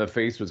licking of the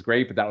face was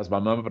great, but that was my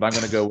moment. But I'm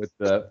going to go with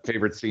the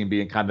favorite scene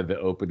being kind of the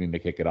opening to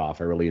kick it off.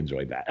 I really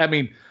enjoyed that. I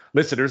mean,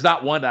 listen, there's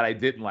not one that I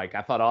didn't like.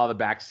 I thought all the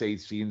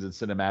backstage scenes and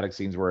cinematic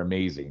scenes were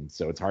amazing.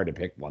 So it's hard to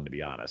pick one, to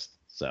be honest.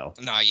 So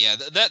no, yeah,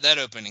 that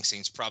opening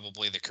scene's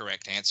probably the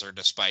correct answer,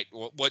 despite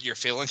what your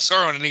feelings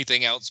are on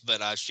anything else.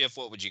 But Schiff,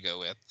 what would you go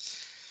with?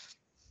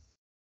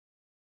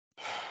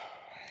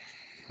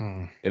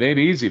 It ain't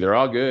easy. They're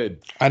all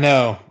good. I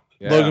know.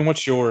 Yeah. Logan,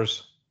 what's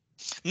yours?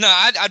 No,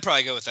 I'd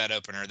probably go with that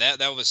opener. That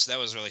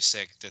was really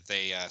sick that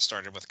they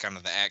started with kind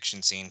of the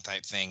action scene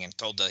type thing and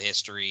told the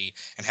history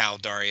and how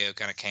Dario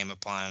kind of came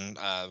upon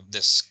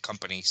this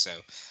company. So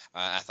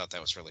I thought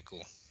that was really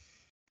cool.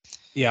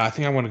 Yeah, I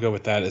think I want to go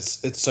with that.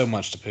 It's so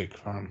much to pick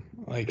from.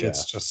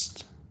 It's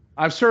just.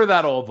 I'm sure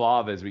that'll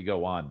evolve as we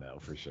go on, though,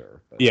 for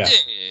sure. But. Yeah.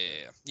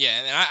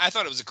 And I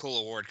thought it was a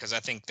cool award because I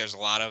think there's a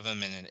lot of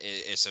them, and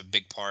it's a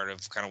big part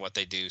of kind of what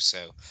they do.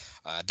 So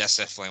that's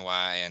definitely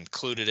why I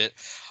included it.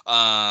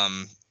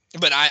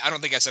 But I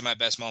don't think I said my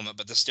best moment,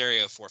 but the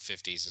stereo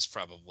 450s is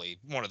probably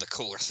one of the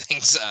cooler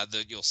things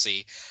that you'll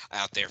see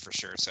out there for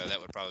sure. So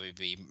that would probably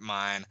be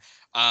mine.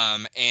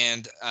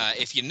 And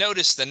if you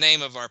notice, the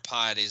name of our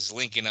pod is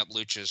Linking Up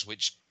Luchas,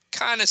 which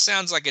kind of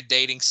sounds like a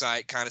dating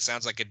site, kind of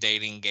sounds like a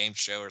dating game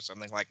show or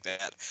something like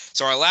that.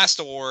 So our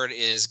last award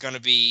is going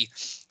to be,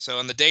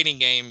 so in the dating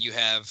game, you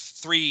have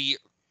 3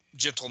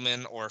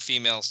 gentlemen or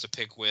females to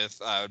pick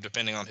with,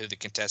 depending on who the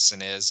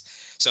contestant is.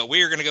 So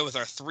we are going to go with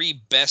our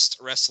 3 best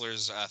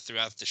wrestlers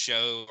throughout the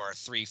show, our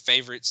 3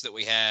 favorites that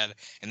we had,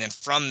 and then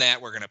from that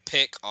we're going to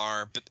pick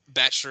our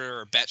bachelor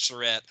or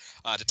bachelorette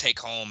to take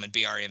home and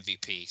be our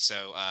MVP.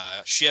 So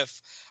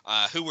Schiff,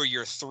 who were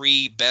your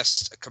 3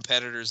 best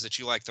competitors that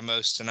you like the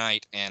most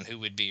tonight, and who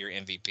would be your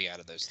MVP out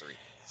of those 3?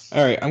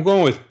 All right, I'm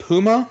going with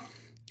Puma,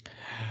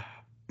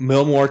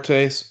 Mil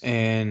Muertes,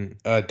 and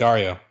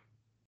Dario.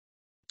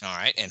 All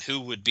right, and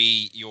who would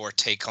be your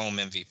take-home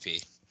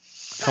MVP?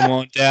 Come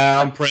on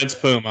down, Prince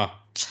Puma.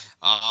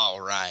 All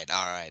right.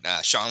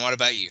 Shawn, what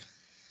about you?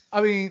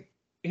 I mean,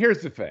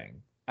 here's the thing.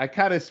 I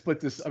kind of split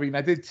this. I mean,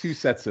 I did 2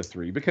 sets of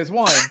 3 because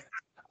one,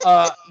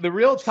 The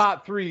real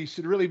top three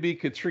should really be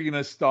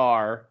Katrina,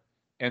 Starr,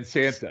 and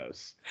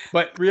Santos.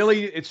 But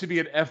really, it should be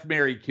an F,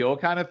 Marry, Kill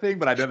kind of thing.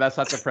 But I know that's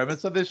not the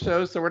premise of this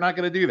show, so we're not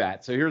going to do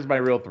that. So here's my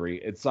real three.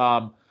 It's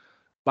my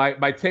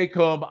take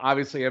home.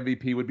 Obviously,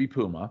 MVP would be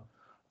Puma.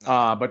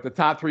 But the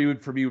top three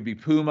for me would be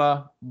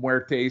Puma,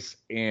 Muertes,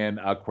 and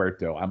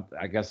Cuerto.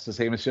 I guess the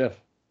same as Schiff.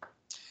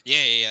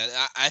 Yeah.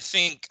 I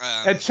think.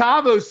 And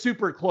Chavo's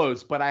super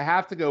close, but I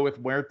have to go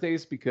with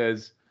Muertes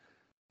because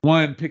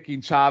one,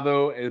 picking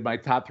Chavo as my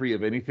top three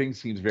of anything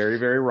seems very,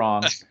 very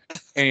wrong,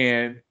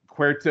 and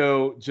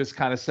Cuerto just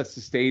kind of sets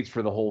the stage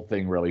for the whole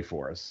thing really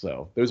for us.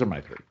 So those are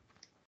my three.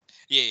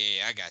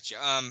 Yeah, I got you.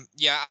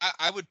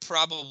 I would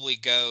probably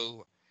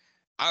go.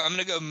 I'm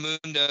gonna go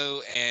Mundo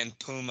and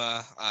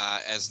Puma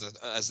as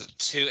the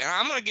two, and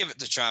I'm gonna give it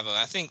to Chavo.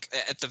 I think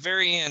at the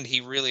very end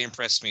he really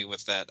impressed me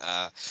with that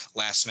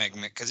last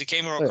segment because he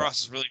came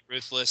across as really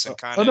ruthless and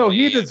kind of. Oh no,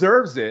 he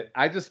deserves it.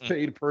 I just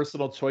made a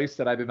personal choice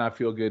that I did not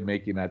feel good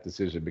making that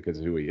decision because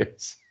of who he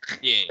is.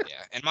 Yeah.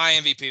 And my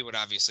MVP would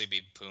obviously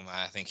be Puma.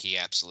 I think he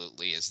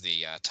absolutely is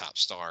the top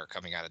star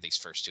coming out of these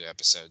first two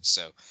episodes.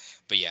 So,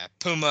 but yeah,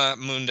 Puma,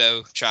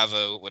 Mundo,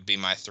 Chavo would be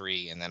my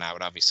three, and then I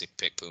would obviously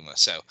pick Puma.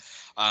 So,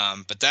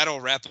 but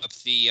that'll wrap up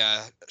the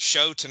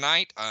show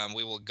tonight.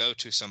 We will go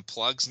to some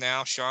plugs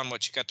now. Shawn,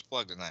 what you got to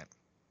plug tonight?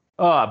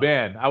 Oh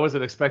man, I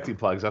wasn't expecting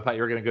plugs. I thought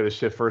you were going to go to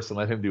Shift first and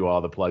let him do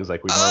all the plugs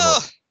like we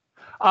normally.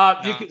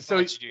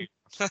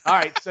 All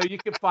right, so you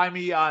can find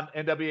me on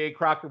NWA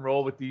Crock and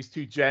Roll with these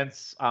two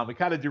gents. We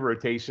kind of do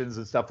rotations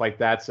and stuff like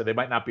that, so they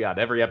might not be on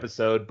every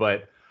episode,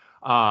 but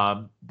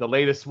the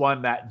latest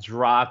one that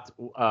dropped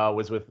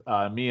was with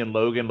me and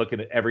Logan looking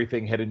at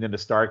everything heading into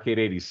Starrcade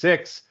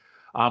 86,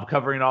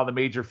 covering all the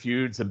major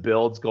feuds and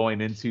builds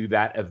going into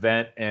that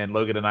event, and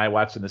Logan and I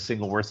watching the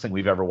single worst thing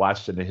we've ever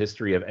watched in the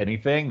history of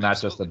anything, not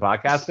just in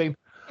podcasting.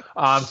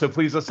 So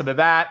please listen to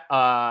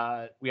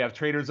that. We have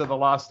Traders of the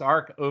Lost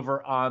Ark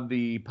over on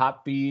the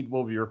pop feed.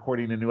 We'll be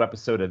recording a new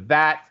episode of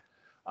that.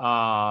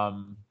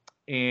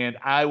 And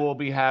I will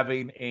be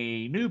having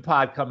a new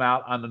pod come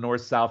out on the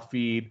North-South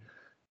feed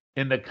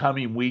in the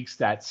coming weeks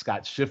that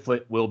Scott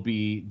Shifflett will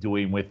be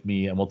doing with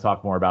me. And we'll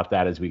talk more about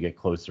that as we get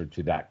closer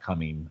to that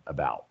coming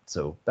about.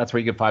 So that's where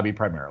you can find me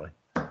primarily.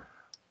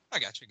 I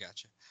got you.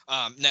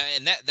 Now,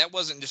 and that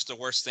wasn't just the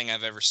worst thing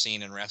I've ever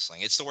seen in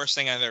wrestling. It's the worst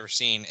thing I've ever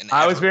seen.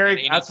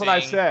 That's what I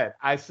said.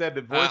 I said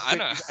the worst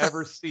thing you've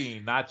ever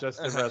seen, not just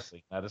in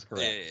wrestling. That is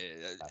correct.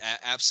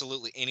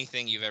 Absolutely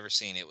anything you've ever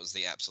seen, it was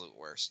the absolute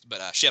worst. But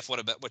Chef,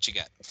 what you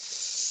got?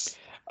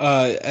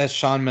 As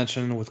Shawn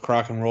mentioned with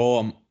Crock and Roll,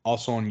 I'm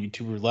also on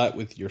YouTube Roulette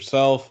with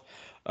yourself,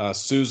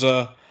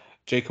 Souza,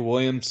 Jacob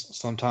Williams,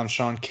 sometimes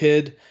Sean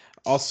Kidd.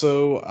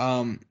 Also,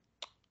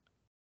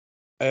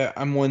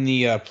 I'm on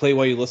the Play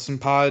While You Listen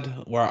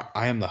pod, where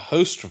I am the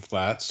host of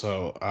that.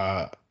 So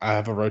I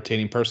have a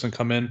rotating person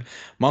come in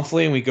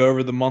monthly, and we go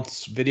over the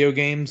month's video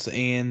games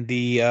and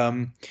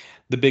the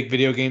big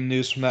video game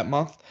news from that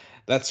month.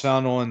 That's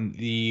found on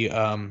the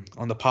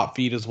pop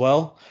feed as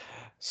well.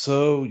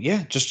 So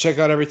yeah, just check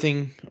out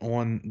everything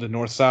on the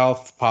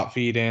North-South pop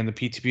feed and the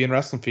PTB and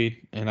wrestling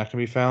feed, and that can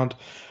be found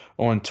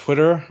on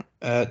Twitter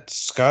at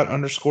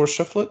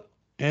Scott_Shifflett.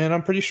 And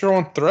I'm pretty sure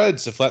on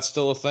Threads, if that's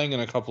still a thing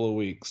in a couple of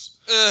weeks.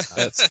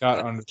 That's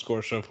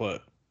Scott_Shifflett.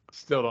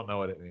 Still don't know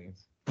what it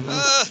means.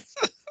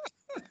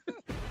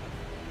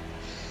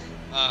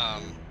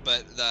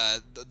 But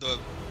the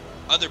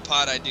other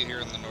pod I do here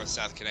in the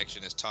North-South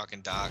Connection is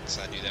Talking Docs.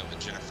 I do that with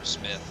Jennifer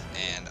Smith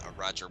and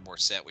Roger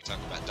Morissette. We talk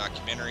about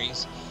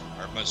documentaries.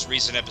 Our most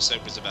recent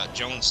episode was about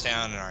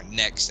Jonestown, and our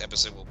next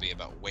episode will be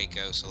about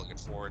Waco, so looking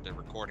forward to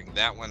recording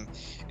that one.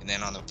 And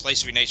then on the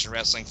Place of Nation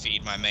Wrestling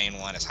feed, my main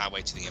one is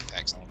Highway to the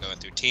Impact. So I'm going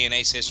through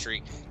TNA's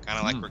history, kind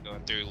of like we're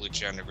going through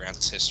Lucha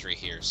Underground's history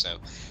here. So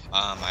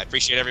I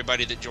appreciate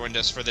everybody that joined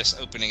us for this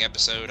opening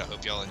episode. I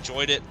hope y'all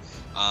enjoyed it.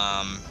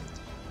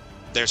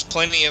 There's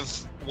plenty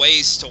of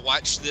ways to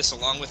watch this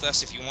along with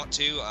us if you want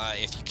to.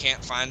 If you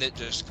can't find it,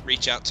 just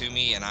reach out to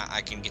me and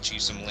I can get you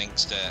some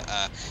links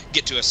to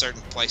get to a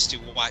certain place to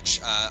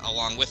watch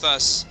along with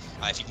us.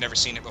 If you've never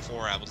seen it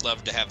before, I would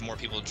love to have more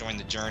people join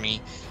the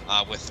journey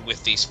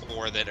with these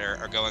four that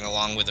are going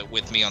along with it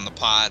with me on the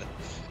pod.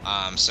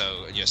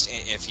 So just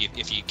if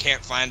you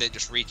can't find it,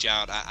 just reach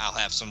out. I'll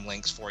have some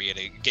links for you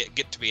to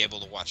get to be able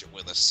to watch it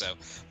with us. So,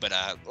 but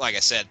like I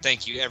said,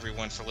 thank you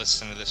everyone for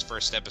listening to this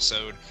first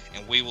episode,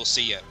 and we will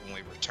see you when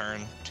we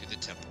return to the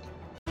temple.